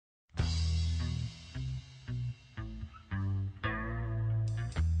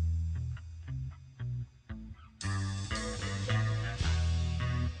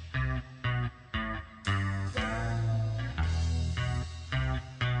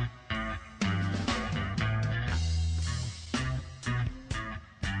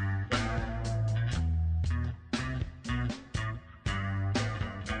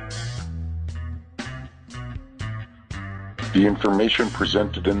The information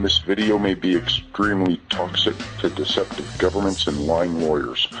presented in this video may be extremely toxic to deceptive governments and lying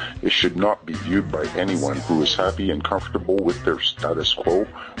lawyers. It should not be viewed by anyone who is happy and comfortable with their status quo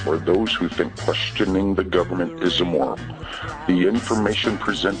or those who think questioning the government is immoral. The information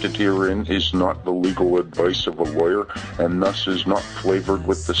presented herein is not the legal advice of a lawyer and thus is not flavored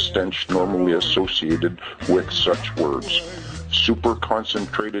with the stench normally associated with such words. Super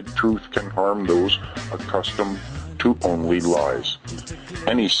concentrated truth can harm those accustomed to only lies.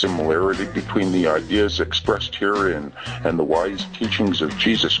 Any similarity between the ideas expressed herein and the wise teachings of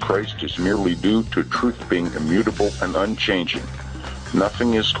Jesus Christ is merely due to truth being immutable and unchanging.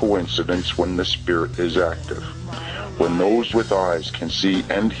 Nothing is coincidence when the Spirit is active. When those with eyes can see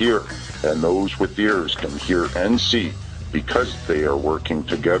and hear, and those with ears can hear and see, because they are working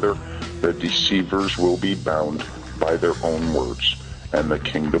together, the deceivers will be bound by their own words, and the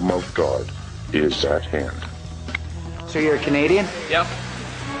kingdom of God is at hand. So you're a Canadian? Yep.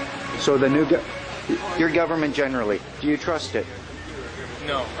 So your government generally, do you trust it?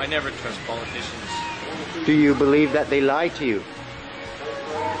 No, I never trust politicians. Do you believe that they lie to you?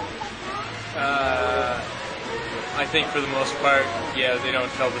 I think for the most part, yeah, they don't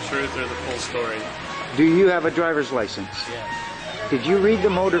tell the truth or the full story. Do you have a driver's license? Yeah. Did you read the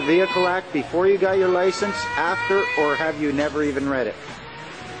Motor Vehicle Act before you got your license, after, or have you never even read it?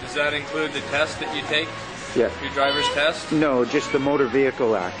 Does that include the test that you take? Yeah. Your driver's test? No, just the Motor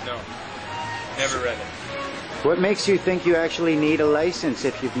Vehicle Act. No. Never read it. What makes you think you actually need a license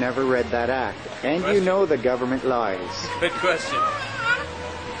if you've never read that act? And you know the government lies. Good question.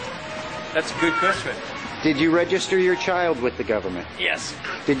 That's a good question. Did you register your child with the government? Yes.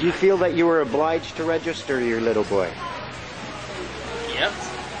 Did you feel that you were obliged to register your little boy? Yep.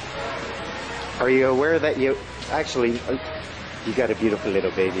 Are you aware that you got a beautiful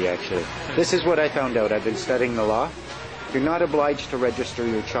little baby, actually. This is what I found out. I've been studying the law. You're not obliged to register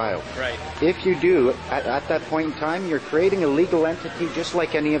your child. Right. If you do, at that point in time, you're creating a legal entity just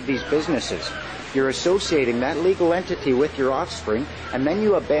like any of these businesses. You're associating that legal entity with your offspring, and then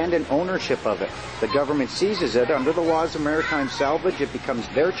you abandon ownership of it. The government seizes it under the laws of maritime salvage. It becomes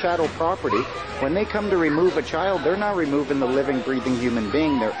their chattel property. When they come to remove a child, they're not removing the living, breathing human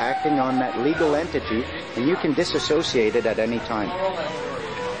being. They're acting on that legal entity, and you can disassociate it at any time.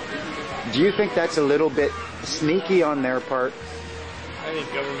 Do you think that's a little bit sneaky on their part? I think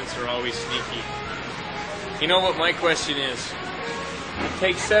governments are always sneaky. You know what my question is? It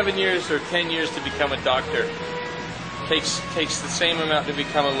takes 7 years or 10 years to become a doctor. Takes the same amount to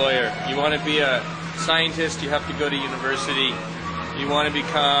become a lawyer. You want to be a scientist, you have to go to university. You want to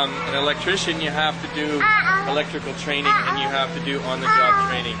become an electrician, you have to do electrical training, and you have to do on-the-job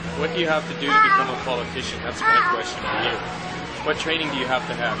training. What do you have to do to become a politician? That's my question to you. What training do you have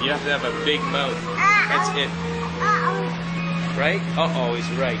to have? You have to have a big mouth. That's it. Right? Uh-oh, he's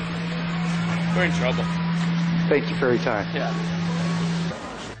right. We're in trouble. Thank you for your time. Yeah.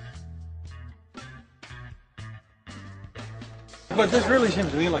 But this really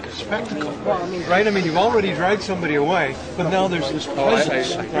seems to me like a spectacle, right? I mean, you've already dragged somebody away, but now there's this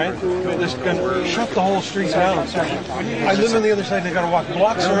presence, right? This gonna shut the whole street down. I live on the other side and I got to walk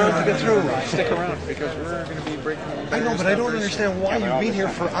blocks around to get through. Stick around because we're going to be breaking. I know, but I don't understand why you've been here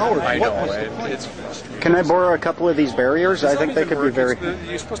for hours. I What know. was the point? Can I borrow a couple of these barriers? I think they could be very...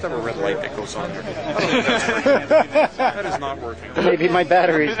 You're supposed to have a red light that goes on. That is not working. Maybe my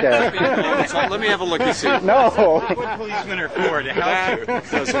battery's dead. Let me have a look and see. No. What policemen are for to help you?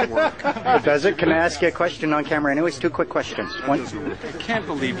 That doesn't work. Does it? Can I ask you a question on camera? Anyways, 2 quick questions. One, I can't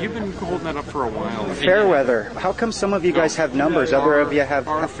believe you've been holding that up for a while. Fairweather. How come some of you guys have numbers? Other of you have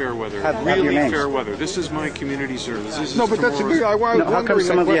Fairweather. have Really your names? Fairweather. This is my community service. This is No, but that's a good. How come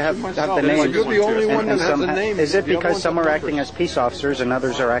some of you have the names? You're the only one that has some, a name. is it The other because ones some have are numbers. acting as peace officers and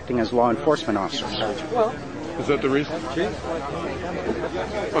others are acting as law enforcement officers? Is that the reason?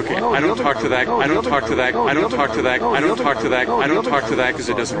 Okay, I don't talk to that. I don't talk to that. I don't talk to that. I don't talk to that. I don't talk to that because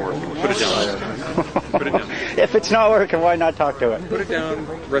it doesn't work. Put it down. Put it down. If it's not working, why not talk to it? Put it down.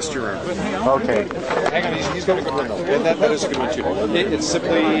 Rest your arm. Okay. Hang on, he's got a good one though. That is a good one too. It's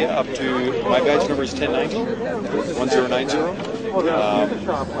simply up to, my badge number is 1090.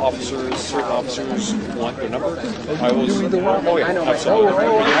 Officers, certain officers want their number. I always, oh yeah, absolutely.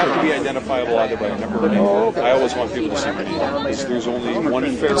 You have to be identifiable either by a number or name. I always want people to see my name. There's only one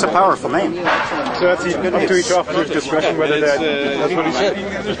fair. It's a powerful name. So that's up to each officer's discretion whether that's what he said.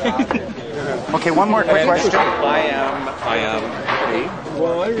 Okay, one more quick question. I am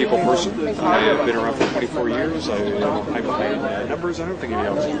people person. I've been around for 24 years. I'm behind numbers. I don't think any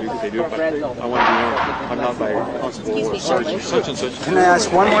officers do what they do, but I want to be known. I'm not by constable or sergeant such and such. Can I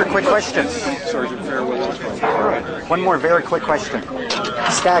ask one more quick question? Sergeant Fairweather. One more very quick question.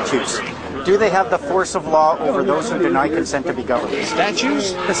 Statutes. Do they have the force of law over those who deny consent to be governed?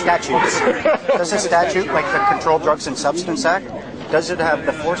 Statues? The statutes. Does a statute, like the Controlled Drugs and Substance Act, does it have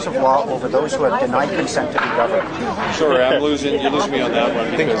the force of law over those who have denied consent to be governed? Sorry, you lose me on that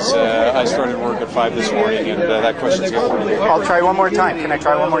one because I started work at 5 this morning and that question's going to I'll try one more time. Can I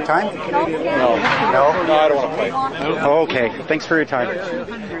try one more time? No. No? No, I don't want to play. Okay. Thanks for your time.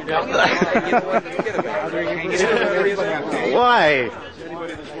 Why?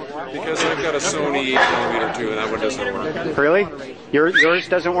 Because I've got a Sony 8mm too, and that one doesn't work. Really? Yours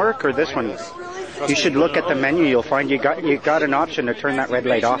doesn't work, or this one? You should look at the menu. You'll find you got an option to turn that red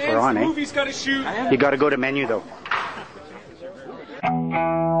light off or on. You got to go to menu though.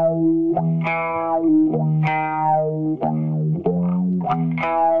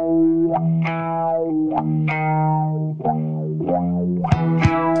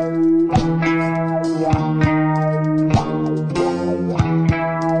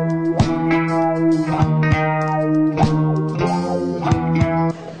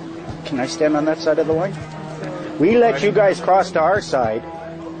 Can I stand on that side of the line? We let you guys cross to our side.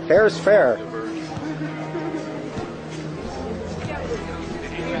 Fair's fair.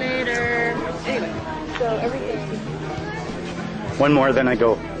 Later. So everything. One more, then I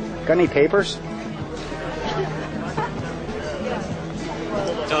go. Got any papers?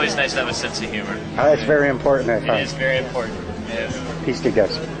 It's always nice to have a sense of humor. It's very important, I It find. is very important. Yeah. Peace to you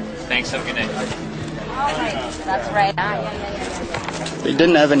guys. Thanks, have a good night. That's right. They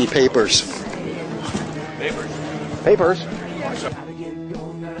didn't have any papers. Papers?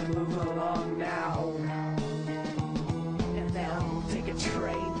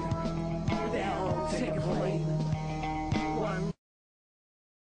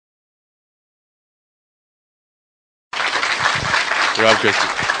 Rob Christie.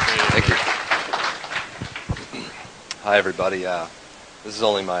 Thank you. Hi, everybody. This is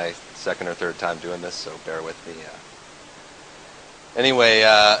only my second or third time doing this, so bear with me. Anyway,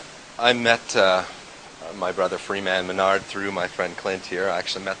 I met my brother Freeman Menard through my friend Clint here. I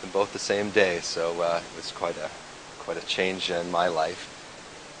actually met them both the same day, so it was quite a change in my life.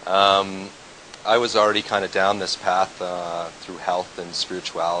 I was already kind of down this path through health and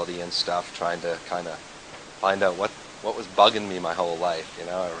spirituality and stuff, trying to kind of find out what was bugging me my whole life, you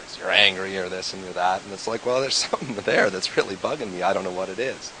know, or you're angry or this and you're that, and it's like, well, there's something there that's really bugging me. I don't know what it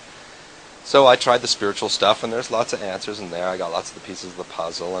is. So I tried the spiritual stuff, and there's lots of answers in there. I got lots of the pieces of the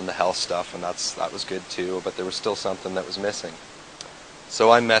puzzle and the health stuff, and that was good too, but there was still something that was missing. So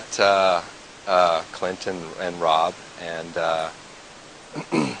I met Clint and Rob, and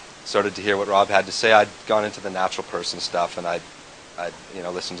started to hear what Rob had to say. I'd gone into the natural person stuff, and I'd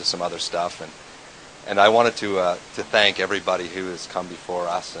listened to some other stuff, and I wanted to thank everybody who has come before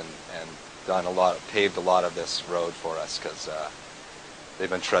us and paved a lot of this road for us, because they've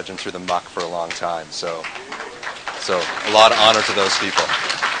been trudging through the muck for a long time. So a lot of honor to those people.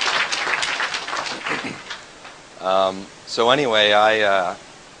 So anyway,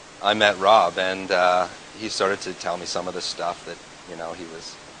 I met Rob, and he started to tell me some of the stuff that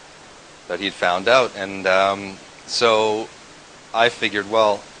that he'd found out, and so I figured,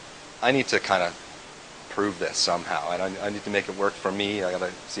 well, I need to kind of prove this somehow. I need to make it work for me. I got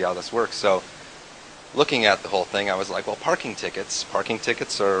to see how this works. So, looking at the whole thing, I was like, well, parking tickets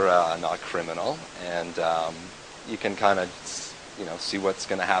are not criminal, and you can kind of see what's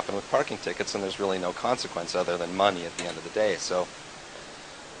going to happen with parking tickets, and there's really no consequence other than money at the end of the day. So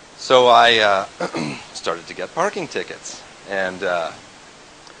I started to get parking tickets, and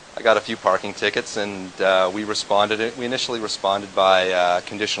I got a few parking tickets, and we initially responded by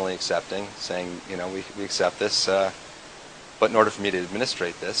conditionally accepting, saying, we accept this, but in order for me to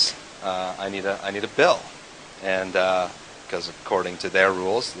administrate this, I need a bill, and because according to their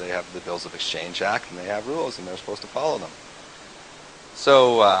rules, they have the Bills of Exchange Act, and they have rules, and they're supposed to follow them.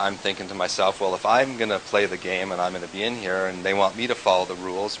 So I'm thinking to myself, well, if I'm going to play the game and I'm going to be in here, and they want me to follow the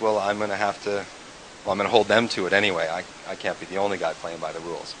rules, well, I'm going to hold them to it anyway. I can't be the only guy playing by the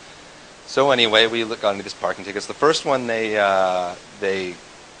rules. So anyway, we got into these parking tickets. The first one they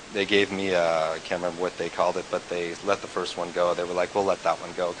gave me, I can't remember what they called it, but they let the first one go. They were like, we'll let that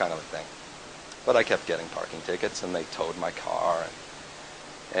one go, kind of a thing. But I kept getting parking tickets, and they towed my car.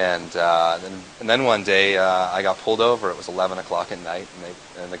 And then one day I got pulled over. It was 11 o'clock at night,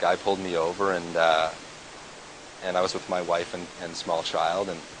 and the guy pulled me over, and I was with my wife and small child,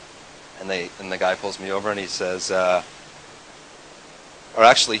 and the guy pulls me over, and he says, or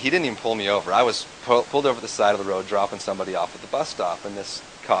actually, he didn't even pull me over. I was pulled over the side of the road, dropping somebody off at the bus stop, and this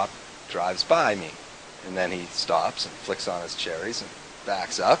cop drives by me. And then he stops and flicks on his cherries and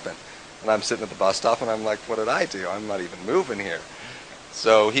backs up, and I'm sitting at the bus stop, and I'm like, what did I do? I'm not even moving here.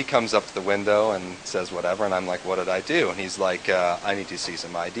 So he comes up to the window and says whatever, and I'm like, what did I do? And he's like, I need to see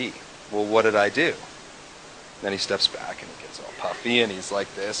some ID. Well, what did I do? Then he steps back and he gets all puffy, and he's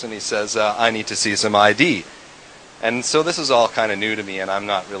like this, and he says, I need to see some ID. And so this is all kind of new to me, and I'm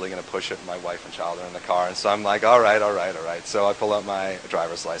not really going to push it. My wife and child are in the car, and so I'm like, all right. So I pull out my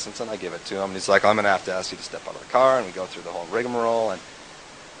driver's license, and I give it to him, and he's like, I'm going to have to ask you to step out of the car, and we go through the whole rigmarole, and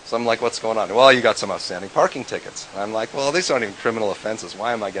so I'm like, what's going on? Well, you got some outstanding parking tickets. And I'm like, well, these aren't even criminal offenses.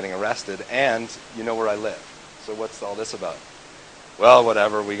 Why am I getting arrested? And you know where I live. So what's all this about? Well,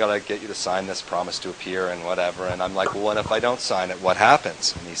 whatever, we got to get you to sign this promise to appear and whatever. And I'm like, well, and if I don't sign it, what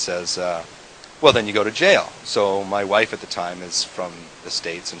happens? And he says, well, then you go to jail. So my wife at the time is from the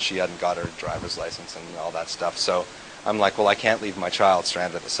States, and she hadn't got her driver's license and all that stuff. So I'm like, well, I can't leave my child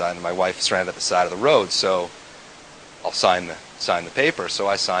stranded at the side, and my wife stranded at the side of the road, so I'll sign the paper. So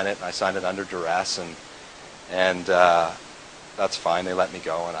I sign it, and I sign it under duress, and that's fine. They let me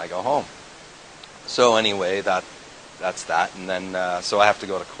go, and I go home. So anyway, that's that, and then so I have to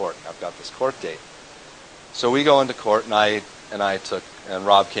go to court. I've got this court date. So we go into court, and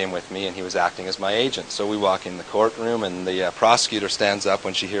Rob came with me, and he was acting as my agent. So we walk in the courtroom, and the prosecutor stands up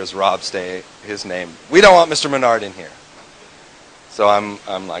when she hears Rob say his name. We don't want Mr. Menard in here. So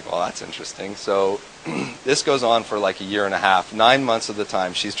I'm like, well, that's interesting. So this goes on for like a year and a half. 9 months of the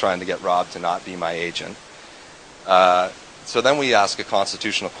time, she's trying to get Rob to not be my agent. So then we ask a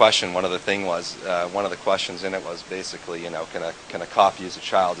constitutional question. One of the questions in it was basically, can a cop use a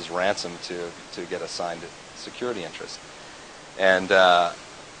child as ransom to get assigned security interest? And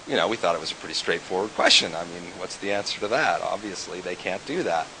we thought it was a pretty straightforward question. I mean, what's the answer to that? Obviously, they can't do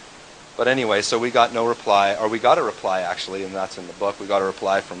that. But anyway, so we got no reply, or we got a reply actually, and that's in the book. We got a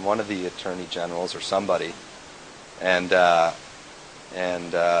reply from one of the attorney generals or somebody, and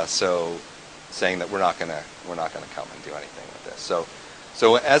so saying that we're not going to come and do anything with this.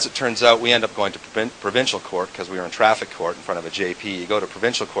 So as it turns out, we end up going to provincial court because we were in traffic court in front of a JP. You go to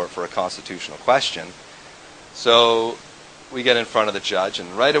provincial court for a constitutional question. So we get in front of the judge, and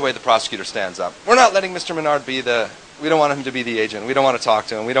right away the prosecutor stands up. We're not letting Mr. Menard we don't want him to be the agent. We don't want to talk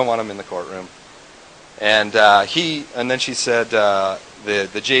to him. We don't want him in the courtroom. And then she said, the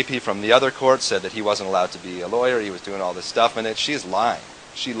JP from the other court said that he wasn't allowed to be a lawyer. He was doing all this stuff, and she's lying.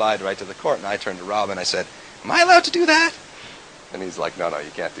 She lied right to the court. And I turned to Rob and I said, am I allowed to do that? And he's like, no,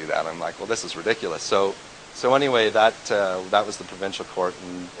 you can't do that. I'm like, well, this is ridiculous. So anyway, that was the provincial court,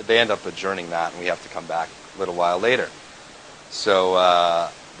 and they end up adjourning that, and we have to come back a little while later. So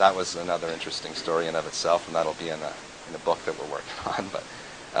that was another interesting story in of itself, and that'll be in a book that we're working on. But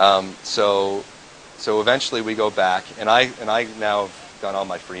so eventually we go back, and I now have done all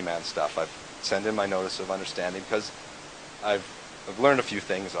my freeman stuff. I've sent in my notice of understanding because I've learned a few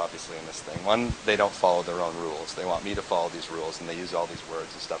things, obviously, in this thing. One, they don't follow their own rules. They want me to follow these rules, and they use all these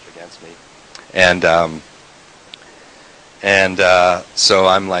words and stuff against me. And so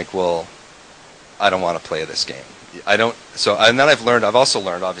I'm like, well, I don't want to play this game. And then I've also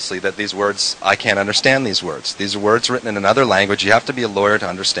learned, obviously, that these words, I can't understand these words. These are words written in another language. You have to be a lawyer to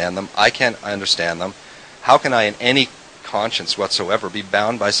understand them. I can't understand them. How can I, in any conscience whatsoever, be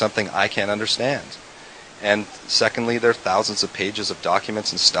bound by something I can't understand? And secondly, there are thousands of pages of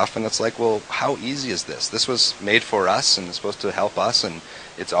documents and stuff, and it's like, well, how easy is this? This was made for us, and it's supposed to help us, and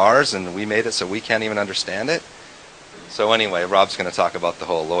it's ours, and we made it so we can't even understand it. So anyway, Rob's going to talk about the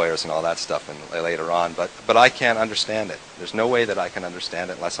whole lawyers and all that stuff later on, but I can't understand it. There's no way that I can understand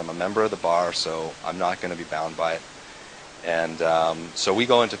it unless I'm a member of the bar, so I'm not going to be bound by it. And so we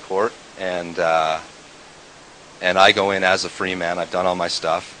go into court, and I go in as a free man. I've done all my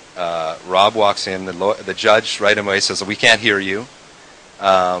stuff. Rob walks in. The judge right away says, we can't hear you.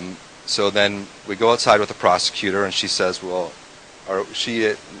 So then we go outside with the prosecutor, and she says, well, or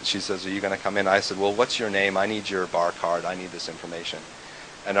she says, are you going to come in? I said, well, what's your name? I need your bar card. I need this information.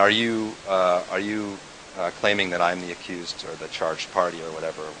 And are you claiming that I'm the accused or the charged party or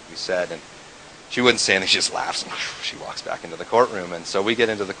whatever we said? And she wouldn't say anything. She just laughs. And she walks back into the courtroom. And so we get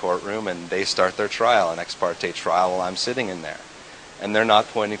into the courtroom, and they start their trial, an ex parte trial, while I'm sitting in there. And they're not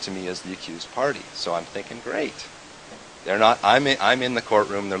pointing to me as the accused party. So I'm thinking, great. They're not. I'm in the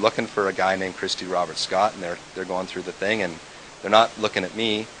courtroom. They're looking for a guy named Christy Robert Scott, and they're going through the thing, and they're not looking at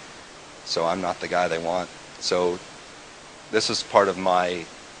me. So I'm not the guy they want. So this is part of my.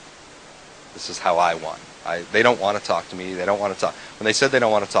 This is how I won. They don't want to talk to me. They don't want to talk. When they said they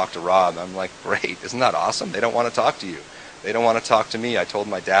don't want to talk to Rob, I'm like, great. Isn't that awesome? They don't want to talk to you. They don't want to talk to me. I told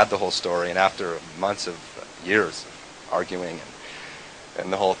my dad the whole story, and after months of years of arguing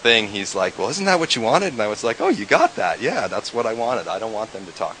and the whole thing, he's like, well, isn't that what you wanted? And I was like, oh, you got that. Yeah, that's what I wanted. I don't want them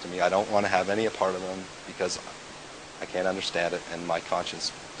to talk to me. I don't want to have any part of them because I can't understand it, and my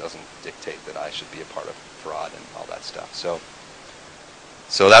conscience doesn't dictate that I should be a part of fraud and all that stuff. So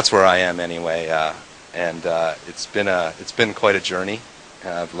that's where I am anyway, and it's been quite a journey.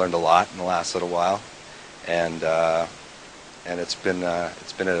 I've learned a lot in the last little while, and it's been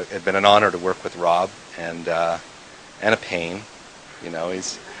an honor to work with Rob, and a pain, you know.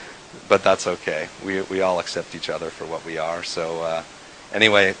 But that's okay. We all accept each other for what we are. So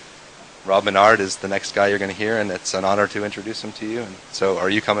anyway, Rob Menard is the next guy you're going to hear, and it's an honor to introduce him to you. And so, are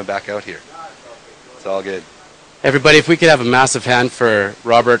you coming back out here? It's all good. Everybody, if we could have a massive hand for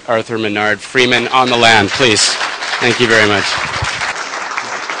Robert Arthur Menard, Freeman on the land, please. Thank you very much.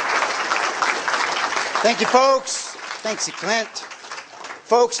 Thank you, folks. Thanks, Clint.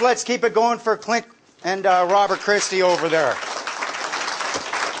 Folks, let's keep it going for Clint and Robert Christie over there.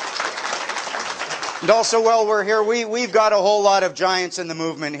 And also, while we're here, we've got a whole lot of giants in the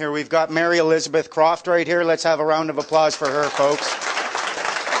movement here. We've got Mary Elizabeth Croft right here. Let's have a round of applause for her, folks.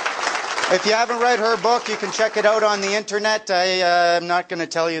 If you haven't read her book, you can check it out on the internet. I'm not going to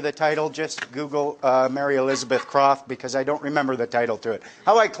tell you the title. Just Google Mary Elizabeth Croft, because I don't remember the title to it.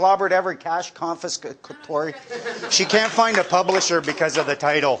 How I clobbered every cash confiscatory. She can't find a publisher because of the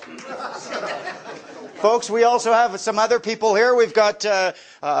title. Folks, we also have some other people here. We've got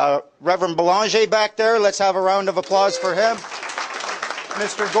Reverend Belanger back there. Let's have a round of applause for him.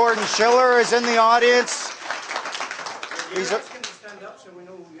 Mr. Gordon Schiller is in the audience.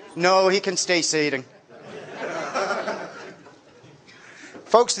 No, he can stay seating.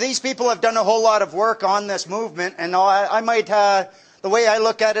 Folks, these people have done a whole lot of work on this movement, and I might, the way I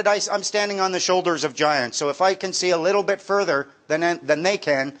look at it, I'm standing on the shoulders of giants. So if I can see a little bit further than they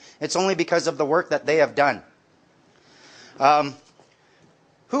can, it's only because of the work that they have done.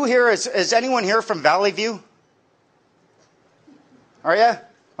 Who here is anyone here from Valley View? Are you?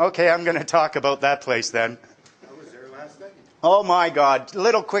 Okay, I'm going to talk about that place then. I was there last night. Oh my God.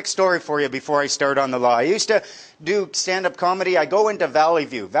 Little quick story for you before I start on the law. I used to do stand-up comedy. I go into Valley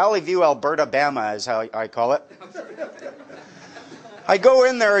View. Valley View, Alberta, Bama is how I call it. I go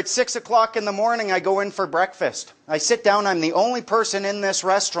in there at 6 o'clock in the morning. I go in for breakfast. I sit down. I'm the only person in this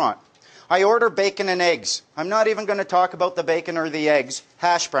restaurant. I order bacon and eggs. I'm not even going to talk about the bacon or the eggs.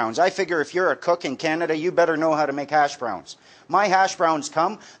 Hash browns. I figure if you're a cook in Canada, you better know how to make hash browns. My hash browns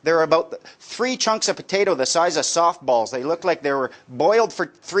come. They're about 3 chunks of potato the size of softballs. They look like they were boiled for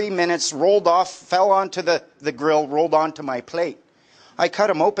 3 minutes, rolled off, fell onto the grill, rolled onto my plate. I cut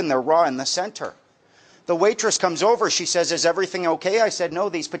them open. They're raw in the center. The waitress comes over. She says, is everything okay? I said, no,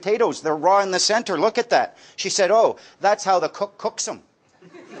 these potatoes, they're raw in the center. Look at that. She said, oh, that's how the cook cooks them.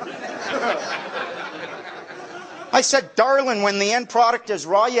 I said, darling, when the end product is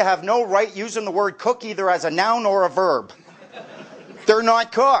raw, you have no right using the word cook either as a noun or a verb. They're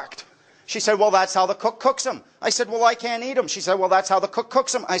not cooked. She said, well, that's how the cook cooks them. I said, well, I can't eat them. She said, well, that's how the cook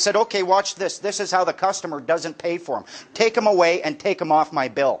cooks them. I said, okay, watch this. This is how the customer doesn't pay for them. Take them away and take them off my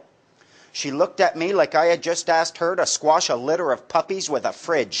bill. She looked at me like I had just asked her to squash a litter of puppies with a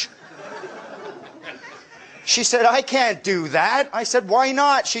fridge. She said, I can't do that. I said, why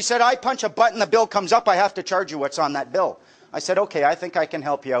not? She said, I punch a button, the bill comes up, I have to charge you what's on that bill. I said, okay, I think I can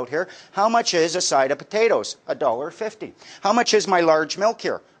help you out here. How much is a side of potatoes? $1.50. How much is my large milk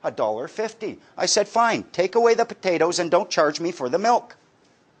here? $1.50. I said, fine, take away the potatoes and don't charge me for the milk.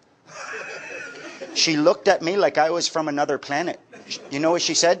 She looked at me like I was from another planet. You know what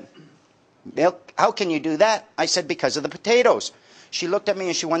she said? Milk? How can you do that? I said, because of the potatoes. She looked at me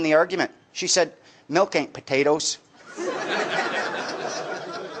and she won the argument. She said, milk ain't potatoes.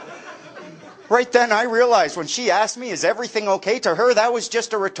 Right then I realized when she asked me, is everything okay? To her, that was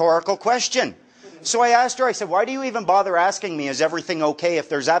just a rhetorical question. So I asked her, I said, why do you even bother asking me, is everything okay, if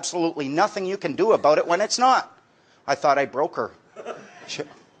there's absolutely nothing you can do about it when it's not? I thought I broke her.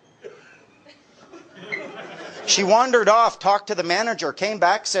 She wandered off, talked to the manager, came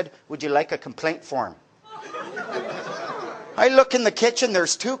back, said, would you like a complaint form? I look in the kitchen,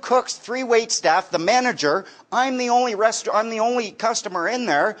 there's 2 cooks, 3 wait staff, the manager, I'm the only customer in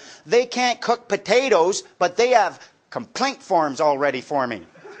there. They can't cook potatoes, but they have complaint forms all ready for me.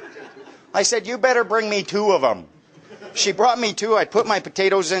 I said, you better bring me 2 of them. She brought me 2, I put my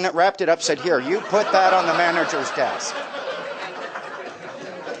potatoes in it, wrapped it up, said, here, you put that on the manager's desk.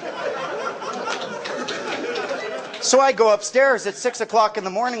 So I go upstairs at 6 o'clock in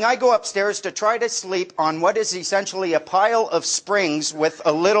the morning. I go upstairs to try to sleep on what is essentially a pile of springs with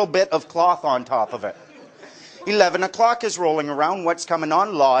a little bit of cloth on top of it. 11 o'clock is rolling around. What's coming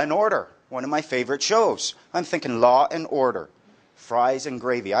on? Law and Order. One of my favorite shows. I'm thinking Law and Order. Fries and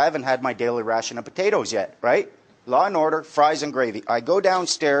gravy. I haven't had my daily ration of potatoes yet, right? Law and Order, fries and gravy. I go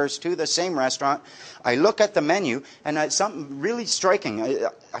downstairs to the same restaurant. I look at the menu, and something really striking.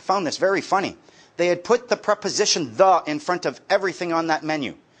 I found this very funny. They had put the preposition the in front of everything on that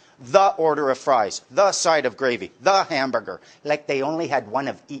menu. The order of fries, the side of gravy, the hamburger. Like they only had one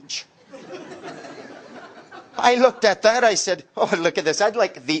of each. I looked at that. I said, oh, look at this. I'd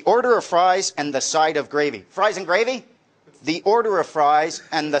like the order of fries and the side of gravy. Fries and gravy? The order of fries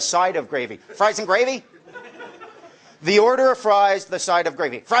and the side of gravy. Fries and gravy? The order of fries, the side of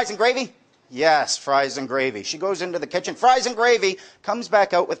gravy. Fries and gravy? Yes, fries and gravy. She goes into the kitchen, fries and gravy, comes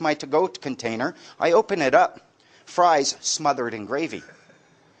back out with my to-go container. I open it up. Fries smothered in gravy.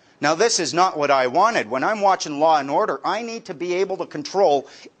 Now, this is not what I wanted. When I'm watching Law and Order, I need to be able to control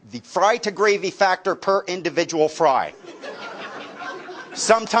the fry to gravy factor per individual fry.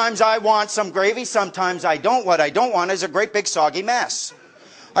 Sometimes I want some gravy, sometimes I don't. What I don't want is a great big soggy mess.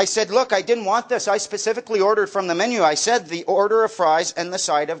 I said, look, I didn't want this. I specifically ordered from the menu. I said the order of fries and the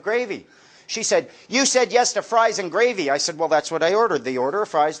side of gravy. She said, you said yes to fries and gravy. I said, well, that's what I ordered, the order of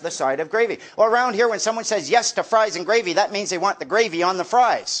fries, the side of gravy. Well, around here, when someone says yes to fries and gravy, that means they want the gravy on the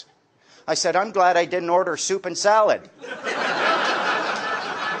fries. I said, I'm glad I didn't order soup and salad.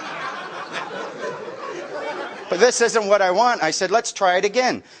 But this isn't what I want. I said, let's try it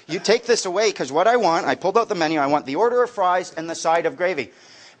again. You take this away, because what I want, I pulled out the menu, I want the order of fries and the side of gravy.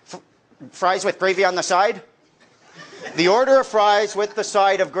 Fries with gravy on the side? The order of fries with the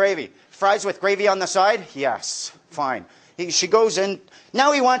side of gravy. Fries with gravy on the side? Yes, fine. She goes in.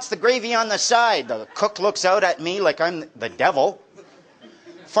 Now he wants the gravy on the side. The cook looks out at me like I'm the devil.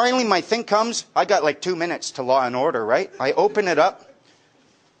 Finally, my thing comes. I got like 2 minutes to Law and Order, right? I open it up.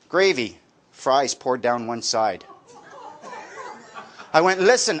 Gravy. Fries poured down one side. I went,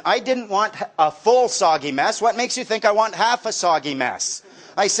 listen, I didn't want a full soggy mess. What makes you think I want half a soggy mess?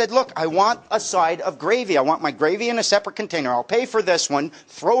 I said, look, I want a side of gravy. I want my gravy in a separate container. I'll pay for this one,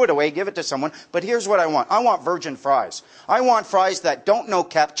 throw it away, give it to someone. But here's what I want. I want virgin fries. I want fries that don't know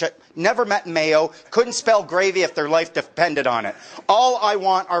ketchup, never met mayo, couldn't spell gravy if their life depended on it. All I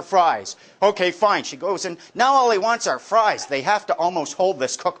want are fries. Okay, fine. She goes in. Now all he wants are fries. They have to almost hold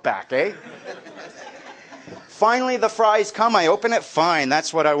this cook back, eh? Finally, the fries come. I open it. Fine,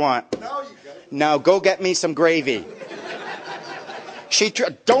 that's what I want. Now go get me some gravy.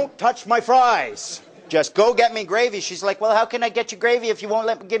 Don't touch my fries. Just go get me gravy. She's like, well, how can I get you gravy if you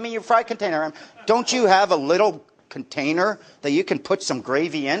won't give me your fry container? Don't you have a little container that you can put some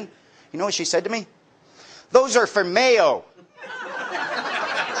gravy in? You know what she said to me? Those are for mayo.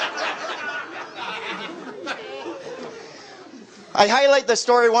 I highlight the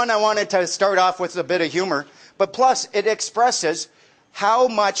story one. I wanted to start off with a bit of humor. But plus, it expresses how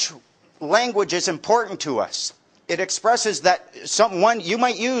much language is important to us. It expresses that you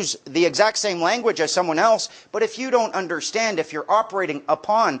might use the exact same language as someone else, but if you don't understand, if you're operating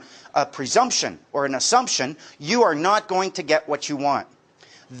upon a presumption or an assumption, you are not going to get what you want.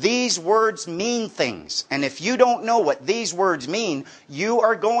 These words mean things, and if you don't know what these words mean, you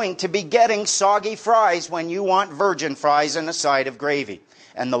are going to be getting soggy fries when you want virgin fries and a side of gravy.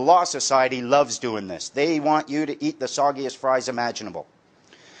 And the Law Society loves doing this. They want you to eat the soggiest fries imaginable.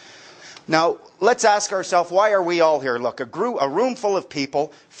 Now, let's ask ourselves, why are we all here? Look, a room full of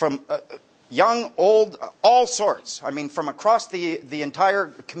people from young, old, all sorts. I mean, from across the entire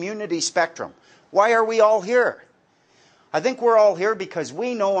community spectrum. Why are we all here? I think we're all here because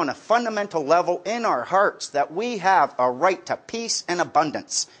we know on a fundamental level in our hearts that we have a right to peace and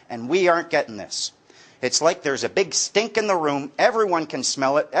abundance, and we aren't getting this. It's like there's a big stink in the room. Everyone can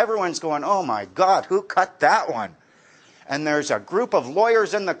smell it. Everyone's going, oh my God, who cut that one? And there's a group of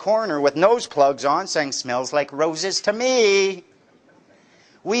lawyers in the corner with nose plugs on saying, smells like roses to me.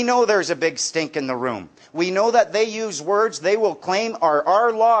 We know there's a big stink in the room. We know that they use words they will claim are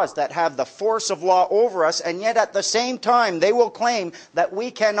our laws that have the force of law over us, and yet at the same time they will claim that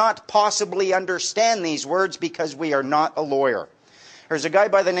we cannot possibly understand these words because we are not a lawyer. There's a guy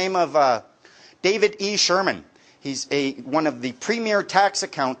by the name of David E. Sherman. He's one of the premier tax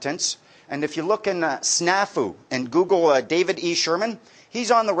accountants. And if you look in Snafu and Google David E. Sherman,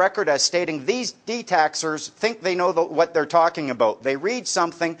 he's on the record as stating these detaxers think they know what they're talking about. They read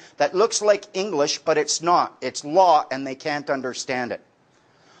something that looks like English, but it's not. It's law, and they can't understand it.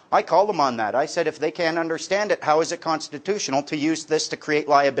 I called them on that. I said, if they can't understand it, how is it constitutional to use this to create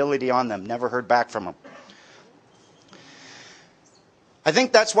liability on them? Never heard back from them. I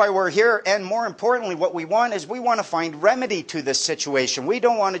think that's why we're here, and more importantly, what we want is we want to find remedy to this situation. We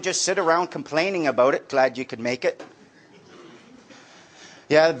don't want to just sit around complaining about it. Glad you could make it.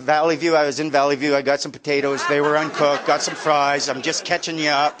 Yeah, Valley View, I was in Valley View. I got some potatoes. They were uncooked. Got some fries. I'm just catching you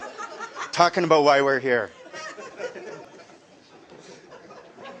up. Talking about why we're here.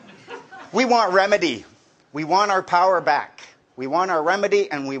 We want remedy. We want our power back. We want our remedy,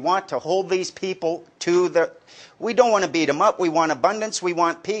 and we want to hold these people to the... We don't want to beat them up. We want abundance. We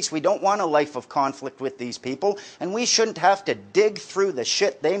want peace. We don't want a life of conflict with these people. And we shouldn't have to dig through the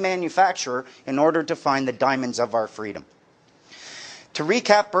shit they manufacture in order to find the diamonds of our freedom. To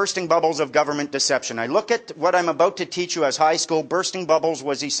recap bursting bubbles of government deception, I look at what I'm about to teach you as high school. Bursting bubbles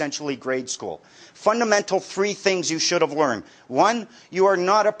was essentially grade school. Fundamental 3 things you should have learned. 1, you are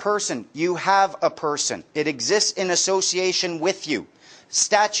not a person. You have a person. It exists in association with you.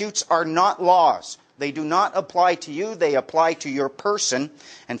 Statutes are not laws. They do not apply to you. They apply to your person.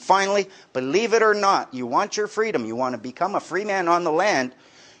 And finally, believe it or not, you want your freedom. You want to become a free man on the land.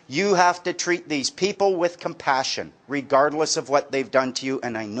 You have to treat these people with compassion, regardless of what they've done to you,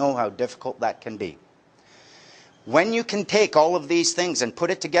 and I know how difficult that can be. When you can take all of these things and put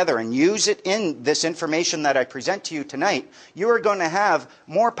it together and use it in this information that I present to you tonight, you are going to have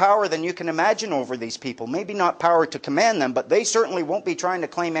more power than you can imagine over these people. Maybe not power to command them, but they certainly won't be trying to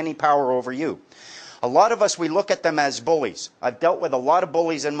claim any power over you. A lot of us, we look at them as bullies. I've dealt with a lot of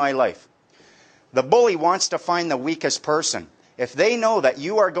bullies in my life. The bully wants to find the weakest person. If they know that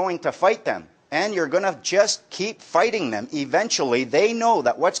you are going to fight them and you're going to just keep fighting them, eventually they know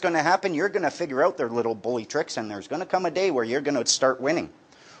that what's going to happen, you're going to figure out their little bully tricks, and there's going to come a day where you're going to start winning.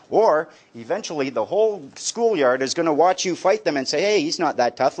 Or eventually the whole schoolyard is going to watch you fight them and say, hey, he's not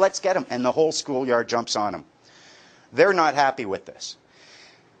that tough, let's get him. And the whole schoolyard jumps on him. They're not happy with this.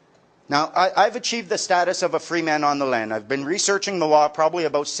 Now, I've achieved the status of a free man on the land. I've been researching the law probably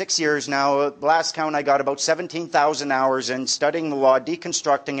about 6 years now. Last count, I got about 17,000 hours in studying the law,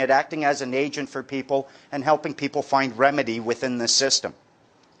 deconstructing it, acting as an agent for people, and helping people find remedy within the system.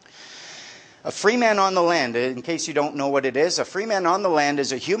 A free man on the land, in case you don't know what it is, a free man on the land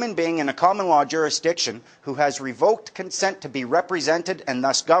is a human being in a common law jurisdiction who has revoked consent to be represented and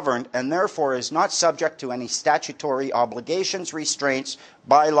thus governed, and therefore is not subject to any statutory obligations, restraints,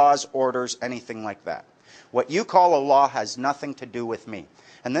 bylaws, orders, anything like that. What you call a law has nothing to do with me.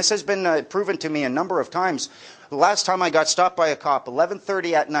 And this has been proven to me a number of times. The last time I got stopped by a cop,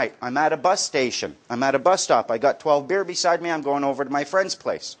 11:30 at night, I'm at a bus station. I'm at a bus stop. I got 12 beer beside me. I'm going over to my friend's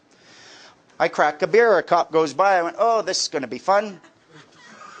place. I crack a beer, a cop goes by, I went, oh, this is going to be fun.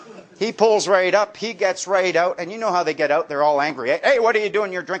 He pulls right up, he gets right out, and you know how they get out, they're all angry. Hey, what are you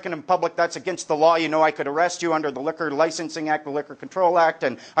doing? You're drinking in public, that's against the law. You know I could arrest you under the Liquor Licensing Act, the Liquor Control Act,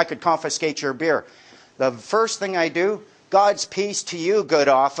 and I could confiscate your beer. The first thing I do, God's peace to you, good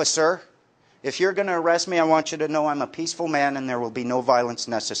officer. If you're going to arrest me, I want you to know I'm a peaceful man and there will be no violence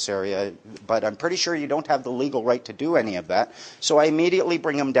necessary. But I'm pretty sure you don't have the legal right to do any of that. So I immediately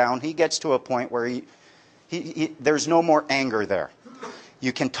bring him down. He gets to a point where there's no more anger there.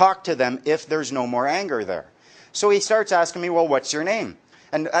 You can talk to them if there's no more anger there. So he starts asking me, well, what's your name?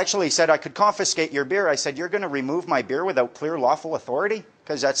 And actually he said, I could confiscate your beer. I said, you're going to remove my beer without clear lawful authority?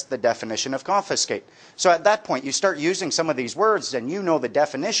 Because that's the definition of confiscate. So at that point, you start using some of these words and you know the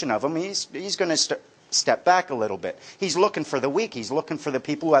definition of them. He's going to step back a little bit. He's looking for the weak. He's looking for the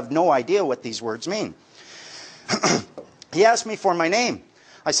people who have no idea what these words mean. He asked me for my name.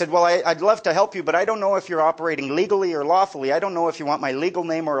 I said, well, I'd love to help you, but I don't know if you're operating legally or lawfully. I don't know if you want my legal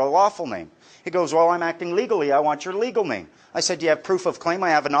name or a lawful name. He goes, well, I'm acting legally. I want your legal name. I said, do you have proof of claim? I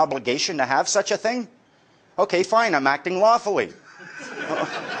have an obligation to have such a thing? Okay, fine. I'm acting lawfully.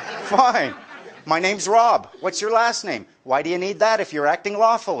 Fine. My name's Rob. What's your last name? Why do you need that if you're acting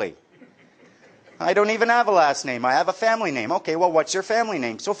lawfully? I don't even have a last name. I have a family name. Okay, well, what's your family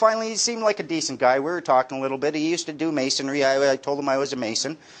name? So finally, he seemed like a decent guy. We were talking a little bit. He used to do masonry. I told him I was a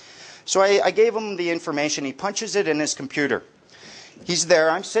mason. So I gave him the information. He punches it in his computer. He's there.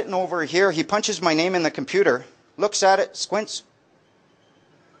 I'm sitting over here. He punches my name in the computer, looks at it, squints.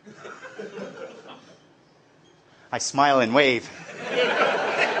 I smile and wave.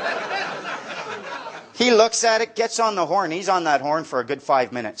 He looks at it, gets on the horn. He's on that horn for a good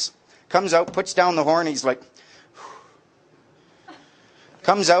 5 minutes. Comes out, puts down the horn. He's like,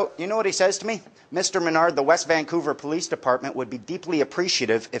 comes out. You know what he says to me? Mr. Menard, the West Vancouver Police Department would be deeply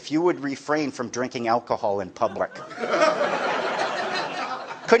appreciative if you would refrain from drinking alcohol in public.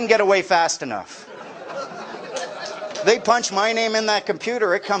 Couldn't get away fast enough. They punch my name in that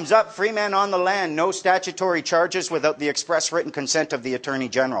computer. It comes up, free man on the land, no statutory charges without the express written consent of the Attorney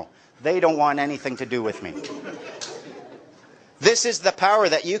General. They don't want anything to do with me. This is the power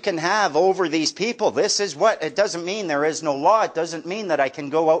that you can have over these people. This is what, it doesn't mean there is no law. It doesn't mean that I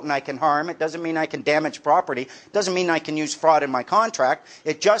can go out and I can harm. It doesn't mean I can damage property. It doesn't mean I can use fraud in my contract.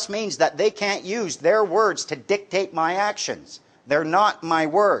 It just means that they can't use their words to dictate my actions. They're not my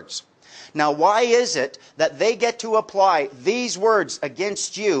words. Now, why is it that they get to apply these words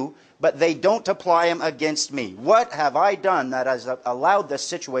against you, but they don't apply them against me? What have I done that has allowed this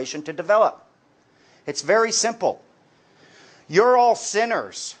situation to develop? It's very simple. You're all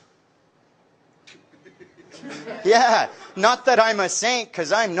sinners. Yeah, not that I'm a saint,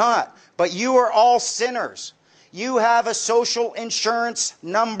 because I'm not. But you are all sinners. You have a social insurance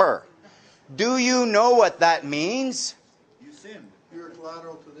number. Do you know what that means? You sin. You're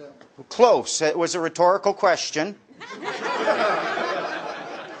collateral to them. Close. It was a rhetorical question.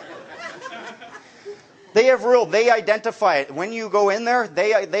 They have ruled, they identify it. When you go in there,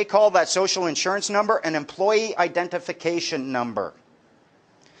 they call that social insurance number an employee identification number.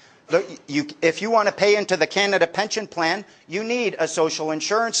 If you want to pay into the Canada Pension Plan, you need a social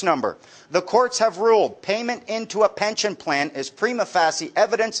insurance number. The courts have ruled payment into a pension plan is prima facie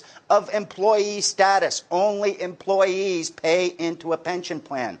evidence of employee status. Only employees pay into a pension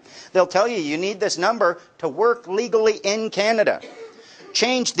plan. They'll tell you you need this number to work legally in Canada.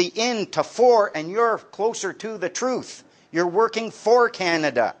 Change the in to for and you're closer to the truth. You're working for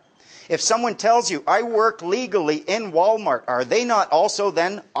Canada. If someone tells you, I work legally in Walmart, are they not also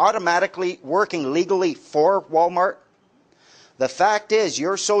then automatically working legally for Walmart? The fact is,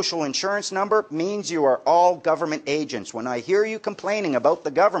 your social insurance number means you are all government agents. When I hear you complaining about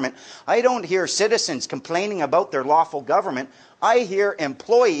the government, I don't hear citizens complaining about their lawful government. I hear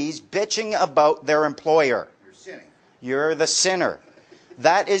employees bitching about their employer. You're sinning. You're the sinner.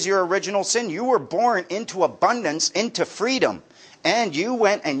 That is your original sin. You were born into abundance, into freedom. And you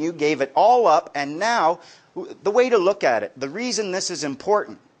went and you gave it all up. And now, the way to look at it, the reason this is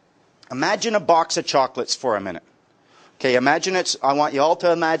important, imagine a box of chocolates for a minute. Okay, imagine it. I want you all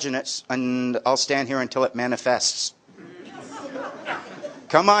to imagine it, and I'll stand here until it manifests.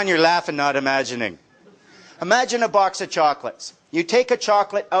 Come on, you're laughing, not imagining. Imagine a box of chocolates. You take a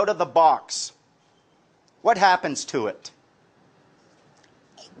chocolate out of the box. What happens to it?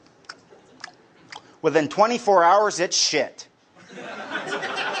 Within 24 hours, it's shit.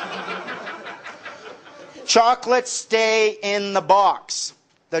 Chocolates stay in the box.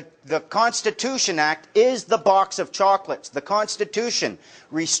 The Constitution Act is the box of chocolates. The Constitution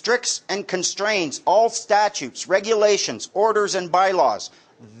restricts and constrains all statutes, regulations, orders, and bylaws.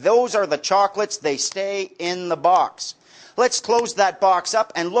 Those are the chocolates. They stay in the box. Let's close that box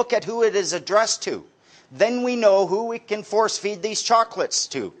up and look at who it is addressed to. Then we know who we can force feed these chocolates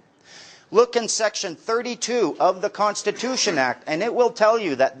to. Look in Section 32 of the Constitution Act, and it will tell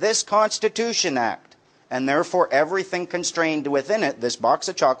you that this Constitution Act, and therefore everything constrained within it, this box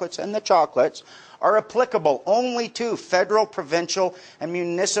of chocolates and the chocolates, are applicable only to federal, provincial, and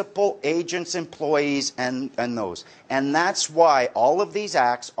municipal agents, employees, and those. And that's why all of these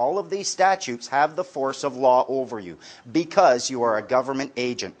acts, all of these statutes have the force of law over you, because you are a government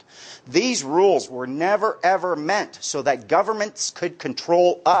agent. These rules were never ever meant so that governments could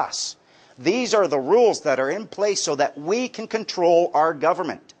control us. These are the rules that are in place so that we can control our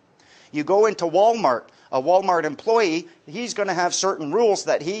government. You go into Walmart, a Walmart employee, he's going to have certain rules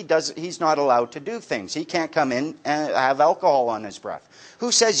that he's not allowed to do things. He can't come in and have alcohol on his breath.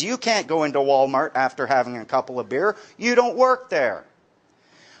 Who says you can't go into Walmart after having a couple of beer? You don't work there.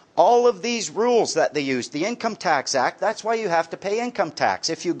 All of these rules that they use, the Income Tax Act, that's why you have to pay income tax.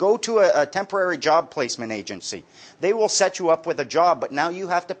 If you go to a temporary job placement agency, they will set you up with a job, but now you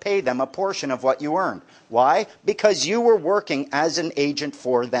have to pay them a portion of what you earned. Why? Because you were working as an agent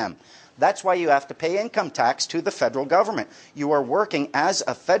for them. That's why you have to pay income tax to the federal government. You are working as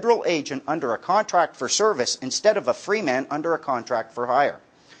a federal agent under a contract for service instead of a free man under a contract for hire.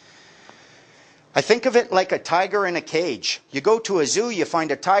 I think of it like a tiger in a cage. You go to a zoo, you find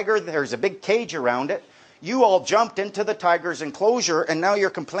a tiger, there's a big cage around it. You all jumped into the tiger's enclosure, and now you're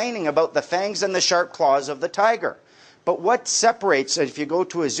complaining about the fangs and the sharp claws of the tiger. But what separates, if you go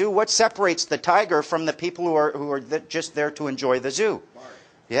to a zoo, what separates the tiger from the people who are just there to enjoy the zoo? Bars.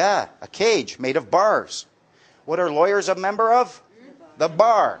 Yeah, a cage made of bars. What are lawyers a member of? The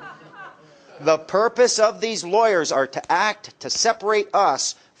bar. The purpose of these lawyers are to act to separate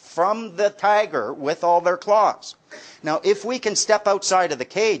us from the tiger with all their claws. Now, if we can step outside of the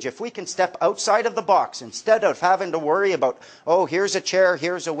cage, if we can step outside of the box, instead of having to worry about, oh, here's a chair,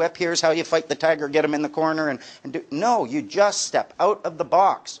 here's a whip, here's how you fight the tiger, get him in the corner, no, you just step out of the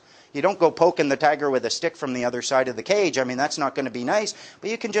box. You don't go poking the tiger with a stick from the other side of the cage. I mean, that's not going to be nice. But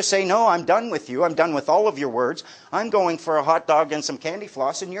you can just say, no, I'm done with you. I'm done with all of your words. I'm going for a hot dog and some candy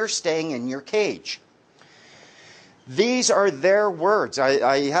floss, and you're staying in your cage. These are their words.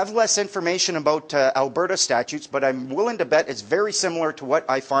 I have less information about Alberta statutes, but I'm willing to bet it's very similar to what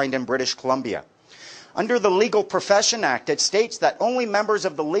I find in British Columbia. Under the Legal Profession Act, it states that only members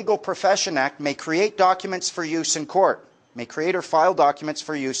of the Legal Profession Act may create documents for use in court, may create or file documents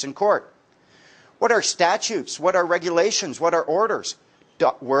for use in court. What are statutes? What are regulations? What are orders?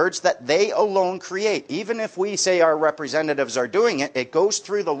 Words that they alone create. Even if we say our representatives are doing it, it goes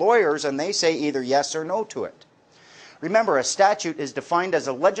through the lawyers and they say either yes or no to it. Remember, a statute is defined as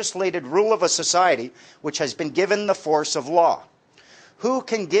a legislated rule of a society which has been given the force of law. Who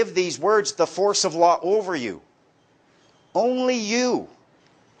can give these words the force of law over you? Only you.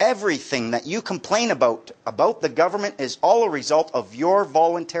 Everything that you complain about the government is all a result of your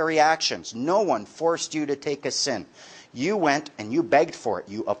voluntary actions. No one forced you to take a sin. You went and you begged for it.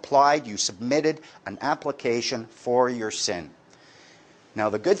 You applied, you submitted an application for your sin. Now,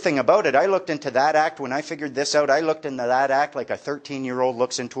 the good thing about it, I looked into that act. When I figured this out, I looked into that act like a 13-year-old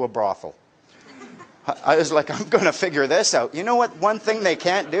looks into a brothel. I was like, I'm going to figure this out. You know what one thing they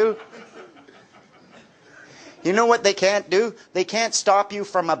can't do? You know what they can't do? They can't stop you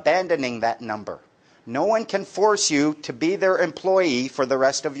from abandoning that number. No one can force you to be their employee for the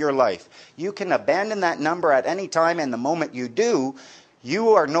rest of your life. You can abandon that number at any time, and the moment you do, you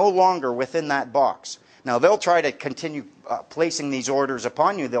are no longer within that box. Now, they'll try to continue placing these orders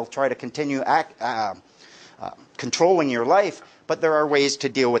upon you. They'll try to continue controlling your life, but there are ways to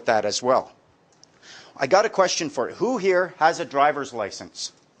deal with that as well. I got a question for you. Who here has a driver's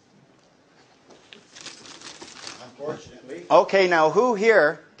license? Unfortunately. Okay, now who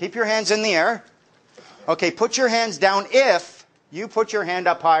here, keep your hands in the air. Okay, put your hands down if you put your hand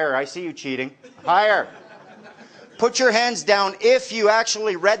up higher. I see you cheating. Higher. Put your hands down if you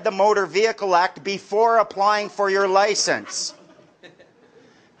actually read the Motor Vehicle Act before applying for your license.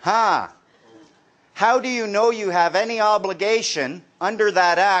 Huh. How do you know you have any obligation under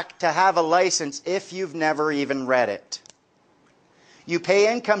that act to have a license if you've never even read it? You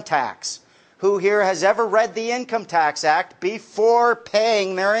pay income tax. Who here has ever read the Income Tax Act before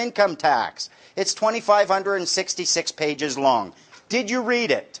paying their income tax? It's 2,566 pages long. Did you read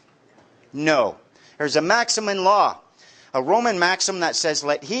it? No. There's a maxim in law, a Roman maxim that says,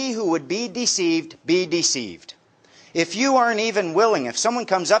 let he who would be deceived be deceived. If you aren't even willing, if someone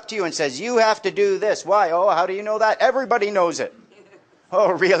comes up to you and says, you have to do this, why? Oh, how do you know that? Everybody knows it.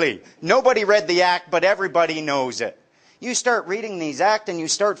 Oh, really? Nobody read the act, but everybody knows it. You start reading these acts and you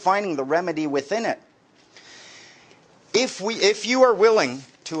start finding the remedy within it. If you are willing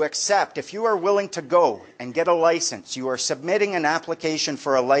to accept, if you are willing to go and get a license, you are submitting an application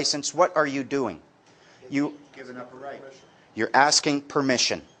for a license, what are you doing? Giving up a right. You're asking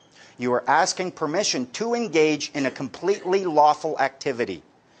permission. You are asking permission to engage in a completely lawful activity.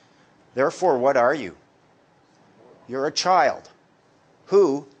 Therefore, what are you? You're a child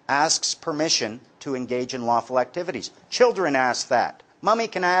who asks permission to engage in lawful activities. Children ask that. Mommy,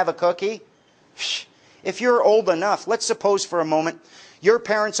 can I have a cookie? If you're old enough, let's suppose for a moment, your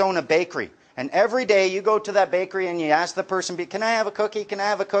parents own a bakery. And every day you go to that bakery and you ask the person, can I have a cookie? Can I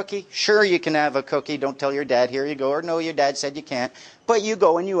have a cookie? Sure, you can have a cookie. Don't tell your dad, here you go. Or no, your dad said you can't. But you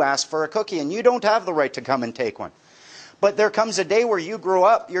go and you ask for a cookie and you don't have the right to come and take one. But there comes a day where you grow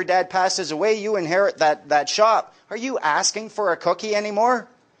up, your dad passes away, you inherit that shop. Are you asking for a cookie anymore?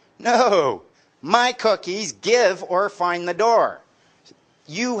 No. My cookies, give or find the door.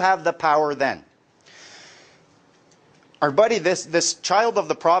 You have the power then. Our buddy, this child of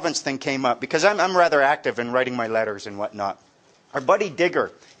the province thing came up because I'm rather active in writing my letters and whatnot. Our buddy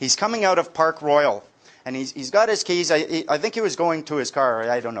Digger, he's coming out of Park Royal and he's got his keys. I think he was going to his car.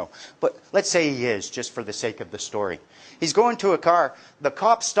 I don't know. But let's say he is, just for the sake of the story. He's going to a car. The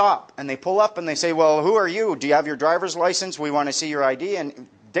cops stop and they pull up and they say, well, who are you? Do you have your driver's license? We want to see your ID. And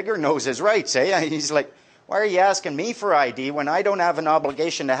Digger knows his rights, eh? He's like, why are you asking me for ID when I don't have an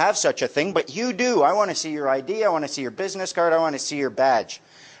obligation to have such a thing, but you do? I want to see your ID, I want to see your business card, I want to see your badge.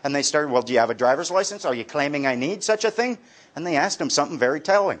 And they start, well, do you have a driver's license? Are you claiming I need such a thing? And they asked him something very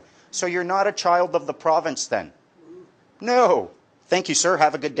telling. So you're not a child of the province then? No. Thank you, sir.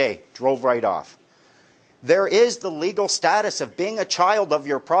 Have a good day. Drove right off. There is the legal status of being a child of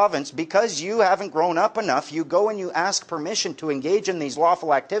your province because you haven't grown up enough. You go and you ask permission to engage in these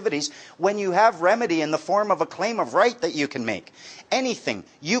lawful activities when you have remedy in the form of a claim of right that you can make. Anything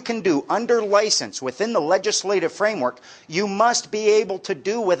you can do under license within the legislative framework, you must be able to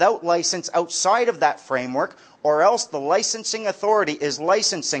do without license outside of that framework, or else the licensing authority is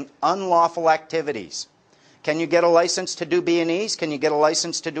licensing unlawful activities. Can you get a license to do B&Es? Can you get a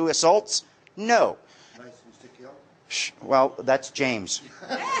license to do assaults? No. License to kill? Shh, well, that's James.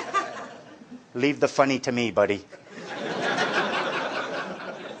 Leave the funny to me, buddy.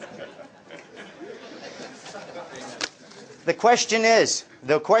 The question is,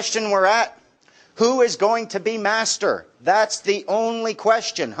 the question we're at, who is going to be master? That's the only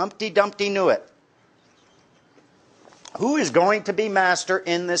question. Humpty Dumpty knew it. Who is going to be master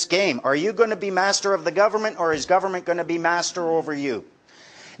in this game? Are you going to be master of the government, or is government going to be master over you?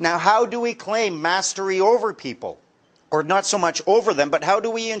 Now, how do we claim mastery over people? Or not so much over them, but how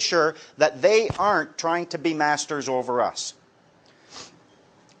do we ensure that they aren't trying to be masters over us?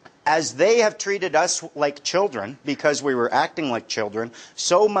 As they have treated us like children, because we were acting like children,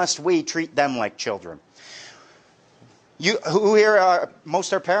 so must we treat them like children. You, who here are,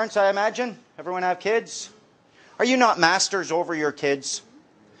 most are parents, I imagine? Everyone have kids? Are you not masters over your kids?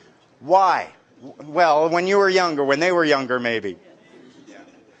 Why? Well, when you were younger, when they were younger maybe.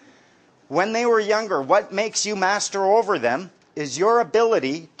 When they were younger, what makes you master over them is your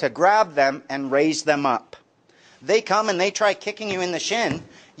ability to grab them and raise them up. They come and they try kicking you in the shin.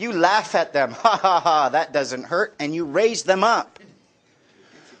 You laugh at them. Ha ha ha, that doesn't hurt. And you raise them up.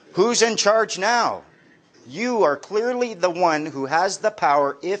 Who's in charge now? You are clearly the one who has the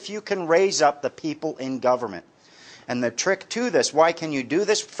power if you can raise up the people in government. And the trick to this, why can you do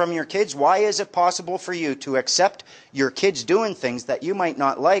this from your kids? Why is it possible for you to accept your kids doing things that you might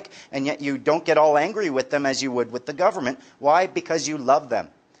not like, and yet you don't get all angry with them as you would with the government? Why? Because you love them.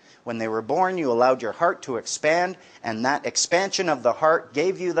 When they were born, you allowed your heart to expand, and that expansion of the heart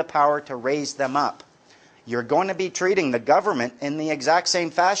gave you the power to raise them up. You're going to be treating the government in the exact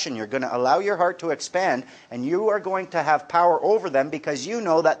same fashion. You're going to allow your heart to expand, and you are going to have power over them because you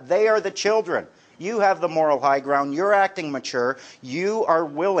know that they are the children. You have the moral high ground. You're acting mature. You are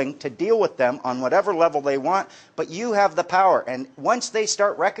willing to deal with them on whatever level they want, but you have the power. And once they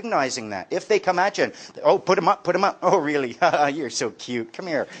start recognizing that, if they come at you and, oh, put him up, put him up. Oh, really? You're so cute. Come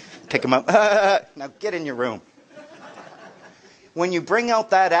here. Pick him up. Now get in your room. When you bring out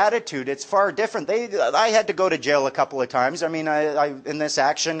that attitude, it's far different. I had to go to jail a couple of times. I mean, in this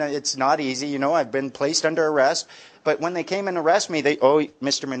action, it's not easy. You know, I've been placed under arrest. But when they came and arrest me, oh,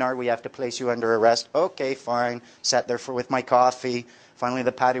 Mr. Menard, we have to place you under arrest. Okay, fine. Sat there with my coffee. Finally,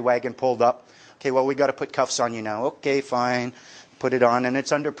 the paddy wagon pulled up. Okay, well, we got to put cuffs on you now. Okay, fine. Put it on, and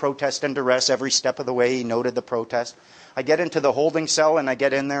it's under protest and duress every step of the way. He noted the protest. I get into the holding cell, and I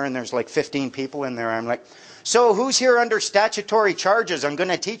get in there, and there's like 15 people in there. I'm like, so who's here under statutory charges? I'm going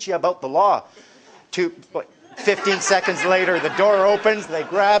to teach you about the law. 15 seconds later, the door opens. They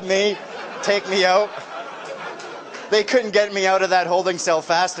grab me, take me out. They couldn't get me out of that holding cell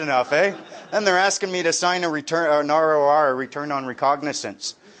fast enough, eh? And they're asking me to sign an ROR, a return on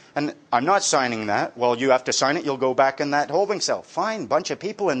recognizance. And I'm not signing that. Well, you have to sign it. You'll go back in that holding cell. Fine, bunch of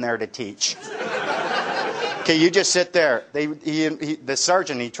people in there to teach. Okay, you just sit there. The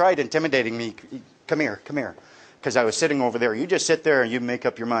sergeant, he tried intimidating me. Come here, come here. Because I was sitting over there. You just sit there and you make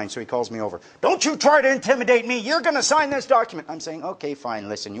up your mind. So he calls me over. Don't you try to intimidate me. You're going to sign this document. I'm saying, okay, fine.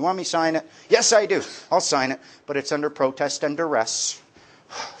 Listen, you want me to sign it? Yes, I do. I'll sign it. But it's under protest and duress.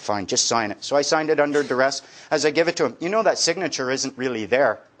 Fine, just sign it. So I signed it under duress. As I give it to him, you know that signature isn't really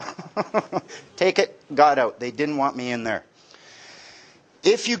there. Take it, got out. They didn't want me in there.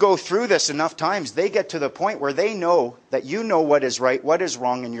 If you go through this enough times, they get to the point where they know that you know what is right, what is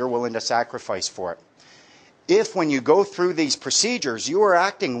wrong, and you're willing to sacrifice for it. If when you go through these procedures, you are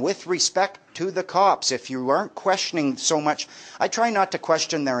acting with respect to the cops, if you aren't questioning so much, I try not to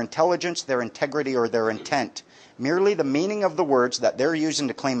question their intelligence, their integrity, or their intent. Merely the meaning of the words that they're using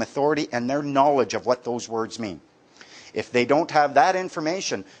to claim authority and their knowledge of what those words mean. If they don't have that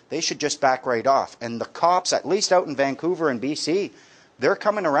information, they should just back right off. And the cops, at least out in Vancouver and BC, they're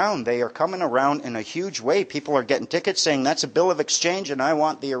coming around. They are coming around in a huge way. People are getting tickets saying, that's a bill of exchange and I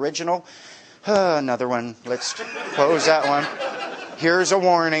want the original. Another one. Let's close that one. Here's a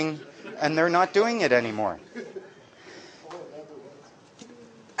warning. And they're not doing it anymore.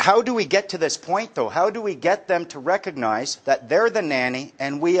 How do we get to this point, though? How do we get them to recognize that they're the nanny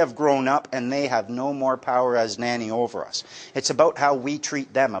and we have grown up and they have no more power as nanny over us? It's about how we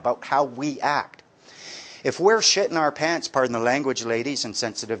treat them, about how we act. If we're shitting our pants, pardon the language, ladies and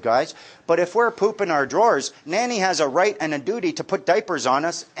sensitive guys, but if we're pooping our drawers, Nanny has a right and a duty to put diapers on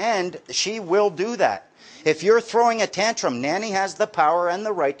us, and she will do that. If you're throwing a tantrum, Nanny has the power and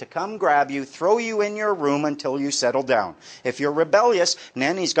the right to come grab you, throw you in your room until you settle down. If you're rebellious,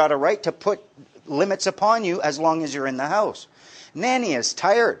 Nanny's got a right to put limits upon you as long as you're in the house. Nanny is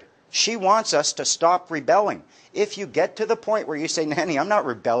tired. She wants us to stop rebelling. If you get to the point where you say, Nanny, I'm not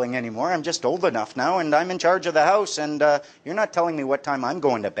rebelling anymore, I'm just old enough now and I'm in charge of the house and you're not telling me what time I'm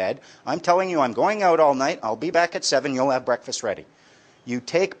going to bed. I'm telling you I'm going out all night, I'll be back at 7, you'll have breakfast ready. You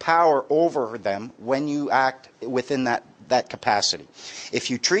take power over them when you act within that capacity. If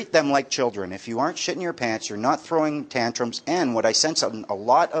you treat them like children, if you aren't shitting your pants, you're not throwing tantrums, and what I sense in a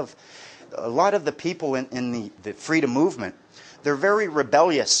lot of the people in the freedom movement, they're very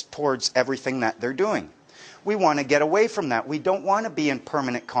rebellious towards everything that they're doing. We want to get away from that. We don't want to be in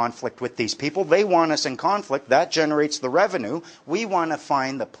permanent conflict with these people. They want us in conflict. That generates the revenue. We want to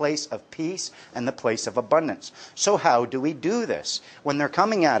find the place of peace and the place of abundance. So how do we do this? When they're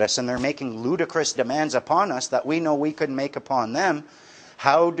coming at us and they're making ludicrous demands upon us that we know we could make upon them,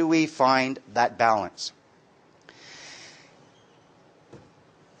 how do we find that balance?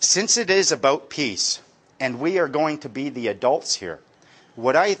 Since it is about peace, and we are going to be the adults here,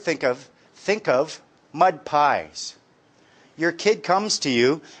 what I think of mud pies. Your kid comes to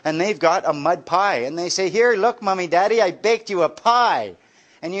you and they've got a mud pie and they say, here, look, Mommy, Daddy, I baked you a pie.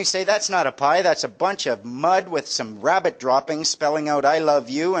 And you say, that's not a pie, that's a bunch of mud with some rabbit droppings spelling out I love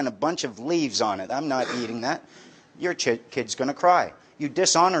you and a bunch of leaves on it. I'm not eating that. Your kid's going to cry. You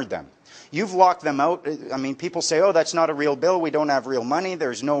dishonored them. You've locked them out. I mean, people say, oh, that's not a real bill. We don't have real money.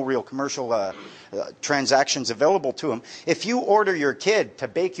 There's no real commercial transactions available to them. If you order your kid to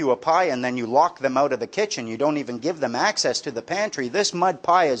bake you a pie and then you lock them out of the kitchen, you don't even give them access to the pantry, this mud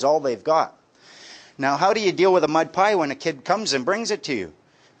pie is all they've got. Now, how do you deal with a mud pie when a kid comes and brings it to you?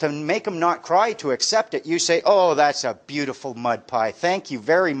 To make them not cry, to accept it, you say, oh, that's a beautiful mud pie. Thank you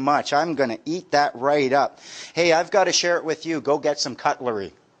very much. I'm going to eat that right up. Hey, I've got to share it with you. Go get some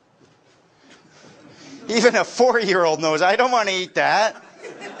cutlery. Even a 4-year-old knows, I don't want to eat that.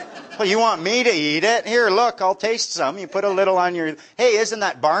 Well, you want me to eat it? Here, look, I'll taste some. You put a little on your... Hey, isn't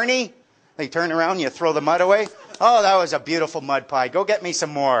that Barney? They turn around, you throw the mud away. Oh, that was a beautiful mud pie. Go get me some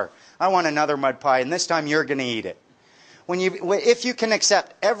more. I want another mud pie, and this time you're going to eat it. If you can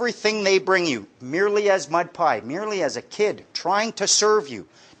accept everything they bring you merely as mud pie, merely as a kid trying to serve you,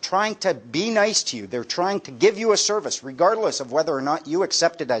 trying to be nice to you, they're trying to give you a service regardless of whether or not you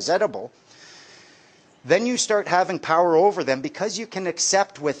accept it as edible, then you start having power over them because you can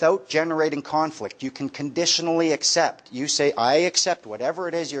accept without generating conflict. You can conditionally accept. You say, I accept whatever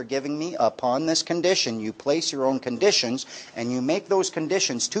it is you're giving me upon this condition. You place your own conditions and you make those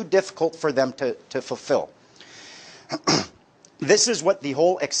conditions too difficult for them to fulfill. This is what the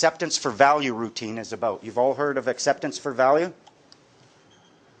whole acceptance for value routine is about. You've all heard of acceptance for value?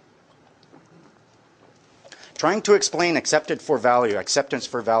 Trying to explain acceptance for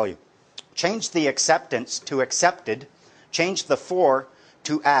value. Change the acceptance to accepted, change the for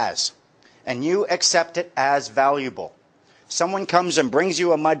to as, and you accept it as valuable. Someone comes and brings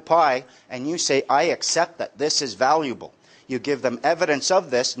you a mud pie, and you say, I accept that this is valuable. You give them evidence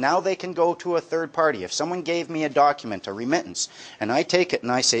of this, now they can go to a third party. If someone gave me a document, a remittance, and I take it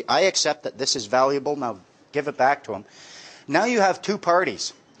and I say, I accept that this is valuable, now give it back to them. Now you have two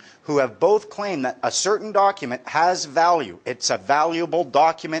parties who have both claimed that a certain document has value. It's a valuable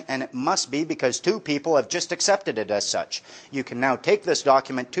document, and it must be because two people have just accepted it as such. You can now take this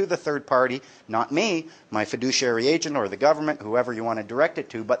document to the third party, not me, my fiduciary agent or the government, whoever you want to direct it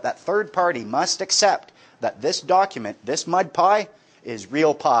to, but that third party must accept that this document, this mud pie, is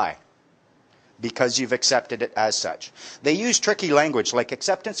real pie because you've accepted it as such. They use tricky language, like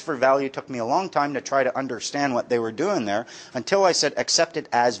acceptance for value took me a long time to try to understand what they were doing there until I said accept it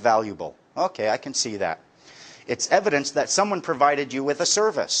as valuable. Okay, I can see that. It's evidence that someone provided you with a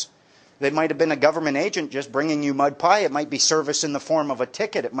service. They might have been a government agent just bringing you mud pie. It might be service in the form of a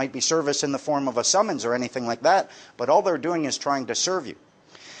ticket. It might be service in the form of a summons or anything like that. But all they're doing is trying to serve you.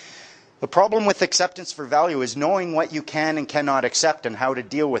 The problem with acceptance for value is knowing what you can and cannot accept and how to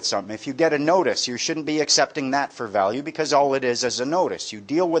deal with something. If you get a notice, you shouldn't be accepting that for value because all it is a notice. You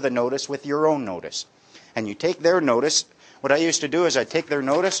deal with a notice with your own notice. And you take their notice. What I used to do is I'd take their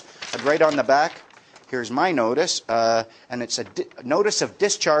notice, I'd write on the back, here's my notice, and it's a notice of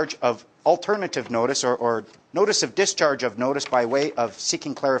discharge of alternative notice or notice of discharge of notice by way of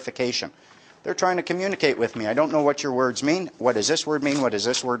seeking clarification. They're trying to communicate with me. I don't know what your words mean. What does this word mean? What does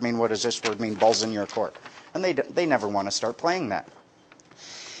this word mean? What does this word mean? Balls in your court. And they never want to start playing that.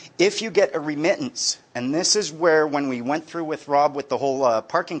 If you get a remittance, and this is where when we went through with Rob with the whole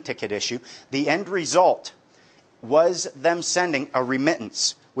parking ticket issue, the end result was them sending a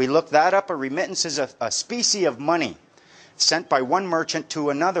remittance. We looked that up. A remittance is a specie of money. sent by one merchant to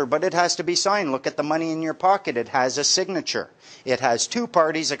another, but it has to be signed. Look at the money in your pocket. It has a signature. It has two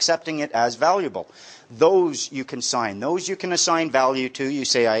parties accepting it as valuable. Those you can sign. Those you can assign value to. You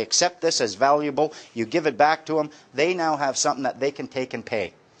say, I accept this as valuable. You give it back to them. They now have something that they can take and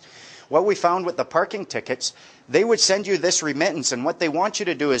pay. What we found with the parking tickets, they would send you this remittance, and what they want you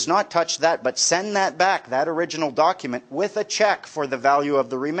to do is not touch that, but send that back, that original document, with a check for the value of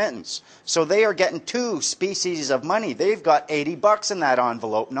the remittance. So they are getting two species of money. They've got $80 in that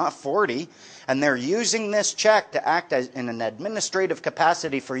envelope, not 40, and they're using this check to act as in an administrative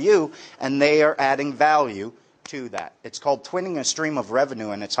capacity for you, and they are adding value to that. It's called twinning a stream of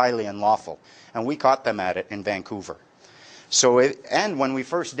revenue, and it's highly unlawful. And we caught them at it in Vancouver. So, and when we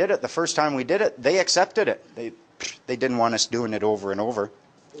first did it, the first time we did it, they accepted it. They didn't want us doing it over and over.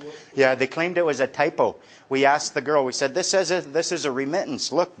 Yeah, they claimed it was a typo. We asked the girl, we said, this is a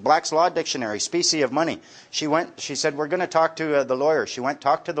remittance. Look, Black's Law Dictionary, specie of money. She said, we're going to talk to the lawyer. She went,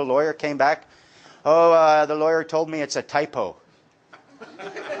 talked to the lawyer, came back. Oh, the lawyer told me it's a typo.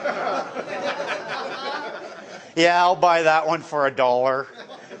 Yeah, I'll buy that one for $1.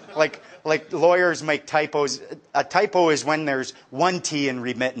 Like lawyers make typos. A typo is when there's one T in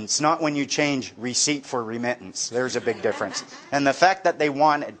remittance, not when you change receipt for remittance. There's a big difference. And the fact that they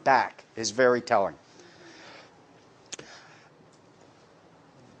want it back is very telling.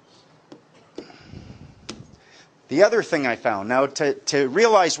 The other thing I found, now to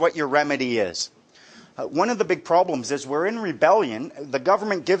realize what your remedy is. One of the big problems is we're in rebellion. The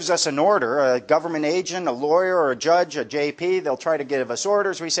government gives us an order, a government agent, a lawyer, or a judge, a JP. They'll try to give us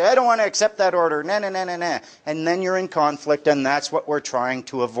orders. We say, I don't want to accept that order. Nah, nah, nah, nah, nah. And then you're in conflict, and that's what we're trying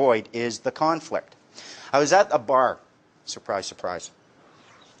to avoid, is the conflict. I was at a bar. Surprise, surprise.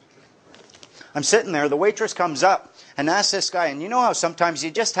 I'm sitting there. The waitress comes up and asks this guy, and you know how sometimes you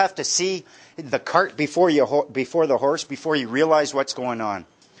just have to see the cart before the horse, before you realize what's going on.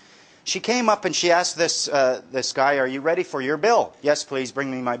 She came up and she asked this guy, are you ready for your bill? Yes, please,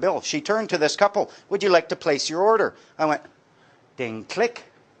 bring me my bill. She turned to this couple, would you like to place your order? I went, ding, click.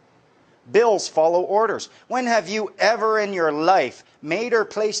 Bills follow orders. When have you ever in your life made or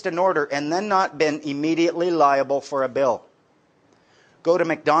placed an order and then not been immediately liable for a bill? Go to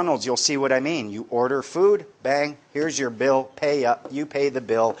McDonald's, you'll see what I mean. You order food, bang, here's your bill, pay up, you pay the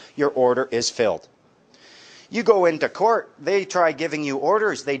bill, your order is filled. You go into court, they try giving you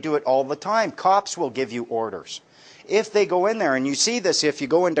orders. They do it all the time. Cops will give you orders. If they go in there, and you see this, if you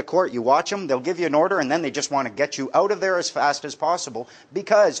go into court, you watch them, they'll give you an order, and then they just want to get you out of there as fast as possible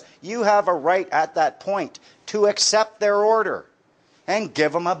because you have a right at that point to accept their order and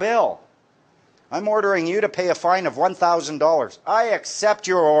give them a bill. I'm ordering you to pay a fine of $1,000. I accept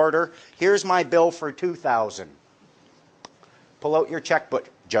your order. Here's my bill for $2,000. Pull out your checkbook,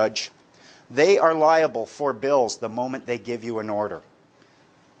 judge. They are liable for bills the moment they give you an order.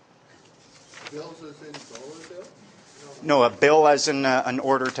 Bills as in dollar bill? No, a bill as in an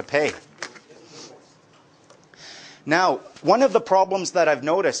order to pay. Now, one of the problems that I've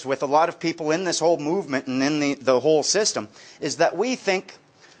noticed with a lot of people in this whole movement and in the whole system is that we think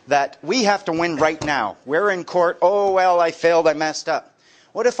that we have to win right now. We're in court, oh, well, I failed, I messed up.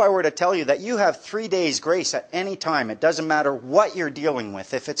 What if I were to tell you that you have 3 days grace at any time? It doesn't matter what you're dealing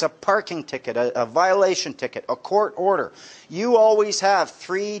with. If it's a parking ticket, a violation ticket, a court order, you always have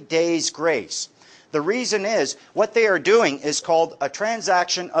 3 days grace. The reason is what they are doing is called a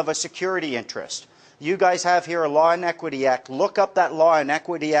transaction of a security interest. You guys have here a Law and Equity Act. Look up that Law and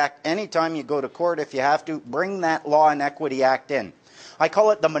Equity Act anytime you go to court. If you have to, bring that Law and Equity Act in. I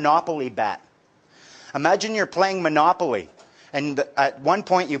call it the Monopoly bat. Imagine you're playing Monopoly. And at one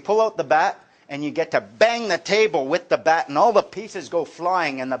point you pull out the bat and you get to bang the table with the bat and all the pieces go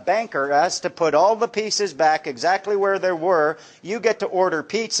flying and the banker has to put all the pieces back exactly where they were. You get to order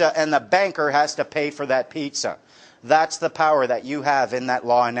pizza and the banker has to pay for that pizza. That's the power that you have in that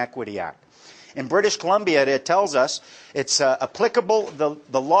Law and Equity Act. In British Columbia it tells us it's applicable,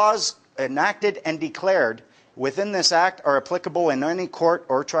 the laws enacted and declared within this act are applicable in any court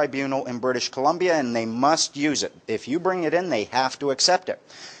or tribunal in British Columbia, and they must use it. If you bring it in, they have to accept it.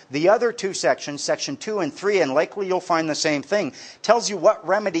 The other two sections, Section 2 and 3, and likely you'll find the same thing, tells you what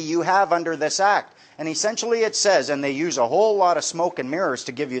remedy you have under this act. And essentially it says, and they use a whole lot of smoke and mirrors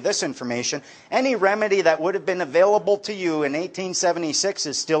to give you this information, any remedy that would have been available to you in 1876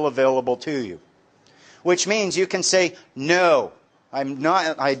 is still available to you. Which means you can say, no.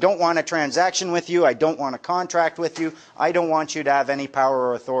 I don't want a transaction with you. I don't want a contract with you. I don't want you to have any power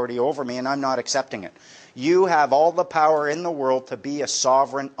or authority over me, and I'm not accepting it. You have all the power in the world to be a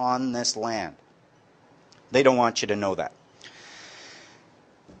sovereign on this land. They don't want you to know that.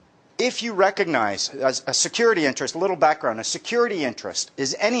 if you recognize as a security interest, a little background, a security interest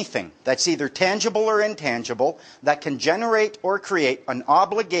is anything that's either tangible or intangible that can generate or create an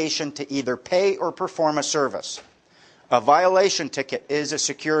obligation to either pay or perform a service. A violation ticket is a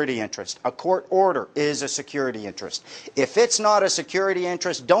security interest. A court order is a security interest. If it's not a security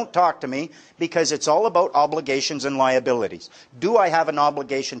interest, don't talk to me, because it's all about obligations and liabilities. Do I have an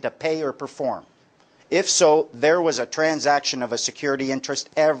obligation to pay or perform? If so, there was a transaction of a security interest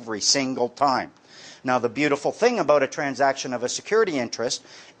every single time. Now, the beautiful thing about a transaction of a security interest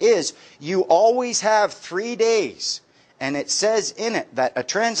is you always have 3 days. And it says in it that a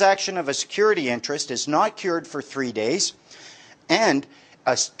transaction of a security interest is not cured for 3 days, and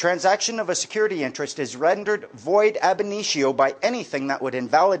a transaction of a security interest is rendered void ab initio by anything that would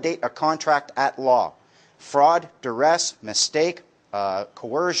invalidate a contract at law. Fraud, duress, mistake,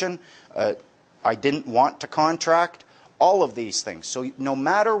 coercion, I didn't want to contract, all of these things. So no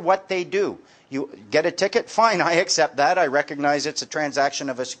matter what they do, you get a ticket, fine, I accept that. I recognize it's a transaction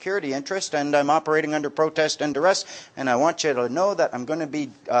of a security interest and I'm operating under protest and duress, and I want you to know that I'm going to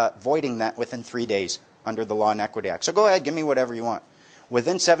be voiding that within 3 days under the Law and Equity Act. So go ahead, give me whatever you want.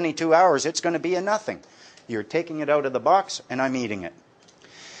 Within 72 hours, it's going to be a nothing. You're taking it out of the box and I'm eating it.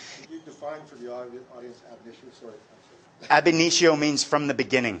 Could you define for the audience ab initio? Sorry. Ab initio means from the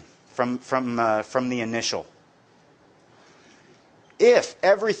beginning, from the initial. If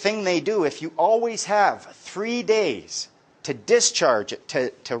everything they do, if you always have 3 days to discharge it,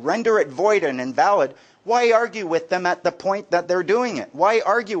 to render it void and invalid, why argue with them at the point that they're doing it? Why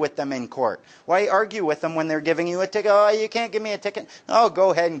argue with them in court? Why argue with them when they're giving you a ticket? Oh, you can't give me a ticket. Oh,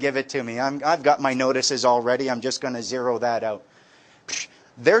 go ahead and give it to me. I've got my notices already. I'm just going to zero that out.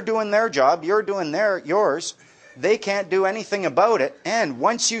 They're doing their job. You're doing yours. They can't do anything about it. And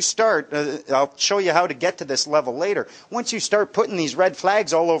once you start, I'll show you how to get to this level later. Once you start putting these red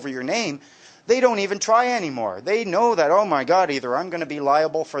flags all over your name, they don't even try anymore. They know that, oh my God, either I'm going to be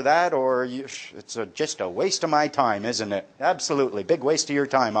liable for that or it's just a waste of my time, isn't it? Absolutely. Big waste of your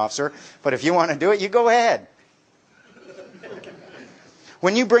time, officer. But if you want to do it, you go ahead.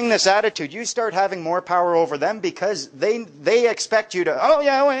 When you bring this attitude, you start having more power over them because they expect you to, oh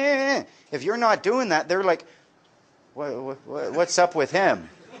yeah. If you're not doing that, they're like, what's up with him?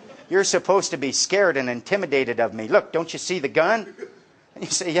 You're supposed to be scared and intimidated of me. Look, don't you see the gun? And you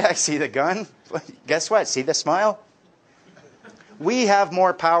say, yeah, I see the gun. Guess what? See the smile? We have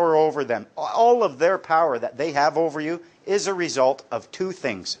more power over them. All of their power that they have over you is a result of two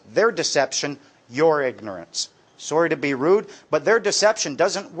things. Their deception, your ignorance. Sorry to be rude, but their deception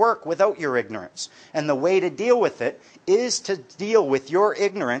doesn't work without your ignorance. And the way to deal with it is to deal with your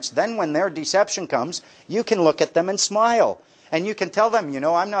ignorance. Then when their deception comes, you can look at them and smile. And you can tell them, you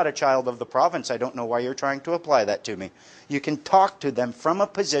know, I'm not a child of the province. I don't know why you're trying to apply that to me. You can talk to them from a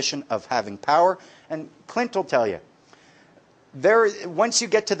position of having power. And Clint will tell you, once you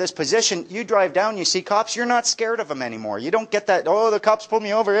get to this position, you drive down, you see cops, you're not scared of them anymore. You don't get that, oh, the cops pulled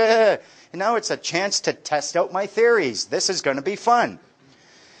me over. And now it's a chance to test out my theories. This is going to be fun.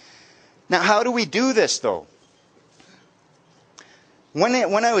 Now, how do we do this, though? When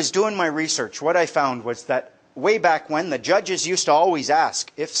I was doing my research, what I found was that way back when, the judges used to always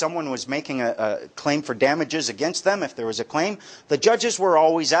ask if someone was making a claim for damages against them, if there was a claim, the judges were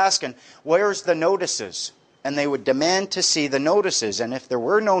always asking, where's the notices? And they would demand to see the notices. And if there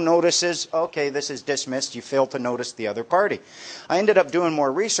were no notices, okay, this is dismissed. You failed to notice the other party. I ended up doing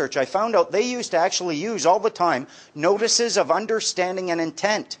more research. I found out they used to actually use all the time notices of understanding and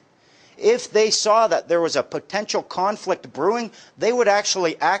intent. If they saw that there was a potential conflict brewing, they would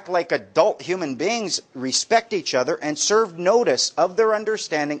actually act like adult human beings, respect each other, and serve notice of their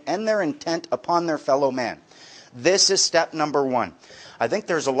understanding and their intent upon their fellow man. This is step number one. I think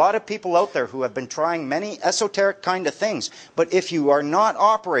there's a lot of people out there who have been trying many esoteric kind of things, but if you are not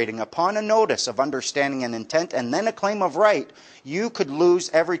operating upon a notice of understanding and intent and then a claim of right, you could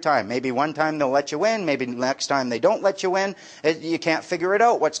lose every time. Maybe one time they'll let you win, maybe next time they don't let you win. You can't figure it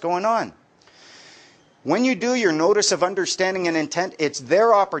out what's going on. When you do your notice of understanding and intent, it's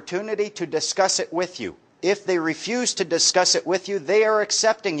their opportunity to discuss it with you. If they refuse to discuss it with you, they are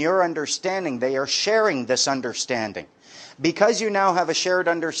accepting your understanding. They are sharing this understanding. Because you now have a shared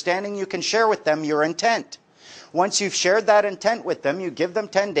understanding, you can share with them your intent. Once you've shared that intent with them, you give them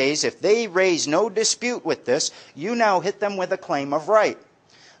 10 days. If they raise no dispute with this, you now hit them with a claim of right.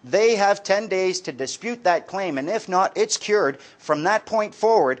 They have 10 days to dispute that claim, and if not, it's cured. From that point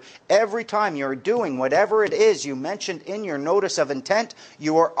forward, every time you're doing whatever it is you mentioned in your notice of intent,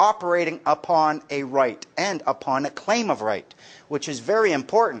 you are operating upon a right and upon a claim of right, which is very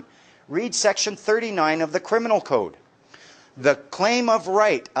important. Read section 39 of the Criminal Code. The claim of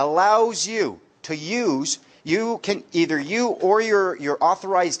right allows you to use, either you or your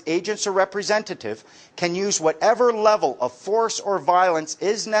authorized agents or representative can use whatever level of force or violence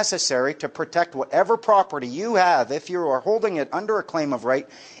is necessary to protect whatever property you have if you are holding it under a claim of right,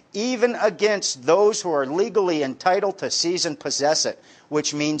 even against those who are legally entitled to seize and possess it,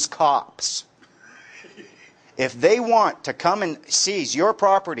 which means cops. If they want to come and seize your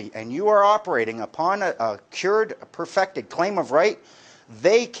property and you are operating upon a cured, perfected claim of right,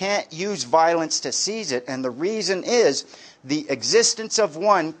 they can't use violence to seize it, and the reason is the existence of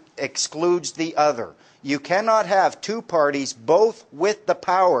one excludes the other. You cannot have two parties both with the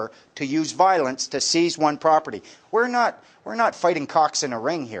power to use violence to seize one property. We're not fighting cocks in a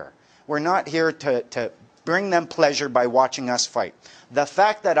ring here. We're not here to bring them pleasure by watching us fight. The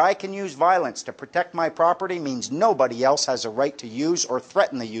fact that I can use violence to protect my property means nobody else has a right to use or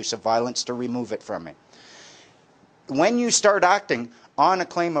threaten the use of violence to remove it from me. When you start acting on a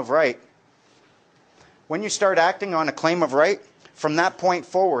claim of right, from that point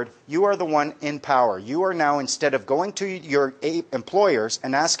forward, you are the one in power. You are now, instead of going to your employers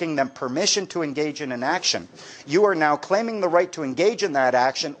and asking them permission to engage in an action, you are now claiming the right to engage in that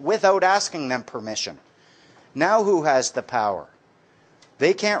action without asking them permission. Now who has the power?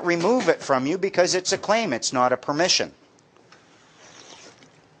 They can't remove it from you because it's a claim, it's not a permission.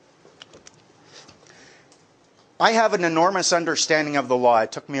 I have an enormous understanding of the law.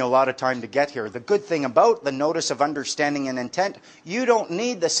 It took me a lot of time to get here. The good thing about the notice of understanding and intent, you don't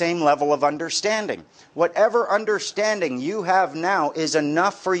need the same level of understanding. Whatever understanding you have now is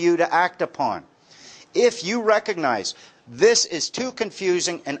enough for you to act upon. If you recognize this is too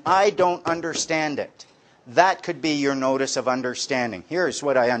confusing and I don't understand it, that could be your notice of understanding. Here's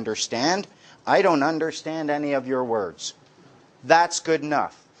what I understand. I don't understand any of your words. That's good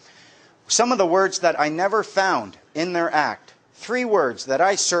enough. Some of the words that I never found in their act, 3 words that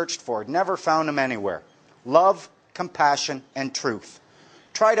I searched for, never found them anywhere. Love, compassion, and truth.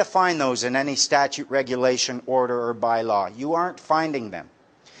 Try to find those in any statute, regulation, order, or bylaw. You aren't finding them.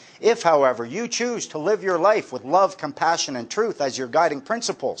 If, however, you choose to live your life with love, compassion, and truth as your guiding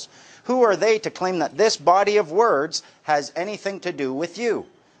principles, who are they to claim that this body of words has anything to do with you?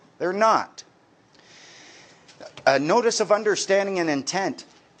 They're not. A notice of understanding and intent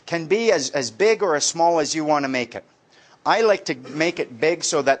can be as big or as small as you want to make it. I like to make it big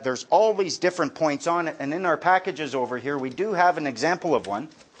so that there's all these different points on it, and in our packages over here we do have an example of one.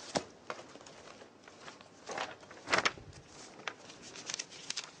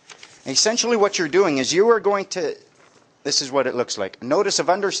 Essentially what you're doing is you are going to, this is what it looks like, a notice of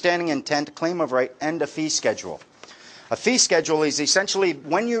understanding, intent, claim of right, and a fee schedule. A fee schedule is essentially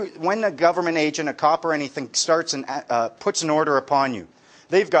when a government agent, a cop or anything starts and puts an order upon you.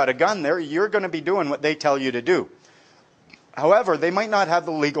 They've got a gun there, you're going to be doing what they tell you to do. However, they might not have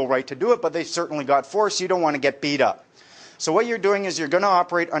the legal right to do it, but they've certainly got force. You don't want to get beat up. So what you're doing is you're going to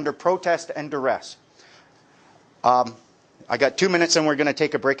operate under protest and duress. I got 2 minutes and we're going to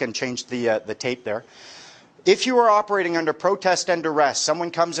take a break and change the tape there. If you are operating under protest and duress,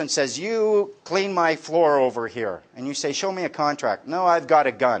 someone comes and says, you clean my floor over here. And you say, show me a contract. No, I've got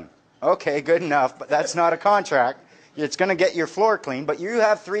a gun. Okay, good enough, but that's not a contract. It's going to get your floor clean, but you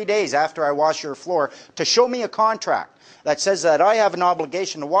have 3 days after I wash your floor to show me a contract that says that I have an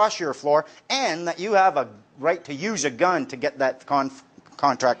obligation to wash your floor and that you have a right to use a gun to get that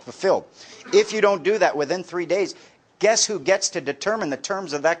contract fulfilled. If you don't do that within 3 days, guess who gets to determine the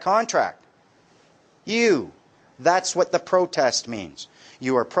terms of that contract? You. That's what the protest means.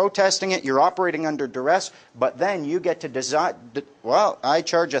 You are protesting it, you're operating under duress, but then you get to decide, well, I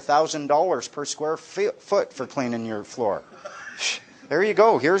charge $1,000 per square foot for cleaning your floor. There you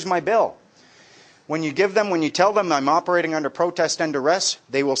go, here's my bill. When you tell them I'm operating under protest and duress,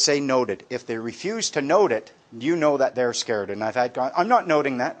 they will say noted. If they refuse to note it, you know that they're scared. And I'm not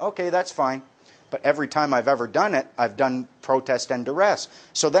noting that. Okay, that's fine. But every time I've ever done it, I've done protest and duress.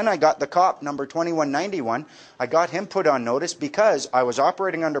 So then I got the cop, number 2191. I got him put on notice because I was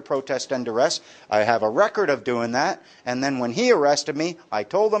operating under protest and duress. I have a record of doing that. And then when he arrested me, I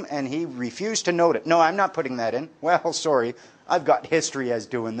told him and he refused to note it. No, I'm not putting that in. Well, sorry. I've got history as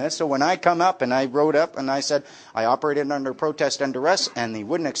doing this. So when I come up and I wrote up and I said I operated under protest and duress and he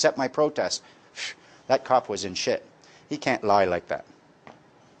wouldn't accept my protest, that cop was in shit. He can't lie like that.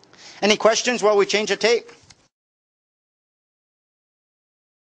 Any questions while we change the tape?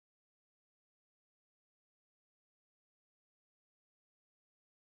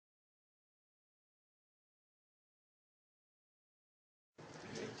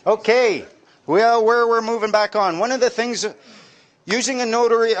 Okay, well, we're moving back on. One of the things Using a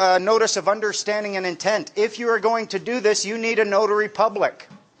notary notice of understanding and intent. If you are going to do this, you need a notary public.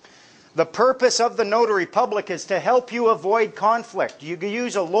 The purpose of the notary public is to help you avoid conflict. You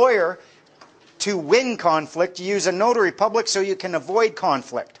use a lawyer to win conflict. You use a notary public so you can avoid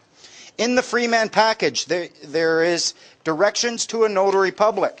conflict. In the Freeman package, there is directions to a notary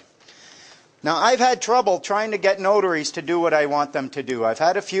public. Now, I've had trouble trying to get notaries to do what I want them to do. I've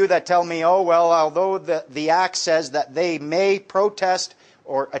had a few that tell me, oh, well, although the Act says that they may protest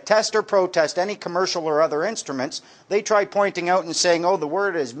or attest or protest any commercial or other instruments, they try pointing out and saying, oh, the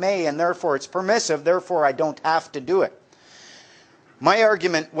word is may and therefore it's permissive, therefore I don't have to do it. My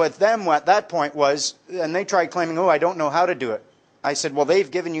argument with them at that point was, and they tried claiming, oh, I don't know how to do it. I said, well,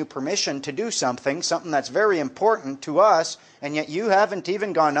 they've given you permission to do something that's very important to us, and yet you haven't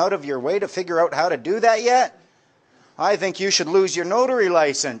even gone out of your way to figure out how to do that yet? I think you should lose your notary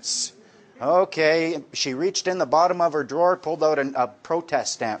license. Okay, she reached in the bottom of her drawer, pulled out a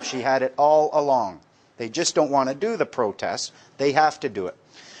protest stamp. She had it all along. They just don't want to do the protest. They have to do it.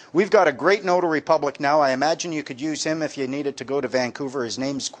 We've got a great notary public now. I imagine you could use him if you needed to go to Vancouver. His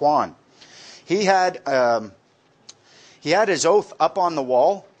name's Kwan. He had his oath up on the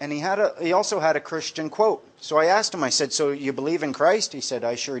wall, and he also had a Christian quote. So I asked him, I said, so you believe in Christ? He said,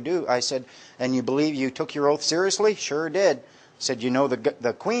 I sure do. I said, and you believe you took your oath seriously? Sure did. I said, you know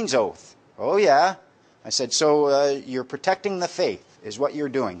the Queen's oath? Oh, yeah. I said, so you're protecting the faith is what you're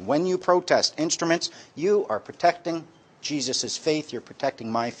doing. When you protest instruments, you are protecting Jesus' faith. You're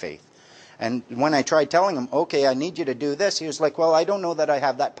protecting my faith. And when I tried telling him, okay, I need you to do this, he was like, well, I don't know that I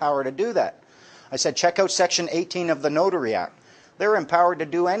have that power to do that. I said, check out Section 18 of the Notary Act. They're empowered to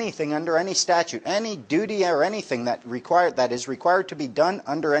do anything under any statute, any duty or anything that is required to be done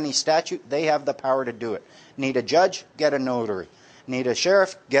under any statute. They have the power to do it. Need a judge? Get a notary. Need a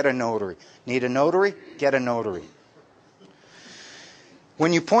sheriff? Get a notary. Need a notary? Get a notary.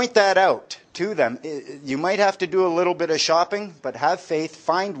 When you point that out to them, you might have to do a little bit of shopping, but have faith.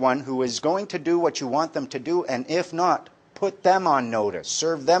 Find one who is going to do what you want them to do, and if not, put them on notice.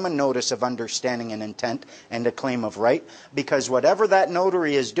 Serve them a notice of understanding and intent and a claim of right, because whatever that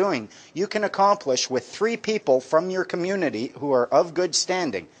notary is doing, you can accomplish with 3 people from your community who are of good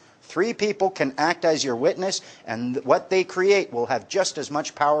standing. 3 people can act as your witness, and what they create will have just as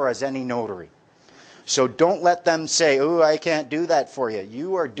much power as any notary. So don't let them say, oh, I can't do that for you.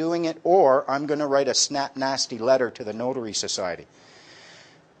 You are doing it, or I'm going to write a snap nasty letter to the Notary Society.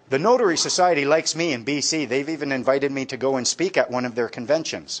 The Notary Society likes me in BC. They've even invited me to go and speak at one of their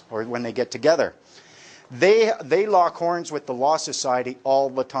conventions, or when they get together. They lock horns with the Law Society all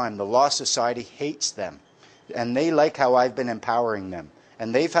the time. The Law Society hates them, and they like how I've been empowering them.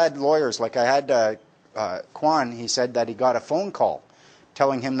 And they've had lawyers, like I had Kwan, he said that he got a phone call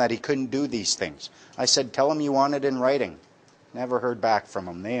telling him that he couldn't do these things. I said, tell him you want it in writing. Never heard back from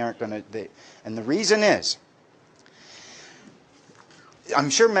them. They aren't going to... And the reason is, I'm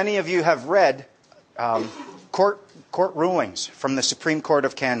sure many of you have read court rulings from the Supreme Court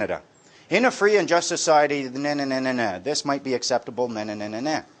of Canada. In a free and just society, this might be acceptable,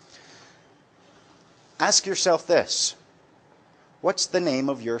 Ask yourself this. What's the name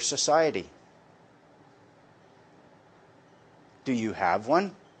of your society? Do you have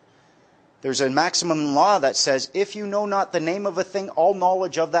one? There's a maximum law that says, if you know not the name of a thing, all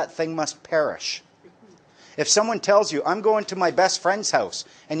knowledge of that thing must perish. If someone tells you, I'm going to my best friend's house,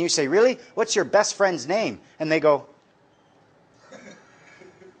 and you say, really? What's your best friend's name? And they go,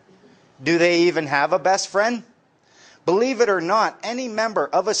 do they even have a best friend? Believe it or not, any member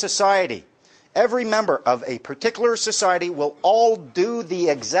of a society, every member of a particular society will all do the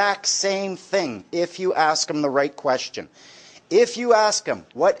exact same thing if you ask them the right question. If you ask them,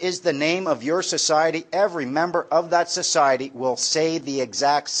 what is the name of your society? Every member of that society will say the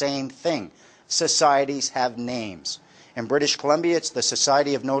exact same thing. Societies have names. In British Columbia, it's the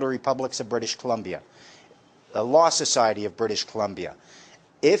Society of Notary Publics of British Columbia, the Law Society of British Columbia.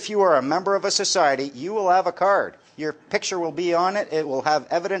 If you are a member of a society, you will have a card. Your picture will be on it. It will have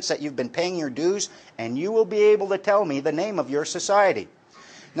evidence that you've been paying your dues, and you will be able to tell me the name of your society.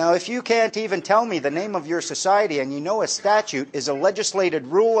 Now, if you can't even tell me the name of your society, and you know a statute is a legislated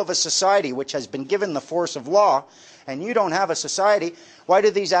rule of a society which has been given the force of law, and you don't have a society, why do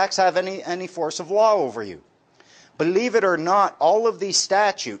these acts have any force of law over you? Believe it or not, all of these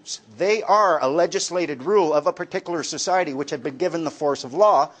statutes, they are a legislated rule of a particular society which have been given the force of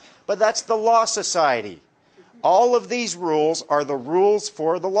law, but that's the Law Society. All of these rules are the rules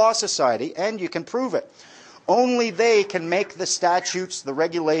for the Law Society, and you can prove it. Only they can make the statutes, the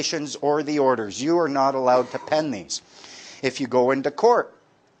regulations, or the orders. You are not allowed to pen these. If you go into court,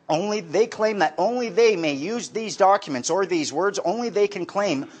 They claim that only they may use these documents or these words. Only they can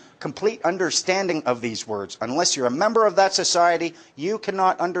claim complete understanding of these words. Unless you're a member of that society, you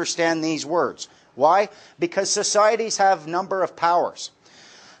cannot understand these words. Why? Because societies have a number of powers.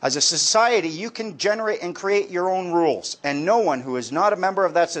 As a society, you can generate and create your own rules, and no one who is not a member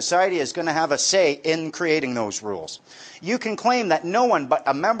of that society is going to have a say in creating those rules. You can claim that no one but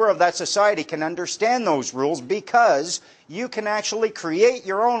a member of that society can understand those rules because you can actually create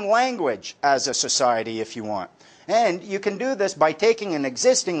your own language as a society if you want. And you can do this by taking an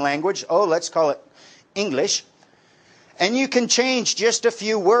existing language, let's call it English, and you can change just a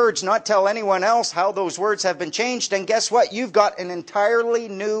few words, not tell anyone else how those words have been changed. And guess what? You've got an entirely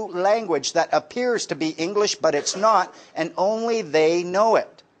new language that appears to be English, but it's not, and only they know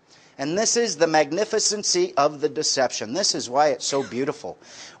it. And this is the magnificency of the deception. This is why it's so beautiful.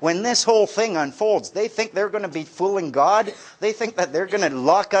 When this whole thing unfolds, they think they're going to be fooling God. They think that they're going to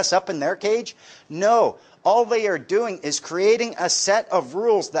lock us up in their cage. No. All they are doing is creating a set of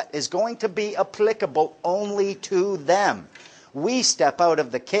rules that is going to be applicable only to them. We step out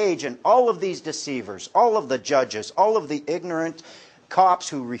of the cage, and all of these deceivers, all of the judges, all of the ignorant cops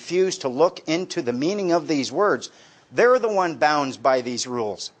who refuse to look into the meaning of these words, they're the one bound by these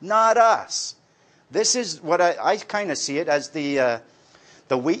rules, not us. This is what I kind of see it as the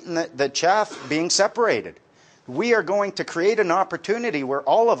wheat and the chaff being separated. We are going to create an opportunity where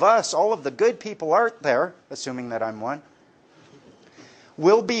all of us, all of the good people out there, assuming that I'm one,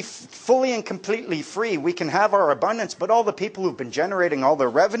 will be fully and completely free. We can have our abundance, but all the people who've been generating all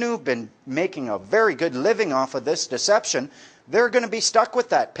their revenue, been making a very good living off of this deception, they're going to be stuck with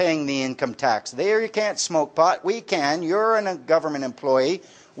that, paying the income tax. There you can't smoke pot. We can. You're a government employee.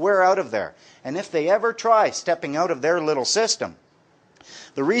 We're out of there. And if they ever try stepping out of their little system,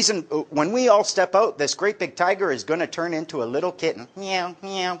 the reason, when we all step out, this great big tiger is going to turn into a little kitten. Meow,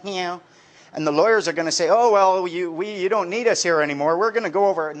 meow, meow. And the lawyers are going to say, oh, well, you don't need us here anymore. We're going to go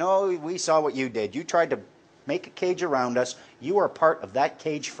over. No, we saw what you did. You tried to make a cage around us. You are part of that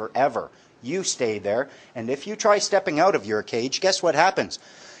cage forever. You stay there. And if you try stepping out of your cage, guess what happens?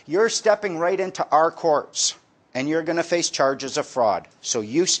 You're stepping right into our courts. And you're going to face charges of fraud. So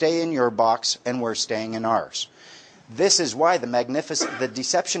you stay in your box, and we're staying in ours. This is why the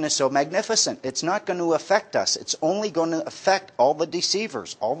deception is so magnificent. It's not going to affect us. It's only going to affect all the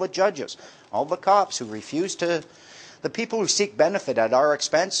deceivers, all the judges, all the cops who refuse to, the people who seek benefit at our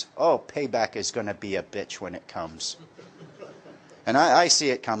expense. Oh, payback is going to be a bitch when it comes. And I see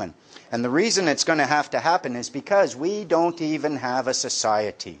it coming. And the reason it's going to have to happen is because we don't even have a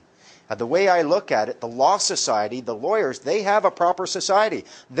society. The way I look at it, the law society, the lawyers, they have a proper society.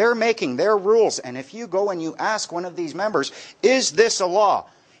 They're making their rules. And if you go and you ask one of these members, is this a law?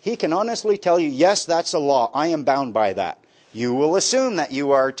 He can honestly tell you, yes, that's a law. I am bound by that. You will assume that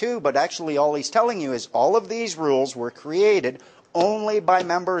you are too, but actually all he's telling you is all of these rules were created only by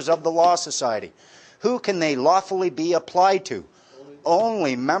members of the law society. Who can they lawfully be applied to?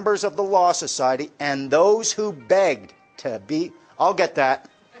 Only members of the law society and those who begged to be... I'll get that.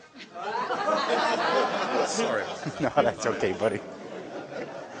 Sorry. No, that's okay, buddy.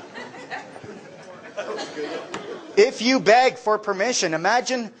 If you beg for permission,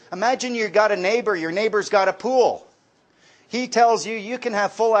 imagine you got a neighbor, your neighbor's got a pool. He tells you, you can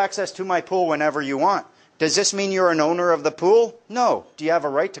have full access to my pool whenever you want. Does this mean you're an owner of the pool? No. Do you have a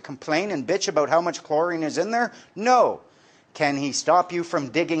right to complain and bitch about how much chlorine is in there? No. Can he stop you from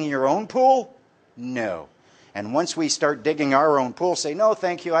digging your own pool? No. And once we start digging our own pool, say, no,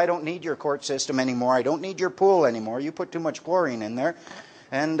 thank you, I don't need your court system anymore. I don't need your pool anymore. You put too much chlorine in there,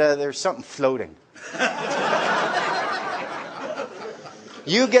 and there's something floating.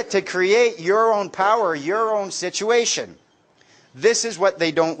 You get to create your own power, your own situation. This is what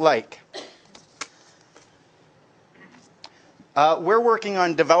they don't like. We're working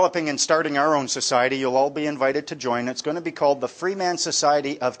on developing and starting our own society. You'll all be invited to join. It's going to be called the Freeman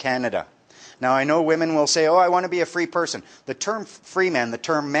Society of Canada. Now, I know women will say, oh, I want to be a free person. The term freeman, the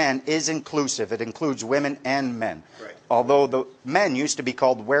term man, is inclusive. It includes women and men. Right. Although the men used to be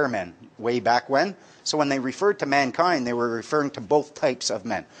called weremen way back when. So when they referred to mankind, they were referring to both types of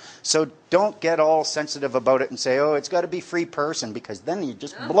men. So don't get all sensitive about it and say, oh, it's got to be free person, because then you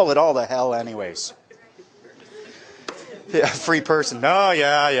just blow it all to hell anyways. Yeah, free person. Oh,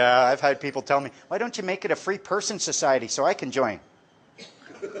 yeah. I've had people tell me, why don't you make it a free person society so I can join?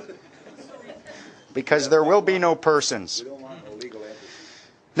 Because there will be no persons.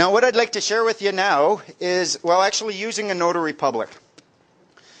 Now, what I'd like to share with you now is, well, actually using a notary public.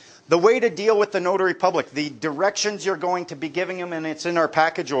 The way to deal with the notary public, the directions you're going to be giving them, and it's in our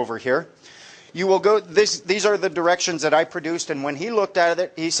package over here. You will go, these are the directions that I produced, and when he looked at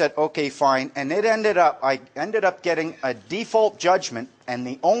it, he said, okay, fine. And I ended up getting a default judgment, and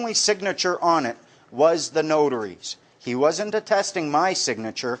the only signature on it was the notary's. He wasn't attesting my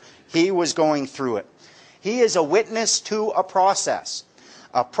signature, he was going through it. He is a witness to a process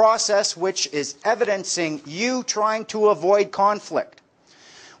which is evidencing you trying to avoid conflict.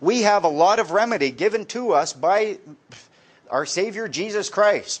 We have a lot of remedy given to us by our Savior Jesus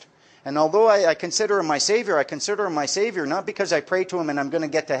Christ. And although I consider him my Savior, I consider him my Savior not because I pray to him and I'm going to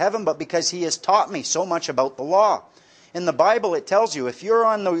get to heaven, but because he has taught me so much about the law. In the Bible it tells you, if you're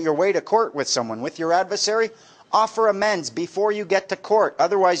on your way to court with someone, with your adversary, offer amends before you get to court.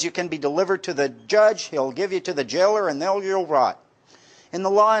 Otherwise you can be delivered to the judge, he'll give you to the jailer, and you'll rot. In the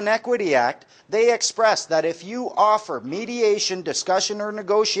Law and Equity Act, they express that if you offer mediation, discussion, or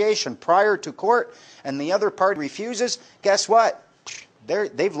negotiation prior to court, and the other party refuses, guess what?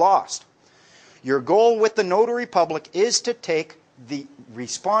 They've lost. Your goal with the notary public is to take the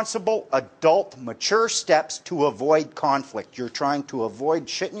responsible, adult, mature steps to avoid conflict. You're trying to avoid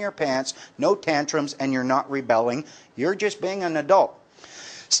shit in your pants, no tantrums, and you're not rebelling. You're just being an adult.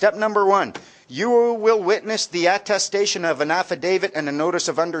 Step number 1. You will witness the attestation of an affidavit and a notice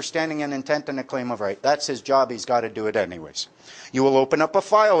of understanding and intent and a claim of right. That's his job. He's got to do it anyways. You will open up a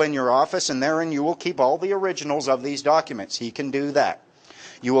file in your office, and therein you will keep all the originals of these documents. He can do that.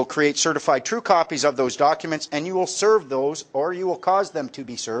 You will create certified true copies of those documents, and you will serve those, or you will cause them to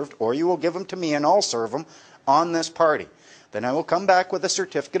be served, or you will give them to me and I'll serve them on this party. Then I will come back with a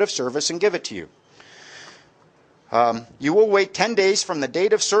certificate of service and give it to you. You will wait 10 days from the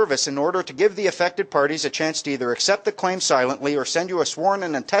date of service in order to give the affected parties a chance to either accept the claim silently or send you a sworn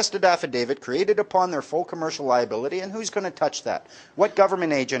and attested affidavit created upon their full commercial liability. And who's going to touch that? What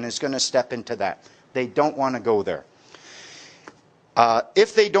government agent is going to step into that? They don't want to go there.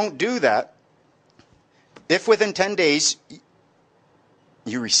 If they don't do that, if within 10 days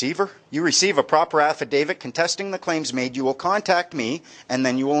you receive a proper affidavit contesting the claims made, you will contact me, and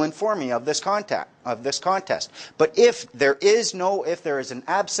then you will inform me of this contest. But if there is an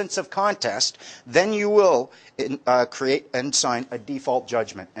absence of contest, then you will create and sign a default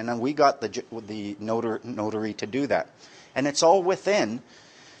judgment. And then we got the notary to do that. And it's all within.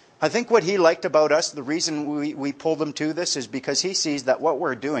 I think what he liked about us, the reason we pulled him to this, is because he sees that what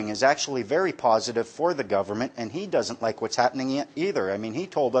we're doing is actually very positive for the government, and he doesn't like what's happening either. I mean, he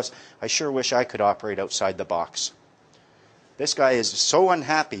told us, I sure wish I could operate outside the box. This guy is so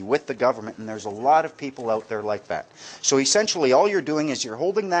unhappy with the government, and there's a lot of people out there like that. So essentially all you're doing is you're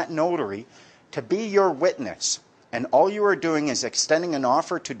holding that notary to be your witness, and all you are doing is extending an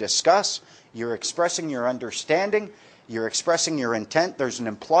offer to discuss. You're expressing your understanding. You're expressing your intent. There's an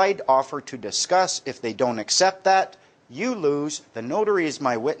implied offer to discuss. If they don't accept that, you lose. The notary is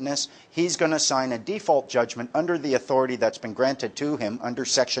my witness. He's going to sign a default judgment under the authority that's been granted to him under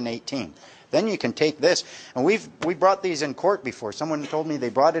Section 18. Then you can take this. And we brought these in court before. Someone told me they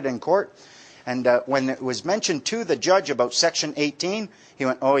brought it in court. And when it was mentioned to the judge about Section 18, he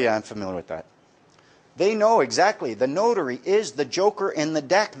went, oh yeah, I'm familiar with that. They know exactly. The notary is the joker in the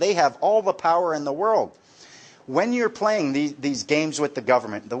deck. They have all the power in the world. When you're playing these games with the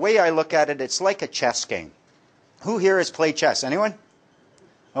government, the way I look at it, it's like a chess game. Who here has played chess? Anyone?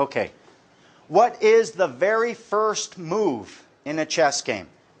 Okay. What is the very first move in a chess game?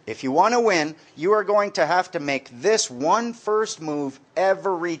 If you want to win, you are going to have to make this one first move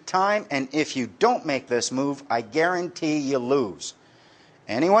every time, and if you don't make this move, I guarantee you lose.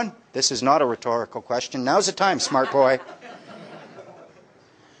 Anyone? This is not a rhetorical question. Now's the time, smart boy.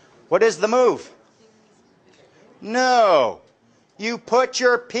 What is the move? No. You put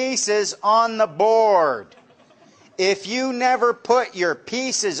your pieces on the board. If you never put your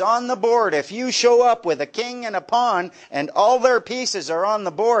pieces on the board, if you show up with a king and a pawn and all their pieces are on the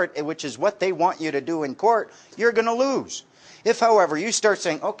board, which is what they want you to do in court, you're going to lose. If, however, you start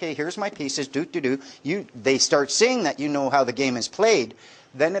saying, okay, here's my pieces, they start seeing that you know how the game is played,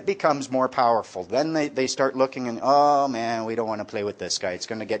 then it becomes more powerful. Then they start looking and, oh man, we don't want to play with this guy. It's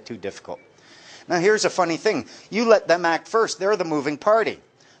going to get too difficult. Now here's a funny thing. You let them act first. They're the moving party.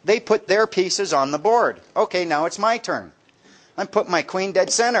 They put their pieces on the board. Okay, now it's my turn. I'm putting my queen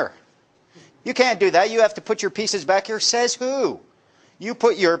dead center. You can't do that. You have to put your pieces back here. Says who? You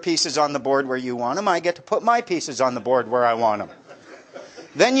put your pieces on the board where you want them. I get to put my pieces on the board where I want them.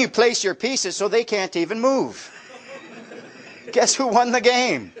 Then you place your pieces so they can't even move. Guess who won the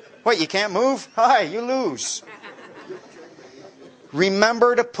game? What, you can't move? Hi, you lose.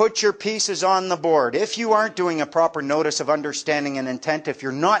 Remember to put your pieces on the board. If you aren't doing a proper notice of understanding and intent, if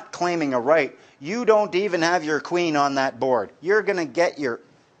you're not claiming a right, you don't even have your queen on that board. You're going to get your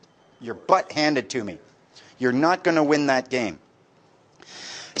your butt handed to me. You're not going to win that game.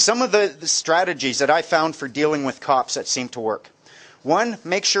 Some of the strategies that I found for dealing with cops that seem to work. One,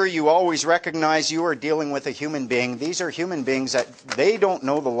 make sure you always recognize you are dealing with a human being. These are human beings that they don't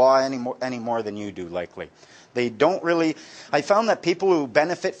know the law any more than you do, likely. They don't really... I found that people who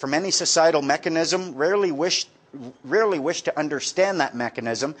benefit from any societal mechanism rarely wish to understand that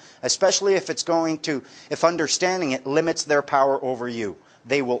mechanism, especially if understanding it limits their power over you.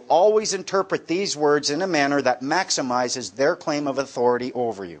 They will always interpret these words in a manner that maximizes their claim of authority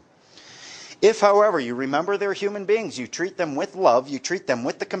over you. If, however, you remember they're human beings, you treat them with love, you treat them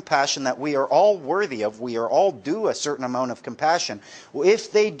with the compassion that we are all worthy of, we are all due a certain amount of compassion.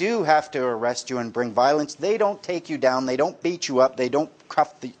 If they do have to arrest you and bring violence, they don't take you down, they don't beat you up, they don't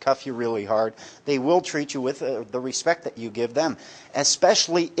cuff you really hard. They will treat you with the respect that you give them,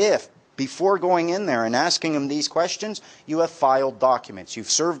 especially if, before going in there and asking them these questions, you have filed documents. You've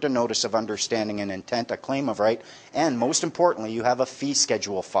served a notice of understanding and intent, a claim of right, and most importantly, you have a fee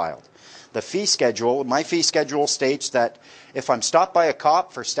schedule filed. The fee schedule, my fee schedule states that if I'm stopped by a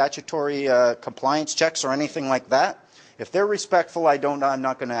cop for statutory compliance checks or anything like that, if they're respectful, I'm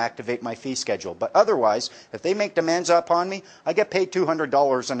not going to activate my fee schedule. But otherwise, if they make demands upon me, I get paid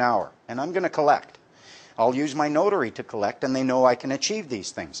 $200 an hour, and I'm going to collect. I'll use my notary to collect, and they know I can achieve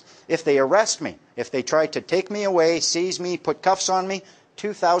these things. If they arrest me, if they try to take me away, seize me, put cuffs on me,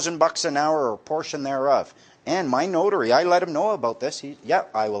 $2,000 an hour or a portion thereof. And my notary, I let him know about this. Yeah,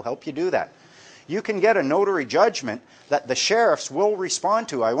 I will help you do that. You can get a notary judgment that the sheriffs will respond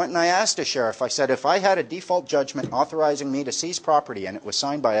to. I went and I asked a sheriff, I said, if I had a default judgment authorizing me to seize property and it was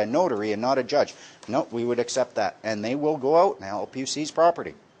signed by a notary and not a judge, no, we would accept that. And they will go out and help you seize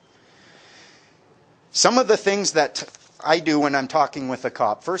property. Some of the things that I do when I'm talking with a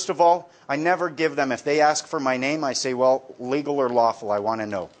cop, first of all, I never give them, if they ask for my name, I say, well, legal or lawful, I want to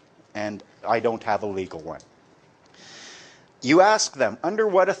know. And I don't have a legal one. You ask them, under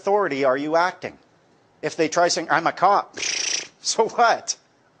what authority are you acting? If they try saying, I'm a cop, so what?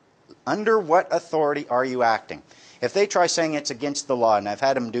 Under what authority are you acting? If they try saying it's against the law, and I've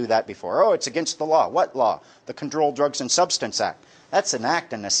had them do that before, oh, it's against the law. What law? The Controlled Drugs and Substance Act. That's an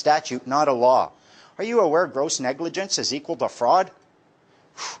act and a statute, not a law. Are you aware gross negligence is equal to fraud?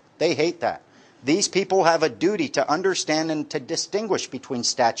 They hate that. These people have a duty to understand and to distinguish between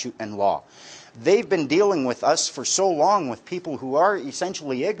statute and law. They've been dealing with us for so long with people who are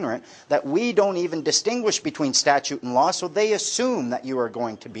essentially ignorant that we don't even distinguish between statute and law, so they assume that you are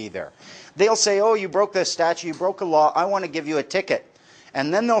going to be there. They'll say, oh, you broke the statute, you broke a law, I want to give you a ticket.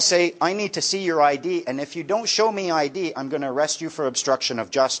 And then they'll say, I need to see your ID, and if you don't show me ID, I'm going to arrest you for obstruction of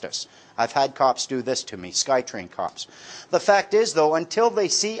justice. I've had cops do this to me, SkyTrain cops. The fact is, though, until they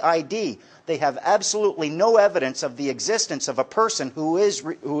see ID, they have absolutely no evidence of the existence of a person who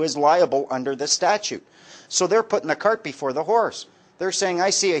is liable under the statute. So they're putting the cart before the horse. They're saying, I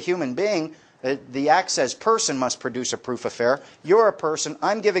see a human being. The act says person must produce a proof of fare. You're a person.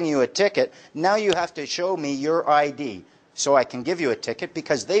 I'm giving you a ticket. Now you have to show me your ID so I can give you a ticket,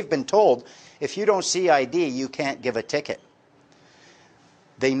 because they've been told if you don't see ID, you can't give a ticket.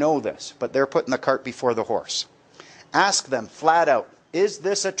 They know this, but they're putting the cart before the horse. Ask them flat out, is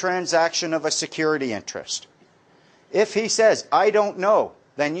this a transaction of a security interest? If he says, I don't know,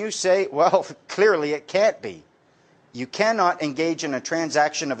 then you say, well, clearly it can't be. You cannot engage in a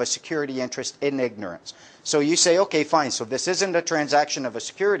transaction of a security interest in ignorance. So you say, okay, fine, so this isn't a transaction of a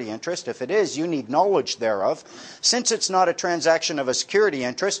security interest. If it is, you need knowledge thereof. Since it's not a transaction of a security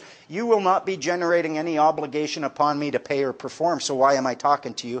interest, you will not be generating any obligation upon me to pay or perform, so why am I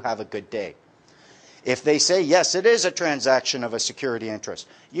talking to you? Have a good day. If they say, yes, it is a transaction of a security interest,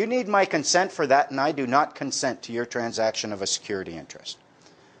 you need my consent for that, and I do not consent to your transaction of a security interest.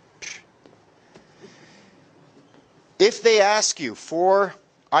 If they ask you for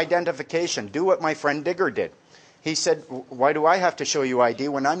identification, do what my friend Digger did. He said, why do I have to show you ID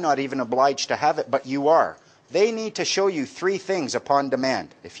when I'm not even obliged to have it, but you are? They need to show you 3 things upon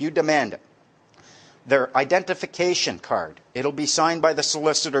demand, if you demand it. Their identification card. It'll be signed by the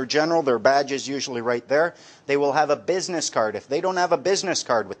Solicitor General. Their badge is usually right there. They will have a business card. If they don't have a business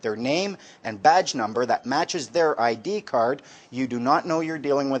card with their name and badge number that matches their ID card, you do not know you're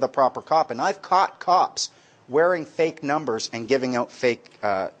dealing with a proper cop. And I've caught cops wearing fake numbers and giving out fake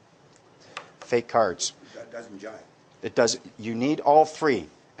cards. That doesn't jive. It does. You need all 3.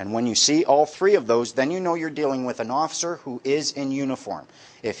 And when you see all 3 of those, then you know you're dealing with an officer who is in uniform.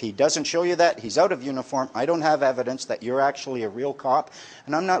 If he doesn't show you that, he's out of uniform. I don't have evidence that you're actually a real cop,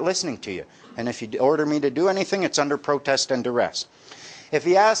 and I'm not listening to you. And if you order me to do anything, it's under protest and duress. If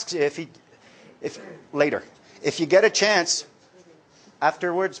he asks, if you get a chance,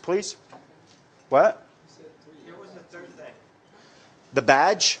 afterwards, please? What? Here was the third thing. The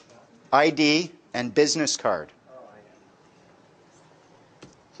badge, ID, and business card.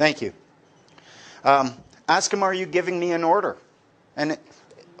 Thank you. Ask him, are you giving me an order? And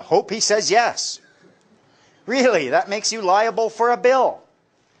hope he says yes. Really, that makes you liable for a bill.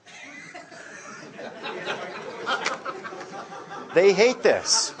 They hate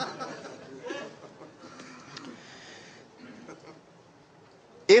this.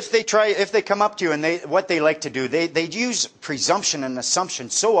 If they come up to you and what they like to do, they use presumption and assumption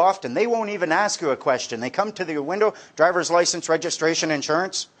so often, they won't even ask you a question. They come to the window, driver's license, registration,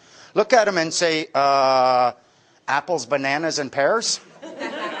 insurance, look at them and say, apples, bananas, and pears?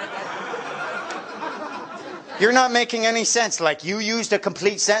 You're not making any sense. Like, you used a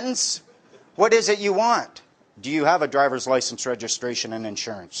complete sentence? What is it you want? Do you have a driver's license, registration, and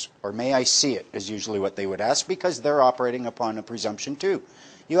insurance? Or may I see it, is usually what they would ask, because they're operating upon a presumption too.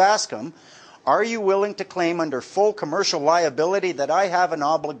 You ask them, are you willing to claim under full commercial liability that I have an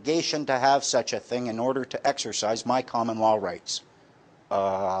obligation to have such a thing in order to exercise my common law rights?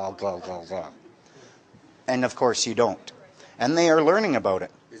 Blah, blah, blah. And of course you don't. And they are learning about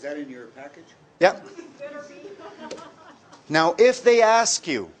it. Is that in your package? Yep. Now, if they ask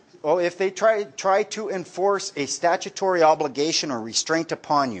you, if they try to enforce a statutory obligation or restraint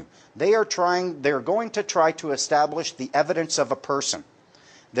upon you, they're going to try to establish the evidence of a person.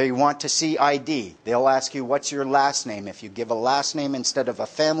 They want to see ID. They'll ask you, what's your last name? If you give a last name instead of a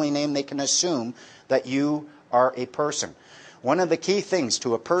family name, they can assume that you are a person. One of the key things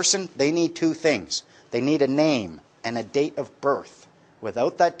to a person, they need two things. They need a name and a date of birth.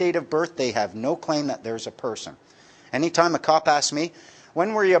 Without that date of birth, they have no claim that there's a person. Anytime a cop asks me,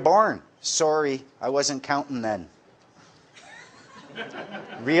 when were you born? Sorry, I wasn't counting then.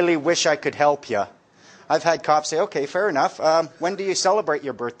 Really wish I could help you. I've had cops say, okay, fair enough. When do you celebrate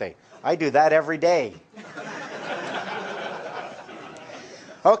your birthday? I do that every day.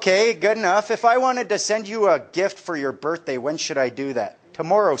 Okay, good enough. If I wanted to send you a gift for your birthday, when should I do that?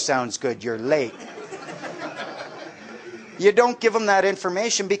 Tomorrow sounds good. You're late. You don't give them that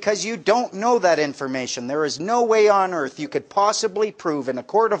information because you don't know that information. There is no way on earth you could possibly prove in a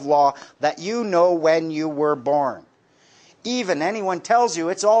court of law that you know when you were born. Even anyone tells you,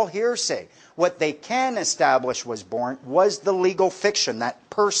 it's all hearsay. What they can establish was born was the legal fiction, that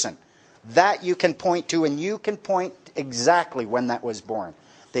person. That you can point to, and you can point exactly when that was born.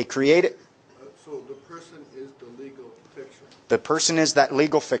 They create it. So the person is the legal fiction. The person is that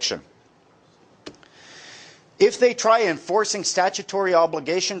legal fiction. If they try enforcing statutory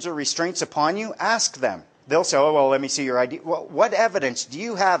obligations or restraints upon you, ask them. They'll say, oh, well, let me see your ID. Well, what evidence do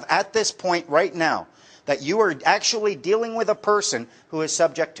you have at this point right now that you are actually dealing with a person who is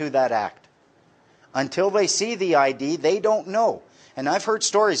subject to that act? Until they see the ID, they don't know. And I've heard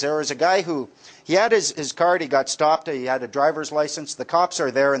stories. There was a guy who, he had his card, he got stopped, he had a driver's license. The cops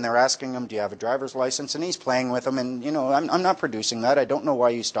are there and they're asking him, do you have a driver's license? And he's playing with them and, you know, I'm not producing that. I don't know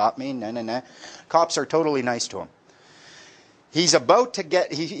why you stopped me. Nah. Cops are totally nice to him. He's about to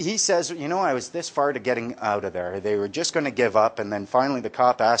get, he says, you know, I was this far to getting out of there. They were just going to give up. And then finally the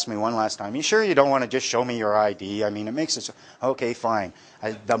cop asked me one last time, you sure you don't want to just show me your ID? I mean, it makes it so, okay, fine.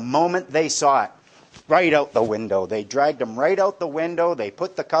 The moment they saw it, right out the window. They dragged him right out the window. They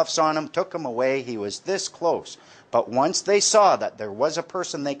put the cuffs on him, took him away. He was this close. But once they saw that there was a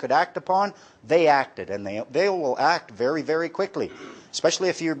person they could act upon, they acted. And they will act very, very quickly, especially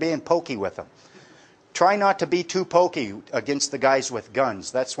if you're being pokey with them. Try not to be too pokey against the guys with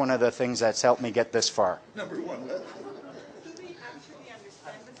guns. That's one of the things that's helped me get this far. Number one. Do they actually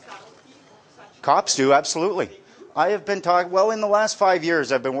understand the subtlety of such? Cops do, absolutely. I have been talking, well, in the last 5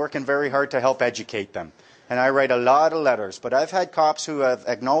 years, I've been working very hard to help educate them. And I write a lot of letters. But I've had cops who have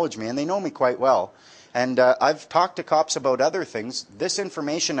acknowledged me, and they know me quite well. And I've talked to cops about other things. This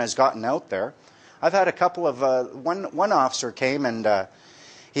information has gotten out there. I've had a couple of, one officer came and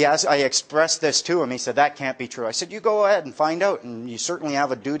he asked, I expressed this to him. He said, that can't be true. I said, you go ahead and find out. And you certainly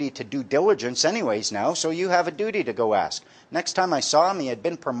have a duty to due diligence anyways now, so you have a duty to go ask. Next time I saw him, he had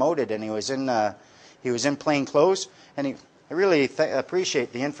been promoted and he was in plain clothes, and I really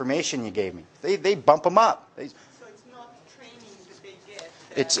appreciate the information you gave me. They bump them up. So it's not training that they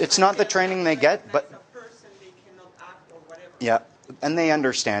get. It's not the training they get, but a person they cannot act or whatever. yeah, and they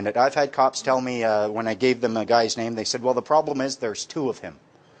understand it. I've had cops tell me when I gave them a guy's name, they said, well, the problem is there's two of him.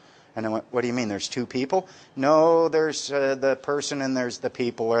 And I went, what do you mean, there's two people? No, there's the person and there's the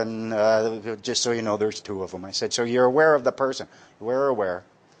people, and just so you know, there's two of them. I said, so you're aware of the person? We're aware.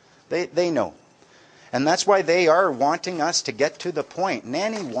 They know. And that's why they are wanting us to get to the point.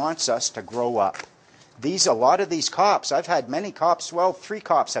 Nanny wants us to grow up. A lot of these cops, I've had many cops, well, 3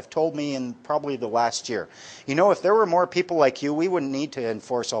 cops have told me in probably the last year, you know, if there were more people like you, we wouldn't need to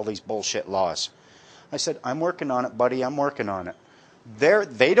enforce all these bullshit laws. I said, I'm working on it, buddy, I'm working on it.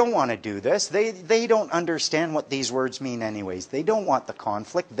 They don't want to do this. They don't understand what these words mean anyways. They don't want the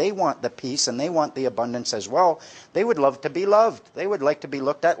conflict. They want the peace, and they want the abundance as well. They would love to be loved. They would like to be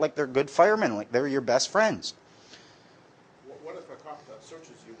looked at like they're good firemen, like they're your best friends. What if a cop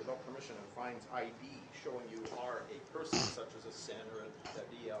searches you without permission and finds ID showing you are a person such as a SEN or a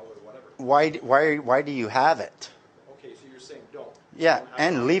DL or whatever? Why do you have it? Okay, so you're saying don't. Yeah,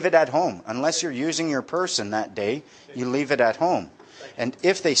 and leave it at home. Unless you're using your person that day, you leave it at home. And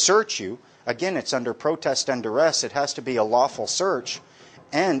if they search you, again, it's under protest and duress. It has to be a lawful search.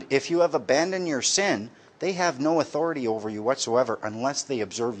 And if you have abandoned your sin, they have no authority over you whatsoever unless they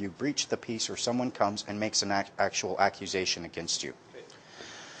observe you breach the peace or someone comes and makes an actual accusation against you.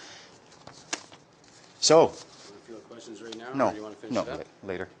 So, Do you have questions right now? no, or do you want to finish no, it up?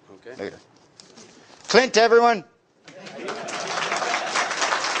 later. Okay. Later. Clint, everyone.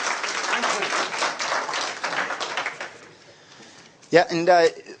 Yeah, and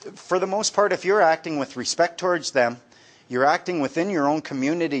for the most part, if you're acting with respect towards them, you're acting within your own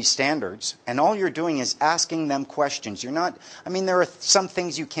community standards, and all you're doing is asking them questions. You're not, I mean, there are some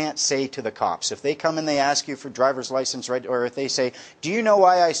things you can't say to the cops. If they come and they ask you for driver's license, right, or if they say, do you know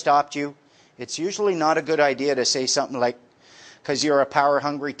why I stopped you? It's usually not a good idea to say something like, because you're a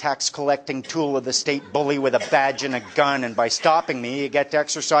power-hungry, tax-collecting tool of the state bully with a badge and a gun, and by stopping me, you get to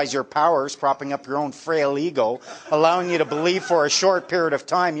exercise your powers, propping up your own frail ego, allowing you to believe for a short period of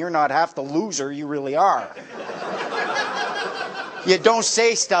time you're not half the loser you really are. You don't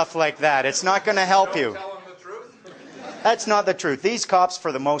say stuff like that. It's not going to help you. That's not the truth. These cops,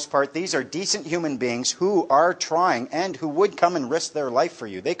 for the most part, these are decent human beings who are trying and who would come and risk their life for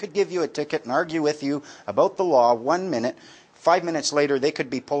you. They could give you a ticket and argue with you about the law 1 minute. 5 minutes later, they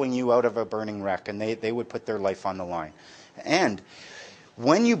could be pulling you out of a burning wreck, and they would put their life on the line. And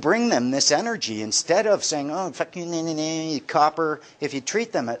when you bring them this energy, instead of saying, oh, fuck you, copper, if you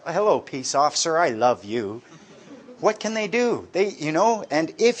treat them, hello, peace officer, I love you, what can they do?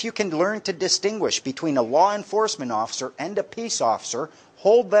 And if you can learn to distinguish between a law enforcement officer and a peace officer,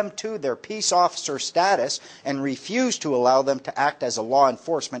 hold them to their peace officer status and refuse to allow them to act as a law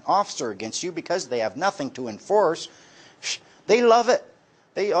enforcement officer against you because they have nothing to enforce, they love it.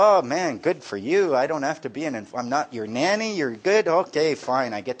 Oh man, good for you. I don't have to be I'm not your nanny. You're good. Okay,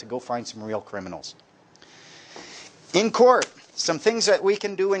 fine. I get to go find some real criminals. In court, some things that we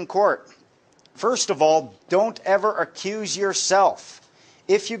can do in court. First of all, don't ever accuse yourself.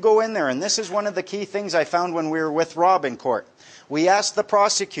 If you go in there, and this is one of the key things I found when we were with Rob in court. We asked the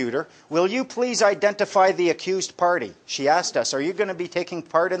prosecutor, will you please identify the accused party? She asked us, are you going to be taking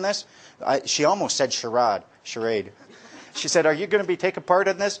part in this? She almost said charade. She said, are you going to be taking part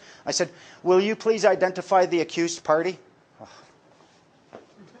in this? I said, will you please identify the accused party? Oh.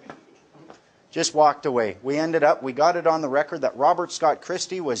 Just walked away. We got it on the record that Robert Scott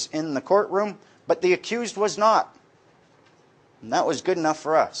Christie was in the courtroom, but the accused was not. And that was good enough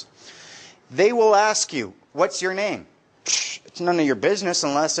for us. They will ask you, what's your name? It's none of your business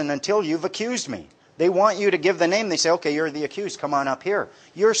unless and until you've accused me. They want you to give the name. They say, okay, you're the accused. Come on up here.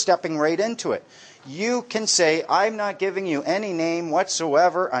 You're stepping right into it. You can say, I'm not giving you any name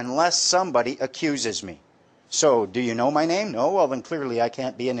whatsoever unless somebody accuses me. So, do you know my name? No? Well, then clearly I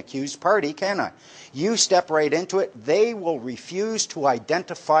can't be an accused party, can I? You step right into it. They will refuse to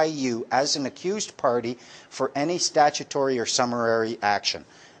identify you as an accused party for any statutory or summary action.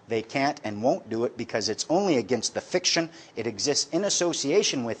 They can't and won't do it because it's only against the fiction. It exists in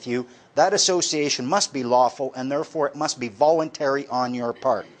association with you. That association must be lawful, and therefore it must be voluntary on your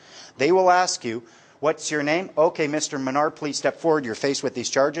part. They will ask you, what's your name? Okay, Mr. Menard, please step forward. You're faced with these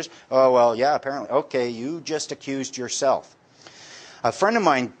charges. Oh, well, yeah, apparently. Okay, you just accused yourself. A friend of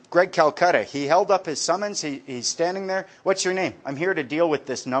mine, Greg Calcutta, he held up his summons. He's standing there. What's your name? I'm here to deal with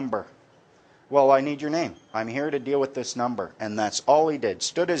this number. Well, I need your name. I'm here to deal with this number. And that's all he did.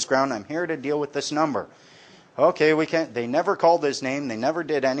 Stood his ground. I'm here to deal with this number. Okay, we can't. They never called his name. They never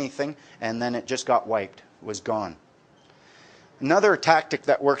did anything. And then it just got wiped. It was gone. Another tactic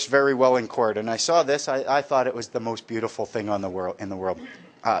that works very well in court, and I saw this, I thought it was the most beautiful thing in the world.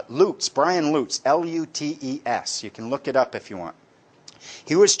 Lutz, Brian Lutz, L-U-T-E-S. You can look it up if you want.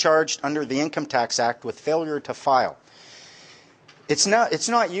 He was charged under the Income Tax Act with failure to file. It's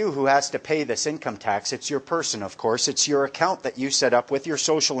not you who has to pay this income tax. It's your person, of course. It's your account that you set up with your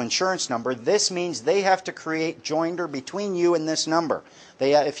social insurance number. This means they have to create joinder between you and this number.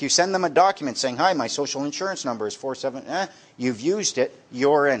 If you send them a document saying, hi, my social insurance number is 47, you've used it,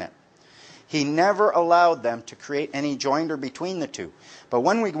 you're in it. He never allowed them to create any joinder between the two. But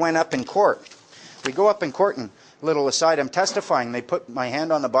when we went up in court, we go up in court and, little aside, I'm testifying. They put my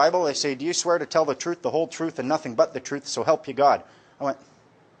hand on the Bible. They say, do you swear to tell the truth, the whole truth, and nothing but the truth, so help you God? I went,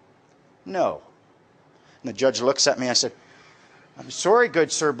 no. And the judge looks at me. I said, I'm sorry,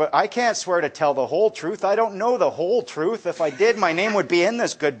 good sir, but I can't swear to tell the whole truth. I don't know the whole truth. If I did, my name would be in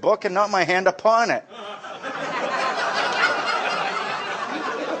this good book and not my hand upon it.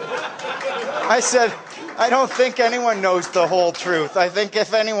 I said, I don't think anyone knows the whole truth. I think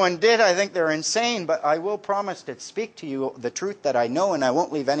if anyone did, I think they're insane. But I will promise to speak to you the truth that I know, and I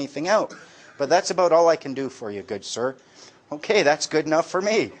won't leave anything out. But that's about all I can do for you, good sir. Okay, that's good enough for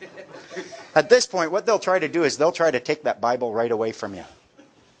me. At this point, what they'll try to do is they'll try to take that Bible right away from you.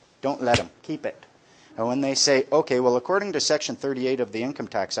 Don't let them. Keep it. And when they say, okay, well, according to Section 38 of the Income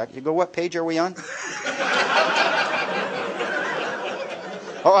Tax Act, you go, what page are we on?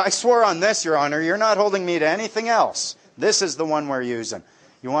 Oh, I swore on this, Your Honor. You're not holding me to anything else. This is the one we're using.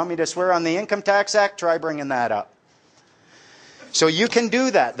 You want me to swear on the Income Tax Act? Try bringing that up. So you can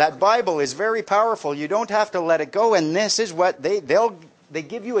do that. That Bible is very powerful. You don't have to let it go. And this is what they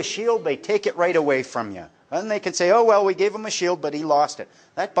give you a shield. They take it right away from you. And they can say, oh, well, we gave him a shield, but he lost it.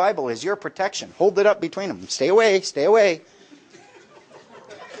 That Bible is your protection. Hold it up between them. Stay away. Stay away.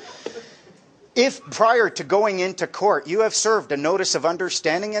 If prior to going into court you have served a notice of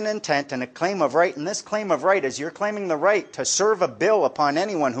understanding and intent and a claim of right, and this claim of right is you're claiming the right to serve a bill upon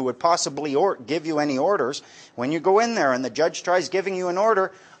anyone who would possibly give you any orders, when you go in there and the judge tries giving you an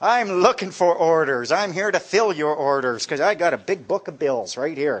order, I'm looking for orders. I'm here to fill your orders because I got a big book of bills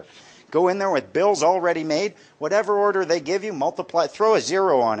right here. Go in there with bills already made. Whatever order they give you, multiply, throw a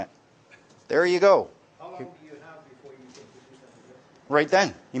 0 on it. There you go. How long do you have before you can produce that bill? Right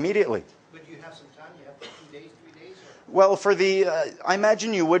then, immediately. But you have some time? You have 2 days, 3 days? Or? Well, for the, I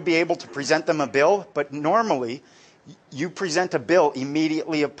imagine you would be able to present them a bill, but normally you present a bill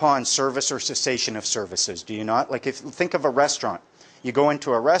immediately upon service or cessation of services, do you not? Like think of a restaurant. You go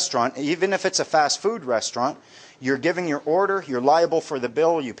into a restaurant, even if it's a fast food restaurant, you're giving your order, you're liable for the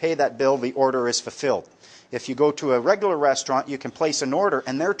bill, you pay that bill, the order is fulfilled. If you go to a regular restaurant, you can place an order,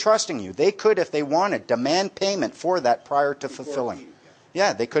 and they're trusting you. They could, if they wanted, demand payment for that prior to fulfilling.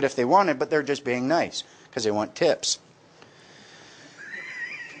 Yeah, they could if they wanted, but they're just being nice because they want tips.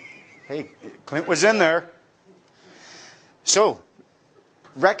 Hey, Clint was in there. So,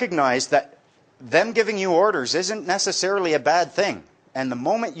 recognize that them giving you orders isn't necessarily a bad thing. And the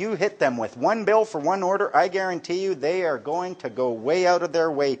moment you hit them with one bill for one order, I guarantee you they are going to go way out of their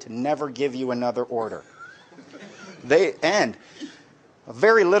way to never give you another order. And a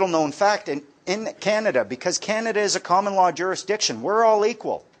very little known fact in Canada, because Canada is a common law jurisdiction, we're all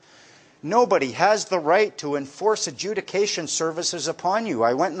equal. Nobody has the right to enforce adjudication services upon you.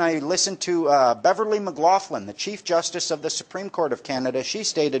 I went and I listened to Beverly McLaughlin, the Chief Justice of the Supreme Court of Canada. She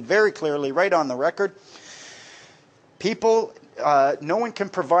stated very clearly, right on the record, no one can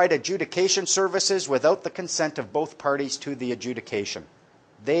provide adjudication services without the consent of both parties to the adjudication.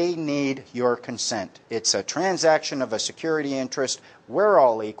 They need your consent. It's a transaction of a security interest. We're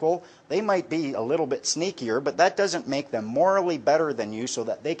all equal. They might be a little bit sneakier, but that doesn't make them morally better than you so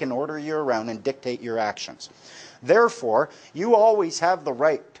that they can order you around and dictate your actions. Therefore, you always have the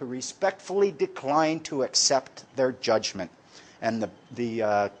right to respectfully decline to accept their judgment. And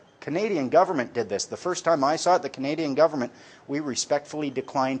the Canadian government did this. The first time I saw it, the Canadian government, we respectfully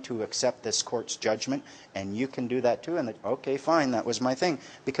declined to accept this court's judgment, and you can do that too. And okay, fine, that was my thing.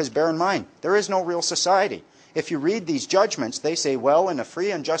 Because bear in mind, there is no real society. If you read these judgments, they say, well, in a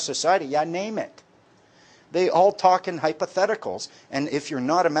free and just society, yeah, name it. They all talk in hypotheticals, and if you're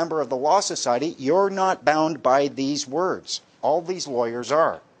not a member of the Law Society, you're not bound by these words. All these lawyers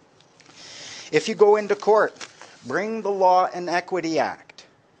are. If you go into court, bring the Law and Equity Act.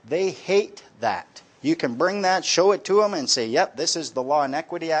 They hate that. You can bring that, show it to them, and say, yep, this is the Law and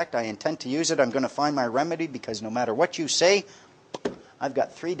Equity Act. I intend to use it. I'm going to find my remedy because no matter what you say, I've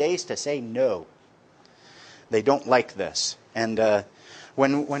got 3 days to say no. They don't like this. And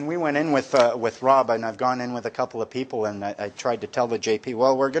when we went in with Rob, and I've gone in with a couple of people, and I tried to tell the JP,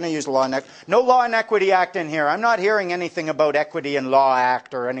 well, we're going to use Law and Equity. No Law and Equity Act in here. I'm not hearing anything about Equity and Law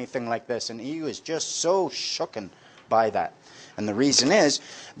Act or anything like this. And he was just so shooken by that. And the reason is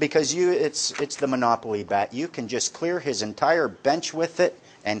because it's the monopoly bat. You can just clear his entire bench with it,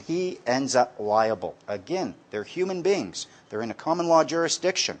 and he ends up liable. Again, they're human beings. They're in a common law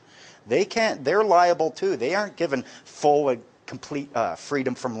jurisdiction. They're liable too. They aren't given full complete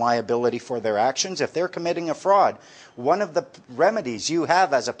freedom from liability for their actions. If they're committing a fraud, one of the remedies you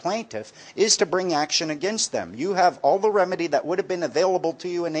have as a plaintiff is to bring action against them. You have all the remedy that would have been available to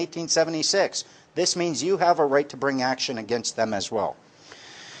you in 1876. This means you have a right to bring action against them as well.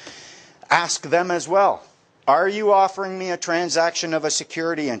 Ask them as well. Are you offering me a transaction of a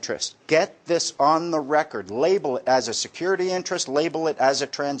security interest? Get this on the record. Label it as a security interest. Label it as a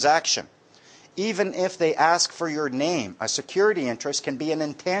transaction. Even if they ask for your name, a security interest can be an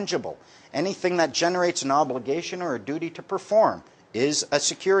intangible. Anything that generates an obligation or a duty to perform is a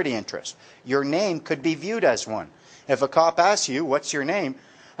security interest. Your name could be viewed as one. If a cop asks you, what's your name?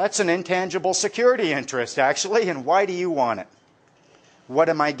 That's an intangible security interest, actually, and why do you want it? What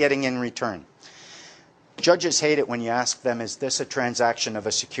am I getting in return? Judges hate it when you ask them, is this a transaction of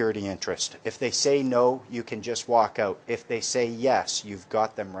a security interest? If they say no, you can just walk out. If they say yes, you've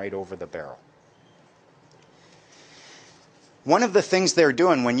got them right over the barrel. One of the things they're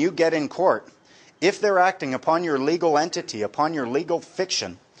doing when you get in court, if they're acting upon your legal entity, upon your legal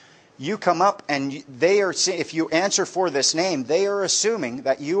fiction, you come up and they are, if you answer for this name, they are assuming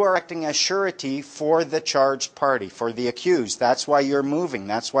that you are acting as surety for the charged party, for the accused. That's why you're moving.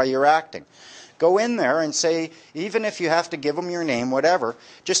 That's why you're acting. Go in there and say, even if you have to give them your name, whatever,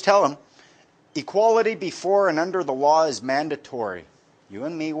 just tell them, equality before and under the law is mandatory. You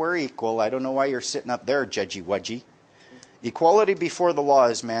and me, we're equal. I don't know why you're sitting up there, judgy wudgy. Equality before the law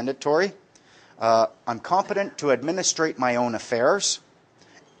is mandatory. I'm competent to administrate my own affairs.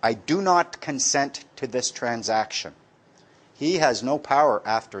 I do not consent to this transaction. He has no power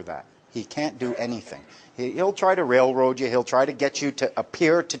after that. He can't do anything. He'll try to railroad you. He'll try to get you to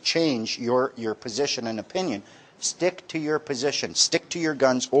appear to change your position and opinion. Stick to your position. Stick to your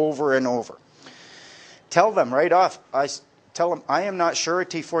guns over and over. Tell them right off. Tell them, I am not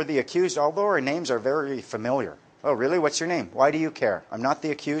surety for the accused, although our names are very familiar. Oh, really? What's your name? Why do you care? I'm not the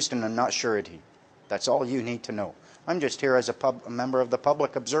accused and I'm not surety. That's all you need to know. I'm just here as a member of the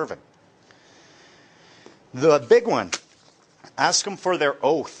public observing. The big one, ask them for their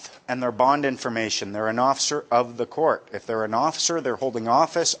oath and their bond information. They're an officer of the court. If they're an officer, they're holding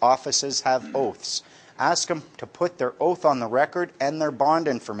office. Offices have oaths. Ask them to put their oath on the record and their bond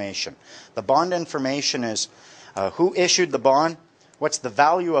information. The bond information is who issued the bond, what's the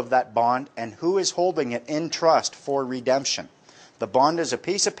value of that bond, and who is holding it in trust for redemption. The bond is a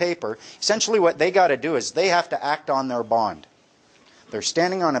piece of paper. Essentially what they got to do is they have to act on their bond. They're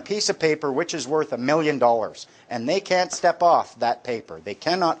standing on a piece of paper which is worth $1 million, and they can't step off that paper. They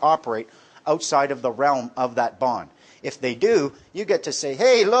cannot operate outside of the realm of that bond. If they do, you get to say,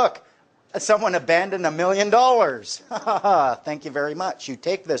 hey, look, someone abandoned $1 million. Thank you very much. You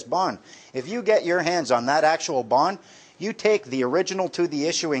take this bond. If you get your hands on that actual bond, you take the original to the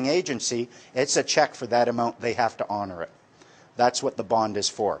issuing agency. It's a check for that amount. They have to honor it. That's what the bond is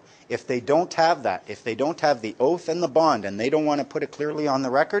for. If they don't have that, if they don't have the oath and the bond, and they don't want to put it clearly on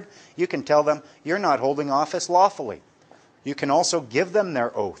the record, you can tell them you're not holding office lawfully. You can also give them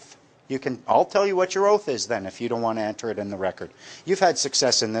their oath. I'll tell you what your oath is then if you don't want to enter it in the record. You've had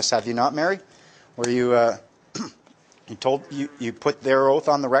success in this, have you not, Mary? Where you you put their oath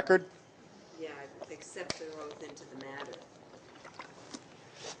on the record? Yeah, I accept their oath into the matter.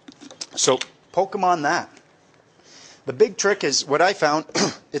 So poke them on that. The big trick is what I found.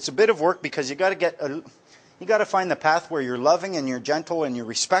 It's a bit of work because you got to find the path where you're loving and you're gentle and you're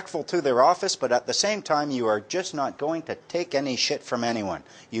respectful to their office, but at the same time you are just not going to take any shit from anyone.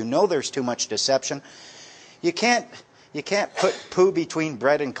 You know there's too much deception. You can't put poo between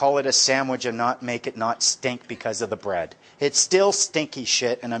bread and call it a sandwich and not make it not stink because of the bread. It's still stinky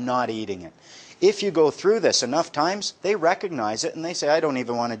shit and I'm not eating it. If you go through this enough times, they recognize it and they say, I don't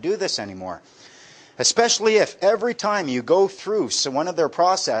even want to do this anymore. Especially if every time you go through one of their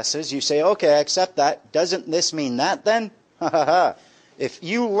processes, you say, okay, I accept that. Doesn't this mean that then? If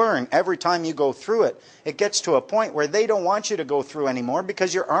you learn every time you go through it, it gets to a point where they don't want you to go through anymore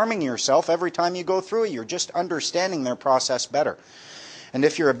because you're arming yourself every time you go through it. You're just understanding their process better. And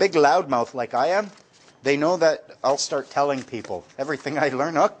if you're a big loudmouth like I am, they know that I'll start telling people everything I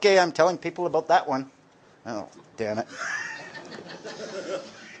learn. Okay, I'm telling people about that one. Oh, damn it.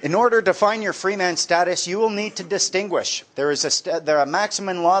 In order to find your freeman status, you will need to distinguish. There is a maxim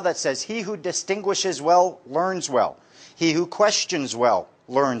in law that says, he who distinguishes well learns well. He who questions well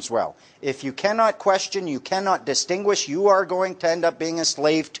learns well. If you cannot question, you cannot distinguish, you are going to end up being a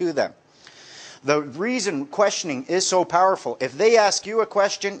slave to them. The reason questioning is so powerful, if they ask you a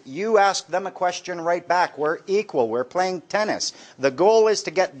question, you ask them a question right back. We're equal. We're playing tennis. The goal is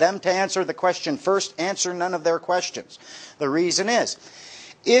to get them to answer the question first, answer none of their questions. The reason is,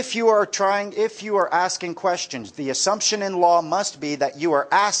 If you are asking questions, the assumption in law must be that you are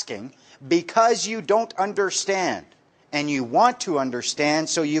asking because you don't understand, and you want to understand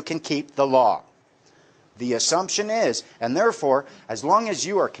so you can keep the law. The assumption is, and therefore, as long as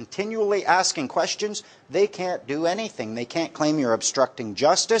you are continually asking questions, they can't do anything. They can't claim you're obstructing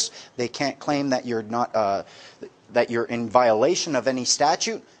justice. They can't claim that you're not that you're in violation of any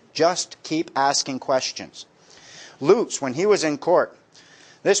statute. Just keep asking questions. Lutz, when he was in court,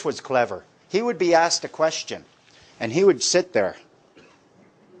 this was clever. He would be asked a question, and he would sit there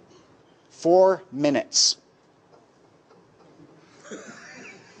 4 minutes.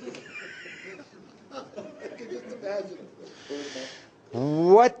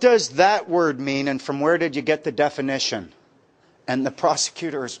 What does that word mean, and from where did you get the definition? And the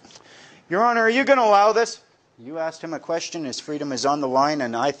prosecutor is, Your Honor, are you going to allow this? You asked him a question, his freedom is on the line,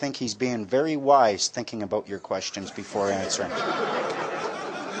 and I think he's being very wise thinking about your questions before answering.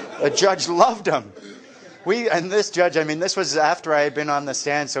 The judge loved him. And this judge, I mean, this was after I had been on the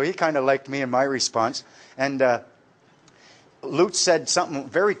stand, so he kind of liked me and my response. And Lutz said something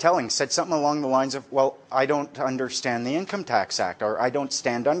very telling, said something along the lines of, well, I don't understand the Income Tax Act, or I don't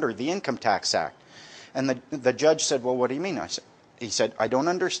stand under the Income Tax Act. And the judge said, well, what do you mean? He said, I don't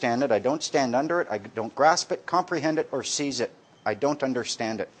understand it, I don't stand under it, I don't grasp it, comprehend it, or seize it. I don't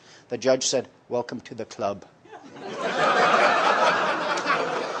understand it. The judge said, welcome to the club.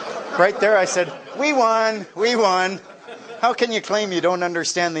 Right there I said, we won, we won. How can you claim you don't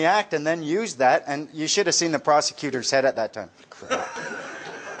understand the act and then use that? And you should have seen the prosecutor's head at that time. Crap.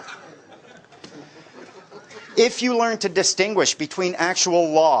 If you learn to distinguish between actual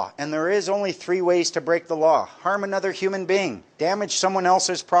law, and there is only 3 ways to break the law: harm another human being, damage someone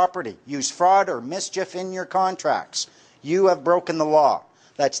else's property, use fraud or mischief in your contracts, you have broken the law.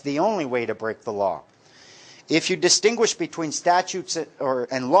 That's the only way to break the law. If you distinguish between statutes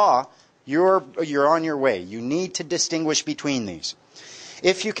and law, you're on your way. You need to distinguish between these.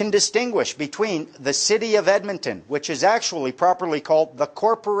 If you can distinguish between the City of Edmonton, which is actually properly called the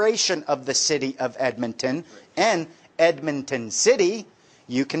Corporation of the City of Edmonton, and Edmonton City,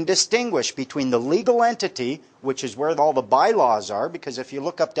 you can distinguish between the legal entity, which is where all the bylaws are, because if you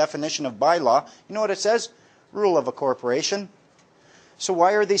look up definition of bylaw, you know what it says? Rule of a corporation. So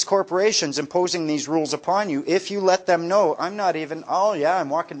why are these corporations imposing these rules upon you if you let them know, I'm not even, oh yeah, I'm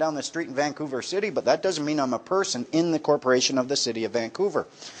walking down the street in Vancouver City, but that doesn't mean I'm a person in the corporation of the City of Vancouver.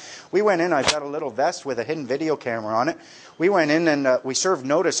 We went in, I've got a little vest with a hidden video camera on it. We went in and we served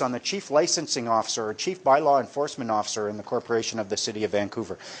notice on the Chief Licensing Officer or Chief Bylaw Enforcement Officer in the corporation of the City of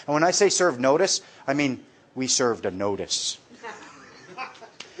Vancouver. And when I say served notice, I mean we served a notice.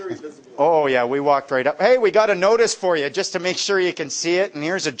 Oh yeah, we walked right up. Hey, we got a notice for you just to make sure you can see it. And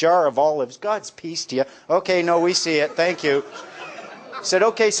here's a jar of olives. God's peace to you. Okay, no, we see it. Thank you. Said,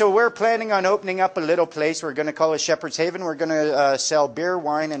 okay, so we're planning on opening up a little place. We're going to call it Shepherd's Haven. We're going to sell beer,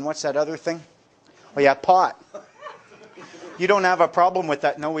 wine, and what's that other thing? Oh yeah, pot. You don't have a problem with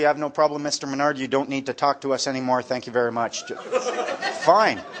that? No, we have no problem, Mr. Menard. You don't need to talk to us anymore. Thank you very much.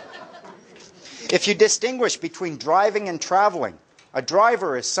 Fine. If you distinguish between driving and traveling, a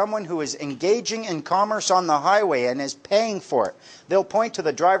driver is someone who is engaging in commerce on the highway and is paying for it. They'll point to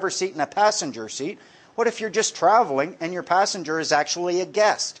the driver's seat and a passenger seat. What if you're just traveling and your passenger is actually a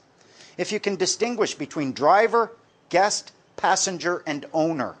guest? If you can distinguish between driver, guest, passenger, and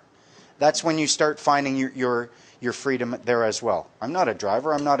owner, that's when you start finding your freedom there as well. I'm not a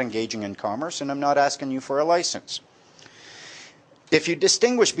driver, I'm not engaging in commerce, and I'm not asking you for a license. If you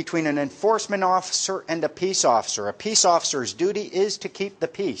distinguish between an enforcement officer and a peace officer's duty is to keep the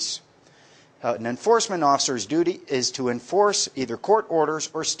peace. An enforcement officer's duty is to enforce either court orders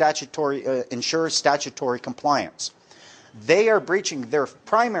or ensure statutory compliance. They are breaching, their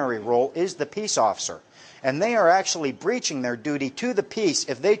primary role is the peace officer. And they are actually breaching their duty to the peace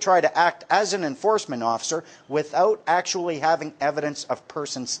if they try to act as an enforcement officer without actually having evidence of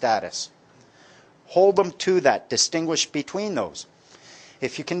person status. Hold them to that. Distinguish between those.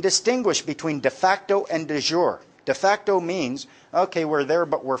 If you can distinguish between de facto and de jure. De facto means, okay, we're there,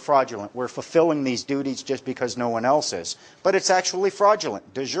 but we're fraudulent. We're fulfilling these duties just because no one else is. But it's actually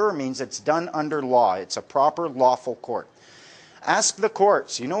fraudulent. De jure means it's done under law. It's a proper lawful court. Ask the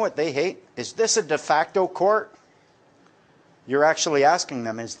courts. You know what they hate? Is this a de facto court? You're actually asking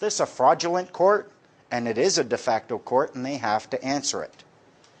them, is this a fraudulent court? And it is a de facto court, and they have to answer it.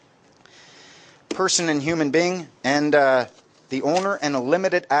 Person and human being, and the owner and a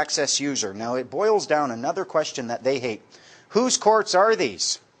limited access user. Now it boils down another question that they hate. Whose courts are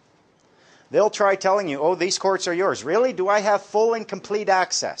these? They'll try telling you, oh, these courts are yours. Really? Do I have full and complete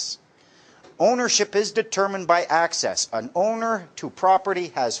access? Ownership is determined by access. An owner to property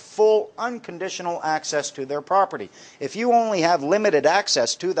has full, unconditional access to their property. If you only have limited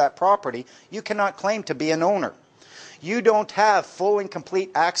access to that property, you cannot claim to be an owner. You don't have full and complete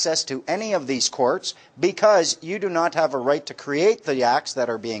access to any of these courts because you do not have a right to create the acts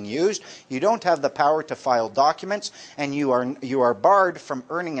that are being used. You don't have the power to file documents, and you are barred from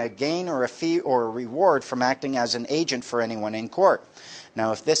earning a gain or a fee or a reward from acting as an agent for anyone in court.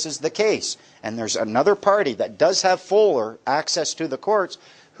 Now, if this is the case, and there's another party that does have fuller access to the courts,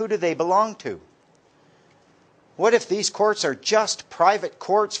 who do they belong to? What if these courts are just private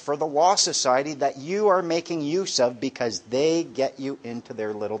courts for the law society that you are making use of because they get you into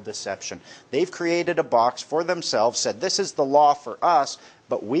their little deception? They've created a box for themselves, said this is the law for us,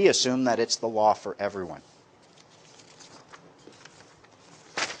 but we assume that it's the law for everyone.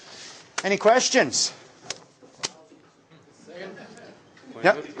 Any questions?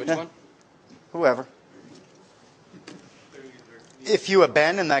 Yep. Which one? Whoever. If you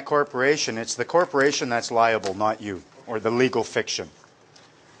abandon that corporation, it's the corporation that's liable, not you, or the legal fiction.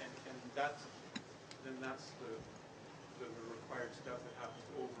 And then that's the required stuff that happens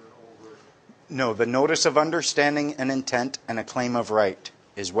over and over. No, the notice of understanding and intent and a claim of right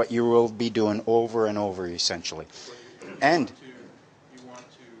is what you will be doing over and over, essentially. And you want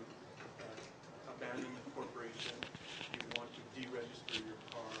to abandon the corporation, you want to deregister your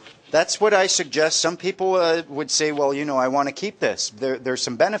car. that's what I suggest. Some people would say, well, you know, I want to keep this. There's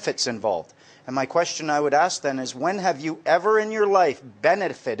some benefits involved. And my question I would ask then is, when have you ever in your life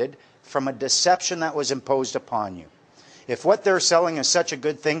benefited from a deception that was imposed upon you? If what they're selling is such a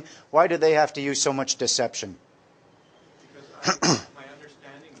good thing, why do they have to use so much deception? Because my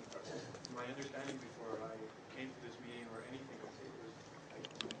understanding before I came to this meeting or anything, I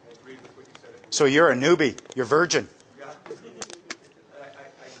agreed with what you said. So you're a newbie. You're virgin. Yeah. I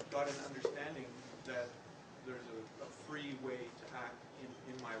got an understanding that there's a free way to act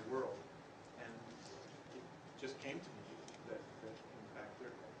in my world, and it just came to me that in fact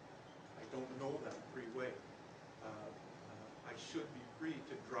I don't know that free way. I should be free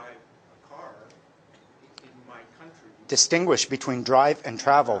to drive a car in my country. Distinguish between drive and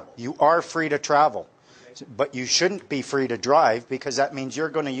travel. You are free to travel, but you shouldn't be free to drive, because that means you're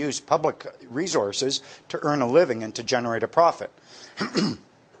going to use public resources to earn a living and to generate a profit.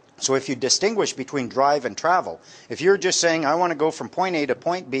 So if you distinguish between drive and travel, if you're just saying, I want to go from point A to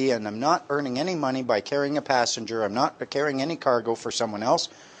point B and I'm not earning any money by carrying a passenger, I'm not carrying any cargo for someone else,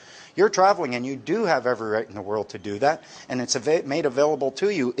 you're traveling, and you do have every right in the world to do that, and it's made available to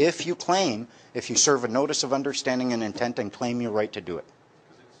you if you claim, if you serve a notice of understanding and intent and claim your right to do it.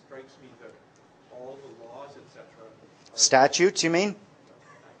 Because it strikes me that all the laws, etc. Statutes, you mean?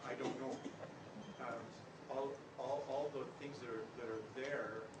 I don't know. All the things that are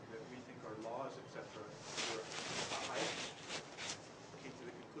there that we think are laws, etc. I came to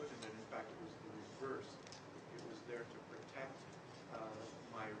the conclusion that in fact it was the reverse. It was there to protect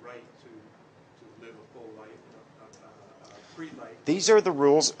my right to live a full life, a free life. These are the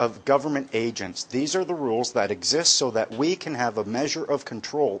rules of government agents. These are the rules that exist so that we can have a measure of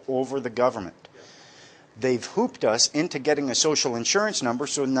control over the government. They've hooped us into getting a social insurance number,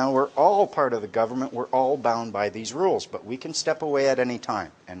 so now we're all part of the government. We're all bound by these rules, but we can step away at any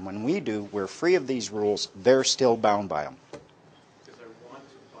time. And when we do, we're free of these rules. They're still bound by them. Because I want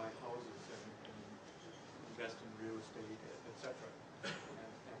to buy houses and invest in real estate, etc.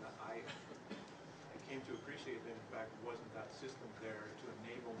 And I came to appreciate that in fact wasn't that system there to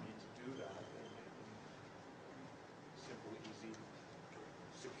enable me to do that in a simple, easy,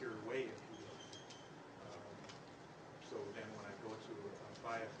 secure way, if you will. So then when I go to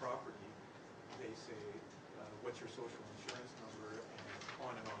buy a property, they say, what's your social insurance number, and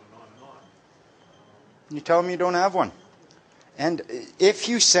on and on and on and on. You tell them you don't have one. And if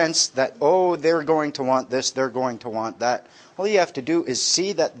you sense that, oh, they're going to want this, they're going to want that, all you have to do is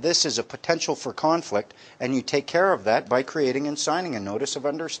see that this is a potential for conflict, and you take care of that by creating and signing a notice of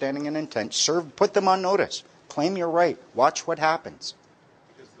understanding and intent. Put them on notice. Claim your right. Watch what happens.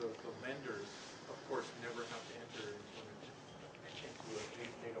 Because the lenders, of course, never have to enter into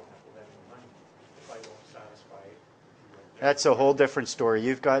they don't have to lend me money if I don't satisfy it. That's a whole different story.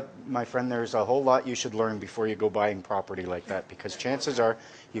 You've got, my friend, there's a whole lot you should learn before you go buying property like that, because chances are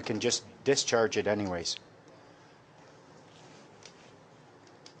you can just discharge it anyways.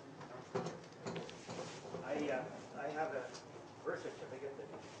 I have a birth certificate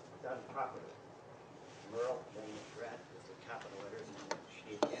that's done properly. Merle, name, Brad, with the capital letters and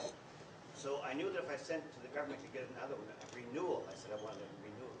shade N. So I knew that if I sent to the government to get another one, a renewal, I said I wanted a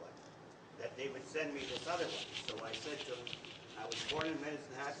renewal one, that they would send me this other one. So I said to them, I was born in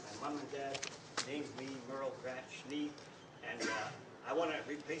Medicine Hat. My mom and dad named me Merle Grant Schnee, and I want to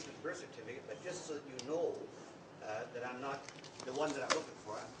replace the birth certificate, but just so that you know that I'm not the one that I'm looking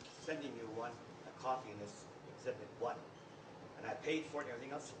for, I'm sending you a copy in this Exhibit 1. And I paid for it and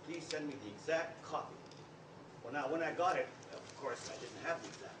everything else, so please send me the exact copy. Well, now, when I got it, of course, I didn't have the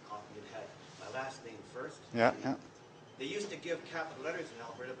exact copy. It had my last name first. Yeah, yeah. They used to give capital letters in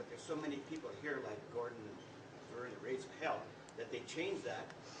Alberta, but there's so many people here, like Gordon and Vern, that raised hell, that they changed that.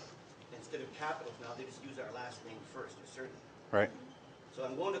 Instead of capitals now, they just use our last name first, or surname. Right. So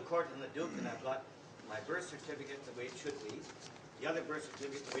I'm going to court in Leduc, and I've got my birth certificate the way it should be, the other birth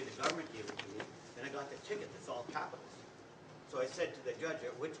certificate the way the government gave it to me, and I got the ticket that's all capitals. So I said to the judge,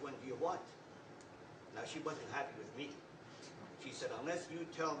 which one do you want? Now, she wasn't happy with me. She said, unless you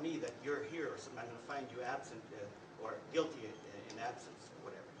tell me that you're here or something, I'm going to find you absent or guilty in absence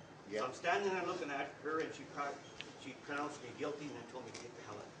or whatever. Yep. So I'm standing there looking at her, and she pronounced me guilty and then told me to get the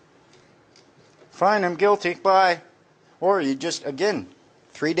hell out. Fine, I'm guilty. Bye. Or you just, again,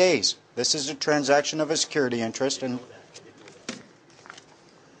 3 days. This is a transaction of a security interest. And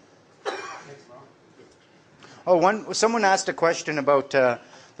someone asked a question about the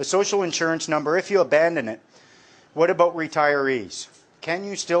social insurance number. If you abandon it, what about retirees? Can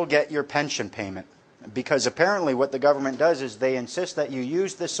you still get your pension payment? Because apparently what the government does is they insist that you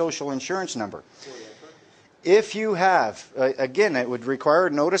use the social insurance number. If you have, again, it would require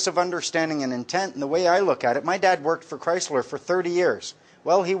a notice of understanding and intent. And the way I look at it, my dad worked for Chrysler for 30 years.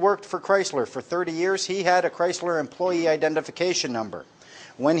 Well, he worked for Chrysler for 30 years. He had a Chrysler employee identification number.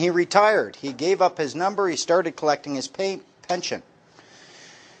 When he retired, he gave up his number. He started collecting his pension.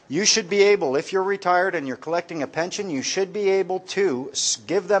 You should be able, if you're retired and you're collecting a pension, you should be able to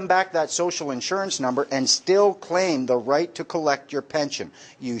give them back that social insurance number and still claim the right to collect your pension.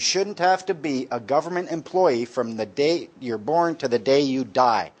 You shouldn't have to be a government employee from the day you're born to the day you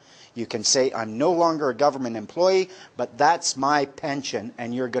die. You can say, I'm no longer a government employee, but that's my pension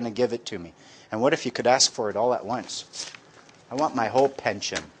and you're going to give it to me. And what if you could ask for it all at once? I want my whole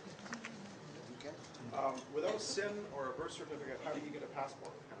pension. Without SIN or a birth certificate, how do you get a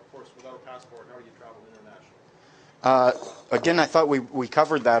passport? And of course, without a passport, how do you travel internationally? Again, I thought we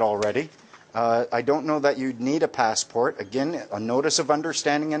covered that already. I don't know that you'd need a passport. Again, a notice of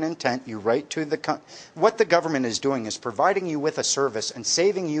understanding and intent. You write to what the government is doing is providing you with a service and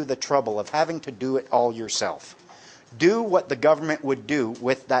saving you the trouble of having to do it all yourself. Do what the government would do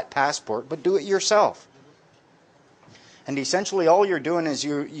with that passport, but do it yourself. And essentially, all you're doing is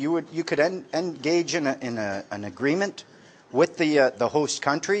you could engage in an agreement with the host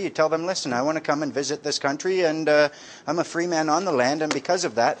country. You tell them, listen, I want to come and visit this country, and I'm a free man on the land, and because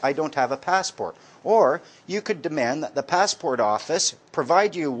of that, I don't have a passport. Or you could demand that the passport office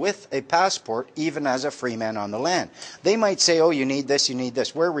provide you with a passport even as a free man on the land. They might say, oh, you need this,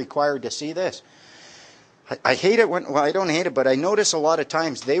 we're required to see this. I hate it well, I don't hate it, but I notice a lot of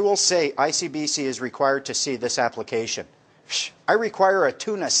times they will say ICBC is required to see this application. I require a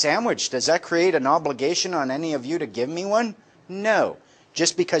tuna sandwich. Does that create an obligation on any of you to give me one? No.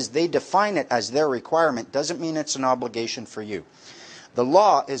 Just because they define it as their requirement doesn't mean it's an obligation for you. The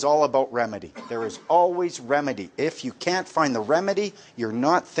law is all about remedy. There is always remedy. If you can't find the remedy, you're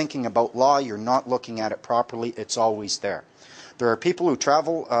not thinking about law, you're not looking at it properly, it's always there. There are people who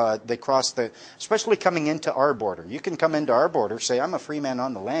travel, they cross especially coming into our border. You can come into our border, say, I'm a free man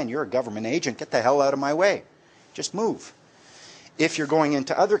on the land, you're a government agent, get the hell out of my way. Just move. If you're going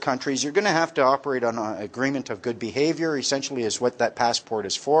into other countries, you're going to have to operate on an agreement of good behavior, essentially is what that passport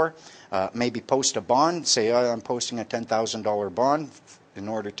is for. Maybe post a bond, say, oh, I'm posting a $10,000 bond in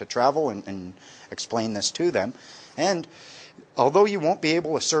order to travel and explain this to them. And although you won't be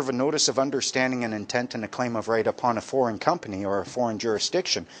able to serve a notice of understanding and intent and a claim of right upon a foreign company or a foreign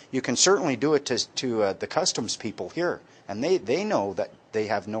jurisdiction, you can certainly do it to the customs people here. And they know that they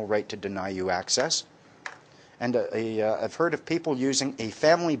have no right to deny you access. And I've heard of people using a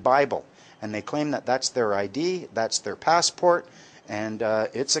family Bible, and they claim that that's their ID, that's their passport, and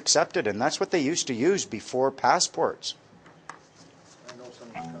it's accepted. And that's what they used to use before passports.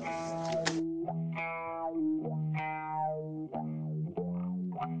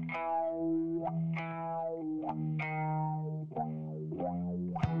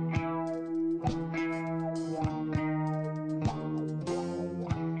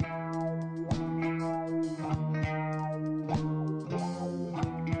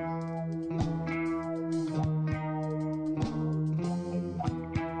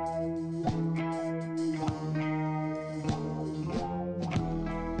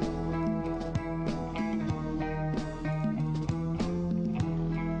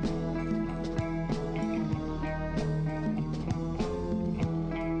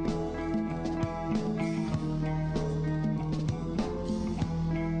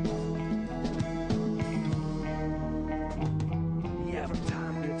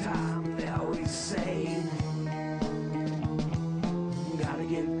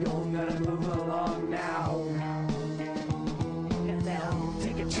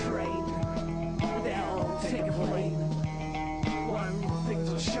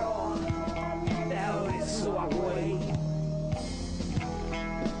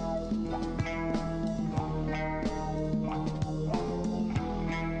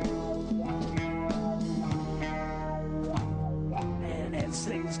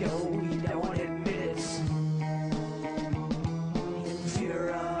 things go, you don't admit it. In fear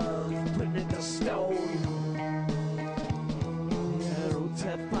of putting it to stone.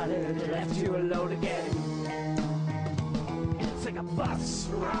 They left you alone again. It's like a bus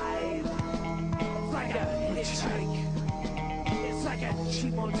ride. It's like a hitchhike. It's like a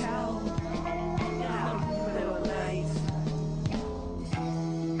cheap motel. Out in the middle of the night.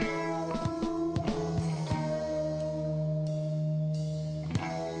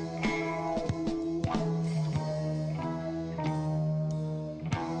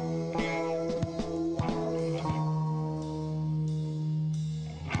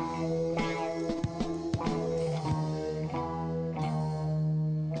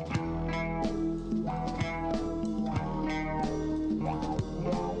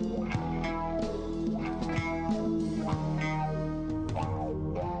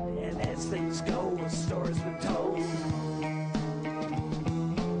 Things go, a story's been told.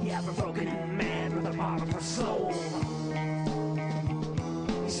 You have a broken man with a bottle for soul.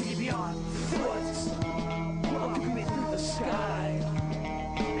 You see me on foot, look at me through the sky.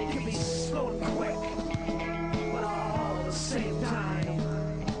 It can be slow and quick, but all at the same time.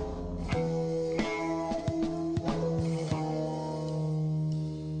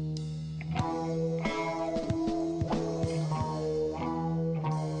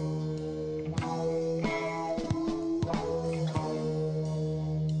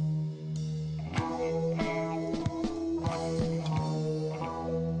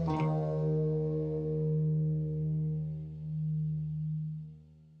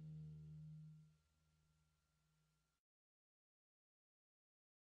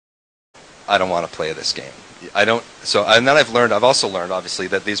 I don't want to play this game. I don't. So, and then I've also learned, obviously,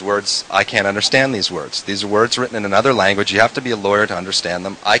 that these words, I can't understand these words. These are words written in another language. You have to be a lawyer to understand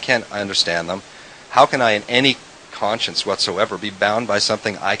them. I can't understand them. How can I, in any conscience whatsoever, be bound by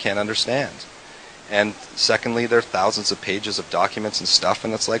something I can't understand? And secondly, there are thousands of pages of documents and stuff,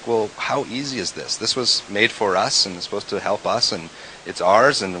 and it's like, well, how easy is this? This was made for us, and it's supposed to help us, and it's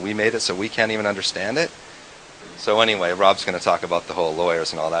ours, and we made it so we can't even understand it. So anyway, Rob's going to talk about the whole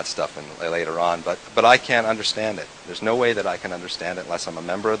lawyers and all that stuff later on, but I can't understand it. There's no way that I can understand it unless I'm a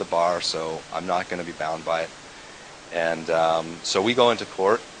member of the bar, so I'm not going to be bound by it. And so we go into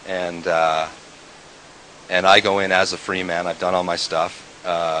court, and I go in as a free man. I've done all my stuff.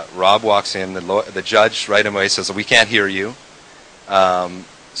 Rob walks in. The judge right away says, "We can't hear you."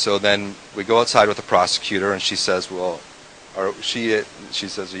 So then we go outside with the prosecutor, and she says, "Well," or she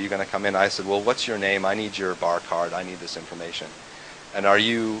says, "Are you going to come in?" I said, "Well, what's your name? I need your bar card. I need this information. And are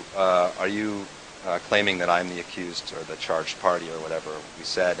you claiming that I'm the accused or the charged party or whatever we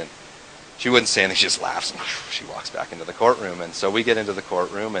said?" And she wouldn't say anything. She just laughs, and she walks back into the courtroom. And so we get into the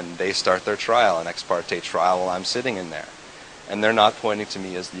courtroom, and they start their trial, an ex parte trial, while I'm sitting in there. And they're not pointing to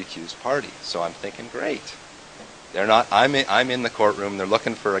me as the accused party. So I'm thinking, great. They're not. I'm in the courtroom. They're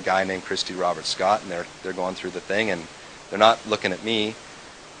looking for a guy named Christy Robert Scott, and they're going through the thing, and they're not looking at me.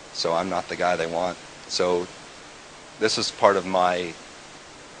 So I'm not the guy they want. So this is part of my.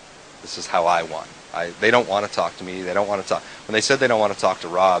 This is how I won. They don't want to talk to me. They don't want to talk. When they said they don't want to talk to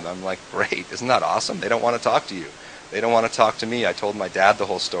Rob, I'm like, great. Isn't that awesome? They don't want to talk to you. They don't want to talk to me. I told my dad the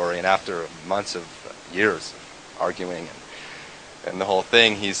whole story, and after months of years of arguing and the whole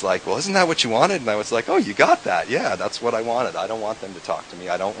thing, he's like, "Well, isn't that what you wanted?" And I was like, "Oh, you got that. Yeah, that's what I wanted. I don't want them to talk to me.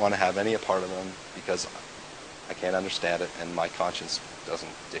 I don't want to have any part of them because I can't understand it, and my conscience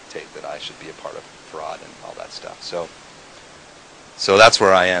doesn't dictate that I should be a part of fraud and all that stuff." So that's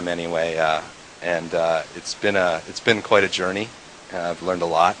where I am anyway, and it's been quite a journey. I've learned a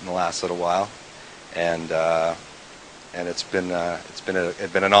lot in the last little while, and it's been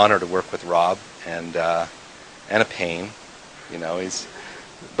an honor to work with Rob, and a pain. You know,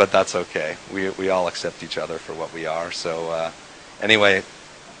 but that's okay. We all accept each other for what we are. So anyway,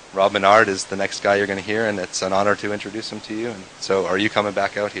 Rob Menard is the next guy you're going to hear, and it's an honor to introduce him to you. And so, are you coming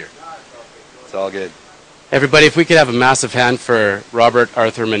back out here? It's all good. Everybody, if we could have a massive hand for Robert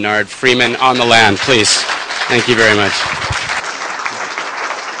Arthur Menard, Freeman on the land, please. Thank you very much.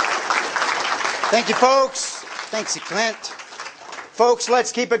 Thank you, folks. Thanks, Clint. Folks,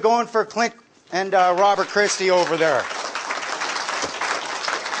 let's keep it going for Clint and Robert Christie over there.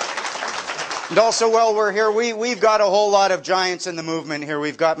 And also, while we're here, we've got a whole lot of giants in the movement here.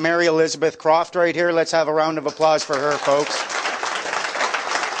 We've got Mary Elizabeth Croft right here. Let's have a round of applause for her, folks.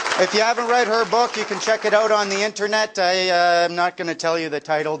 If you haven't read her book, you can check it out on the internet. I'm not going to tell you the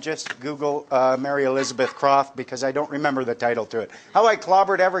title. Just Google Mary Elizabeth Croft, because I don't remember the title to it. How I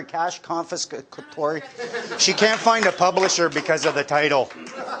clobbered every cash confiscatory. She can't find a publisher because of the title.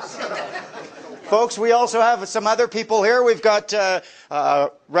 Folks, we also have some other people here. We've got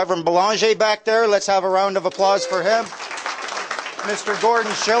Reverend Belanger back there. Let's have a round of applause for him. Mr.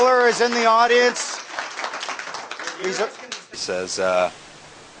 Gordon Schiller is in the audience. He says, or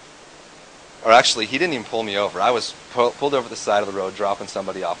actually, he didn't even pull me over. I was pulled over the side of the road, dropping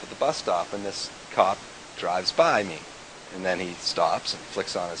somebody off at the bus stop, and this cop drives by me. And then he stops and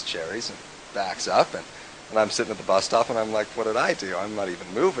flicks on his cherries and backs up, and I'm sitting at the bus stop, and I'm like, what did I do? I'm not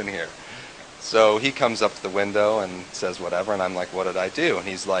even moving here. So he comes up to the window and says whatever, and I'm like, what did I do? And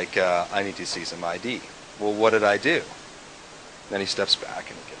he's like, I need to see some ID. Well, what did I do? Then he steps back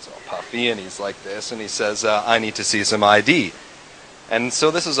and he gets all puffy and he's like this and he says, I need to see some ID. And so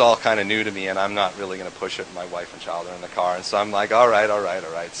this is all kind of new to me and I'm not really going to push it. My wife and child are in the car. And so I'm like, all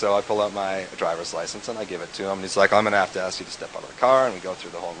right. So I pull out my driver's license and I give it to him. And he's like, I'm going to have to ask you to step out of the car. And we go through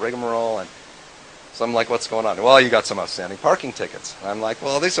the whole rigmarole. And so I'm like, what's going on? Well, you got some outstanding parking tickets. And I'm like,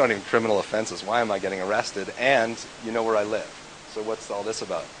 well, these aren't even criminal offenses. Why am I getting arrested? And you know where I live. So what's all this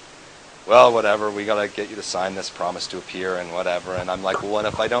about? Well, whatever, we got to get you to sign this promise to appear and whatever. And I'm like, well, what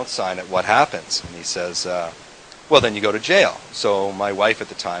if I don't sign it? What happens? And he says, well, then you go to jail. So my wife at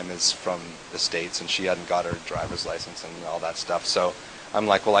the time is from the States and she hadn't got her driver's license and all that stuff. So I'm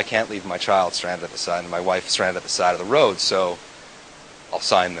like, well, I can't leave my child stranded at the side and my wife stranded at the side of the road. So I'll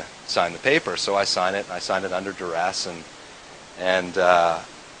sign the paper. So I sign it and I sign it under duress and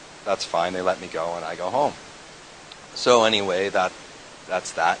that's fine. They let me go and I go home. So anyway, that's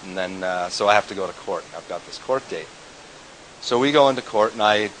that, and then so I have to go to court. I've got this court date. So we go into court,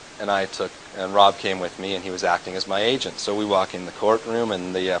 and Rob came with me, and he was acting as my agent. So we walk in the courtroom,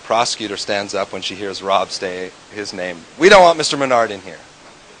 and the prosecutor stands up when she hears Rob say his name. We don't want Mr. Menard in here.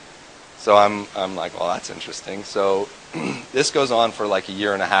 So I'm like, well, that's interesting. So this goes on for like a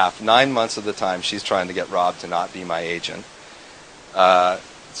year and a half. 9 months of the time, she's trying to get Rob to not be my agent.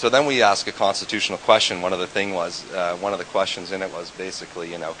 So then we ask a constitutional question. One of the questions in it was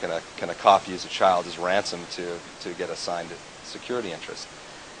basically, you know, can a cop use a child as ransom to get assigned security interest?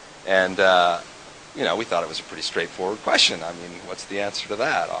 And you know, we thought it was a pretty straightforward question. I mean, what's the answer to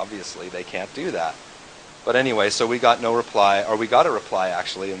that? Obviously, they can't do that. But anyway, so we got no reply, or we got a reply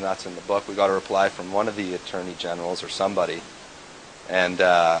actually, and that's in the book. We got a reply from one of the attorney generals or somebody, and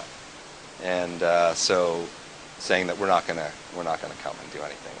so saying that we're not going to come and do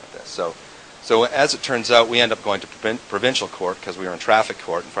anything with this. So as it turns out, we end up going to provincial court because we were in traffic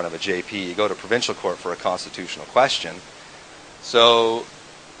court in front of a JP. You go to provincial court for a constitutional question. So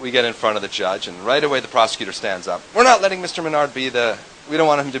we get in front of the judge, and right away the prosecutor stands up. We're not letting Mr. Menard we don't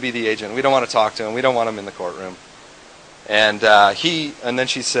want him to be the agent. We don't want to talk to him. We don't want him in the courtroom. And then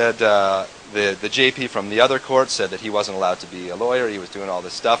she said, the JP from the other court said that he wasn't allowed to be a lawyer. He was doing all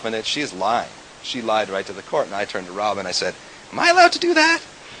this stuff, and she's lying. She lied right to the court, and I turned to Rob and I said, am I allowed to do that?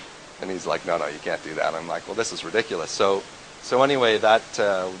 And he's like, no, you can't do that. I'm like, well, this is ridiculous. So anyway, that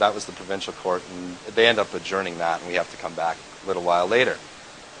was the provincial court, and they end up adjourning that, and we have to come back a little while later.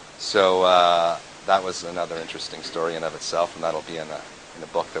 So that was another interesting story in of itself, and that'll be in a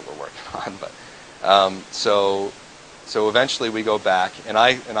book that we're working on. But so eventually we go back, and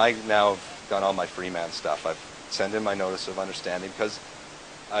I now have done all my Freeman stuff. I've sent in my notice of understanding because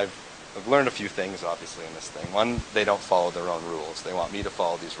I've learned a few things, obviously, in this thing. One, they don't follow their own rules. They want me to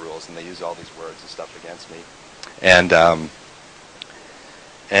follow these rules, and they use all these words and stuff against me.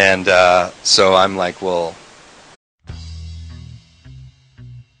 And so I'm like, well,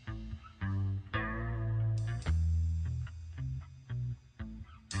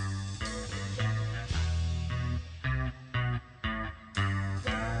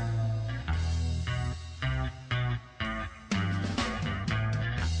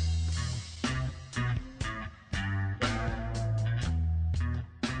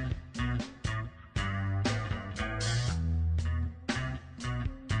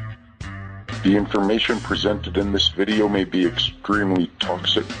 The information presented in this video may be extremely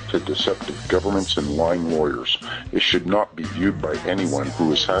toxic to deceptive governments and lying lawyers. It should not be viewed by anyone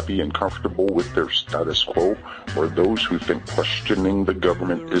who is happy and comfortable with their status quo or those who think questioning the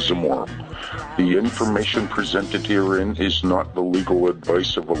government is immoral. The information presented herein is not the legal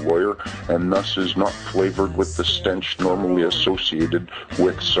advice of a lawyer and thus is not flavored with the stench normally associated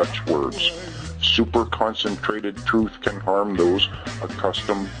with such words. Super concentrated truth can harm those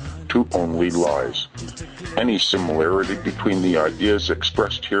accustomed to only lies. Any similarity between the ideas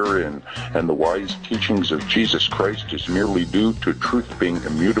expressed herein and the wise teachings of Jesus Christ is merely due to truth being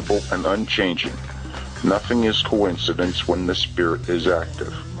immutable and unchanging. Nothing is coincidence when the Spirit is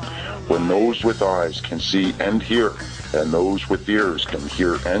active. When those with eyes can see and hear, and those with ears can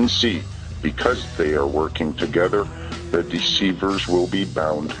hear and see, because they are working together, the deceivers will be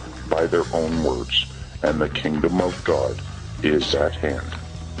bound by their own words, and the kingdom of God is at hand.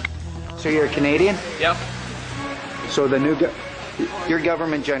 So you're a Canadian? Yep. So the new your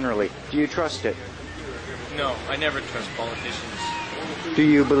government generally, do you trust it? No, I never trust politicians. Do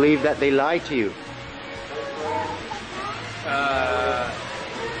you believe that they lie to you?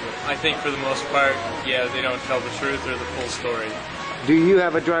 I think for the most part, yeah, they don't tell the truth or the full story. Do you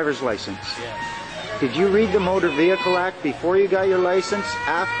have a driver's license? Yeah. Did you read the Motor Vehicle Act before you got your license,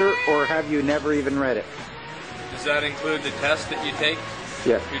 after, or have you never even read it? Does that include the test that you take?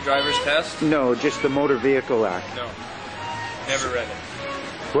 Yeah. Your driver's test? No, just the Motor Vehicle Act. No. Never read it.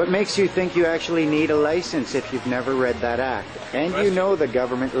 What makes you think you actually need a license if you've never read that act? And you know the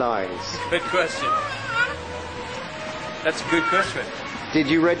government lies. Good question. That's a good question. Did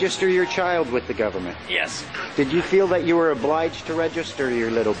you register your child with the government? Yes. Did you feel that you were obliged to register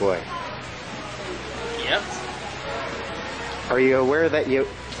your little boy? Yep. Are you aware that you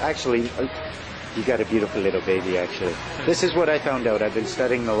got a beautiful little baby, actually. This is what I found out. I've been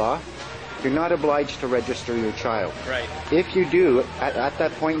studying the law. You're not obliged to register your child. Right. If you do, at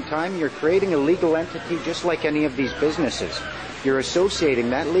that point in time, you're creating a legal entity just like any of these businesses. You're associating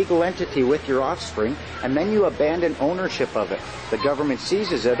that legal entity with your offspring, and then you abandon ownership of it. The government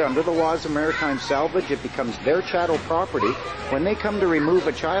seizes it under the laws of maritime salvage. It becomes their chattel property. When they come to remove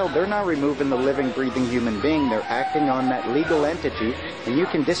a child, they're not removing the living, breathing human being. They're acting on that legal entity, and you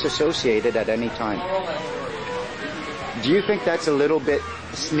can disassociate it at any time. Do you think that's a little bit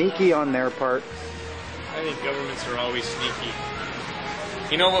sneaky on their part? I think governments are always sneaky.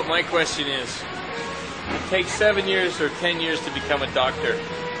 You know what my question is? It takes 7 years or 10 years to become a doctor.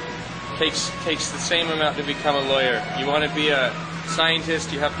 Takes the same amount to become a lawyer. You want to be a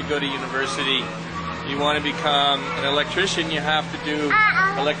scientist, you have to go to university. You want to become an electrician, you have to do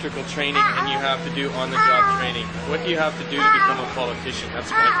electrical training, and you have to do on-the-job training. What do you have to do to become a politician? That's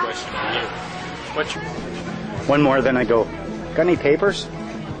my question to you. One more, then I go. Got any papers?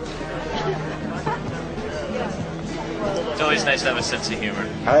 It's always nice to have a sense of humor.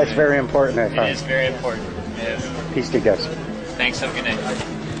 That's very important, I find. It is very important. Yes. Peace to you guys. Thanks, have a good night.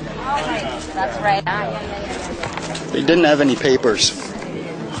 That's right. They didn't have any papers.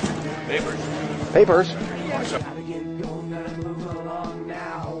 Papers? Papers?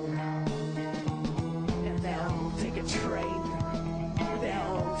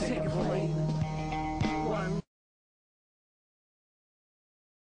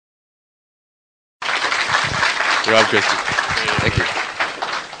 Rob Christie. Thank you.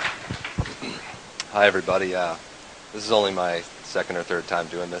 Hi, everybody. This is only my second or third time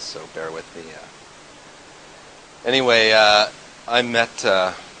doing this, so bear with me. Anyway, I met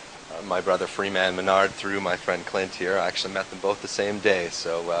my brother Freeman Menard through my friend Clint here. I actually met them both the same day,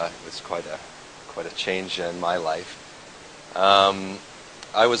 so it was quite a change in my life.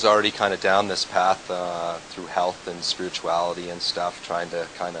 I was already kind of down this path through health and spirituality and stuff, trying to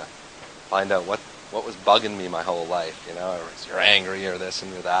kind of find out what was bugging me my whole life, you know, or you're angry or this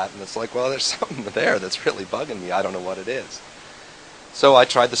and you're that, and it's like, well, there's something there that's really bugging me. I don't know what it is. So I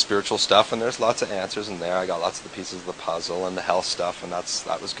tried the spiritual stuff, and there's lots of answers in there. I got lots of the pieces of the puzzle and the health stuff, and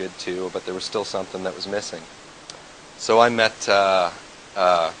that was good too, but there was still something that was missing. So I met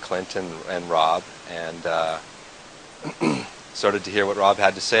Clint and Rob, and started to hear what Rob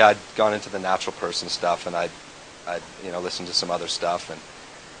had to say. I'd gone into the natural person stuff, and I'd listened to some other stuff,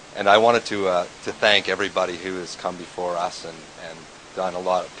 and I wanted to thank everybody who has come before us and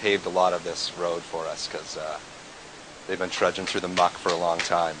paved a lot of this road for us, because they've been trudging through the muck for a long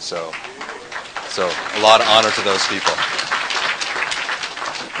time. So a lot of honor to those people.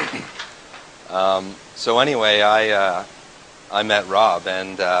 So anyway, I met Rob,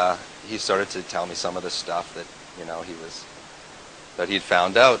 and he started to tell me some of the stuff that that he'd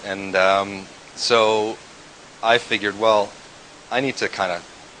found out, and so I figured, well, I need to kind of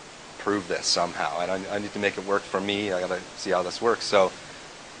prove this somehow. I need to make it work for me. I got to see how this works. So,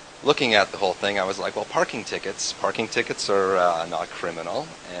 looking at the whole thing, I was like, well, parking tickets are not criminal,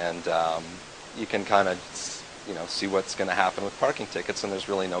 and you can kind of see what's going to happen with parking tickets, and there's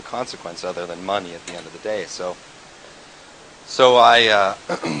really no consequence other than money at the end of the day. So I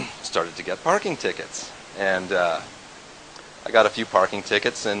started to get parking tickets, and I got a few parking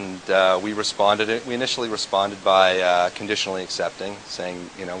tickets, and we initially responded by conditionally accepting, saying,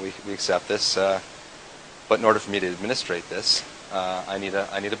 we accept this, but in order for me to administrate this, I need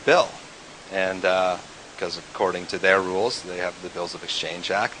a bill, and because according to their rules, they have the Bills of Exchange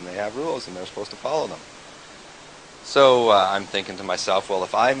Act, and they have rules, and they're supposed to follow them. So I'm thinking to myself, well,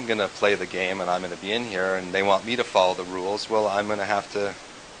 if I'm going to play the game and I'm going to be in here, and they want me to follow the rules, well, I'm going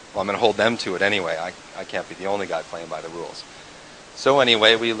to hold them to it anyway. I can't be the only guy playing by the rules. So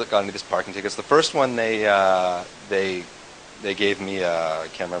anyway, we got into these parking tickets. The first one they gave me, I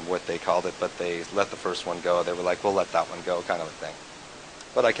can't remember what they called it, but they let the first one go. They were like, we'll let that one go, kind of a thing.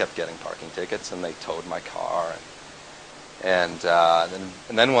 But I kept getting parking tickets, and they towed my car. And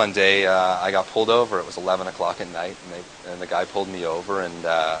then one day I got pulled over. It was 11 o'clock at night, and the guy pulled me over, and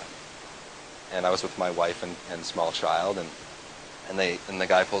I was with my wife and small child, and the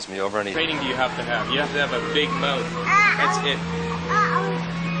guy pulls me over, and he... Training do you have to have? You have to have a big mouth. That's it.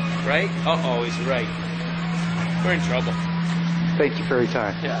 Right? Uh-oh, he's right. We're in trouble. Thank you for your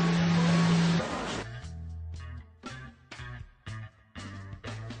time. Yeah.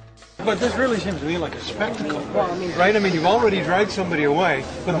 But this really seems to me like a spectacle, right? I mean, you've already dragged somebody away,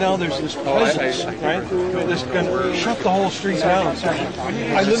 but now there's this presence, right? This gonna shut the whole street down. So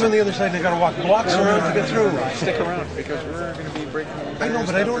I live on the other side, and I got to walk blocks around to get through. Stick around because we're going to be breaking. I know,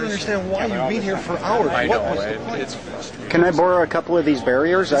 but I don't understand why you've been here for hours. I What know. was the point? Can I borrow a couple of these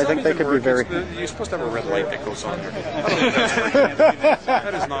barriers? I think they could be very... You're supposed to have a red light that goes on there.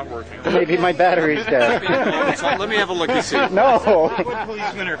 That is not working. Maybe my battery's dead. Let me have a look and see. No. What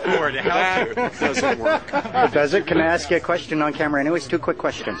policemen are for to help you. That doesn't work. Does it? Can I ask you a question on camera? Anyways, 2 quick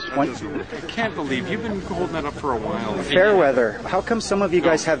questions. One, I can't believe you've been holding that up for a while. Fairweather. How come some of you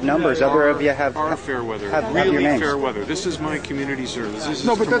guys have numbers? Other of you have Fairweather. have Really your names? Fairweather. This is my community service. This is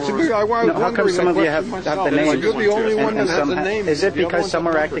No, but that's a good. I was No, how come some of you have the names? You're the only one that has some the name. Is it The other because ones some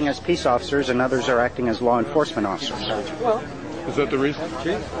have are numbers. acting as peace officers and others are acting as law enforcement officers? Is that the reason?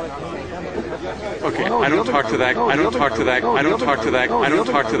 Okay, I don't talk to that. I don't talk to that. I don't talk to that. I don't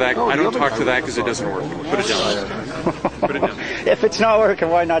talk to that. I don't talk to that because it doesn't work. Put it down. Put it down. If it's not working,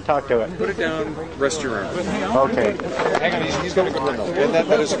 why not talk to it? Put it down. Rest your arm. Okay. Hang on, he's got a good one though. And that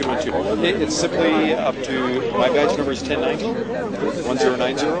is a good one too. It's simply up to my badge number is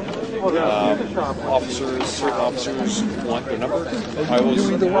 1090. Officers, certain officers want the number. I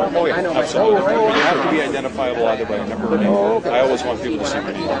always, oh yeah, absolutely. But you have to be identifiable either by a number or name. I always want people to see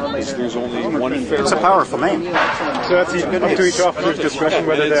my name. There's only one fair. It's a powerful name. So that's up to each officer's discretion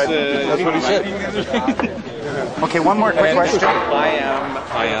whether that's what he said. Okay, one more quick question. I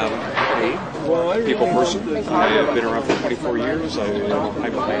am a people person. I've been around for 24 years. I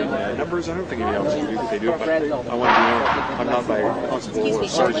play numbers. I don't think any officers do what they do, but I want to be known. I'm not my constable or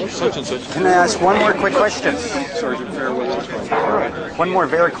sergeant such and such. Can I ask one more quick question? Sergeant Fairweather. One more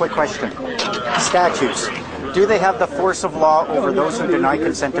very quick question. Statutes. Do they have the force of law over those who deny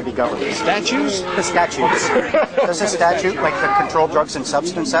consent to be governed? Statues? The statutes. Does a statute, like the Controlled Drugs and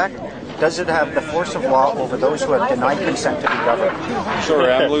Substance Act, does it have the force of law over those who have denied consent to be governed? Sorry,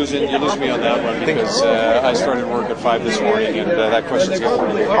 you're losing me on that one because I started work at 5 this morning and that question's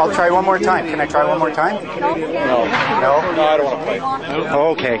going to I'll try one more time. Can I try one more time? No. No? No, I don't want to play.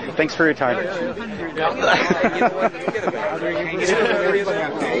 Okay. Thanks for your time.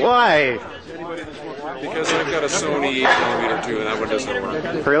 Why? Because I've got a Sony 8mm too, and that one doesn't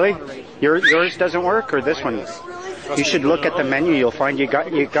work. Really? Yours doesn't work, or this one? You should look at the menu. You'll find you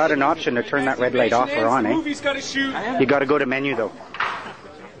got an option to turn that red light off or on. You got to go to menu though.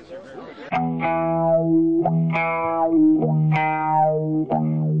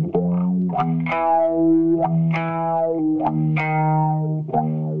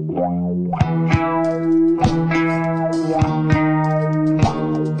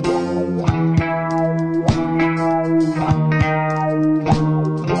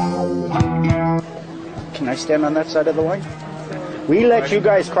 Can I stand on that side of the line? We let you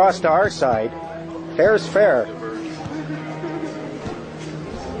guys cross to our side. Fair's fair.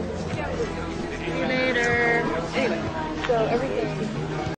 Later. Anyway, so everything.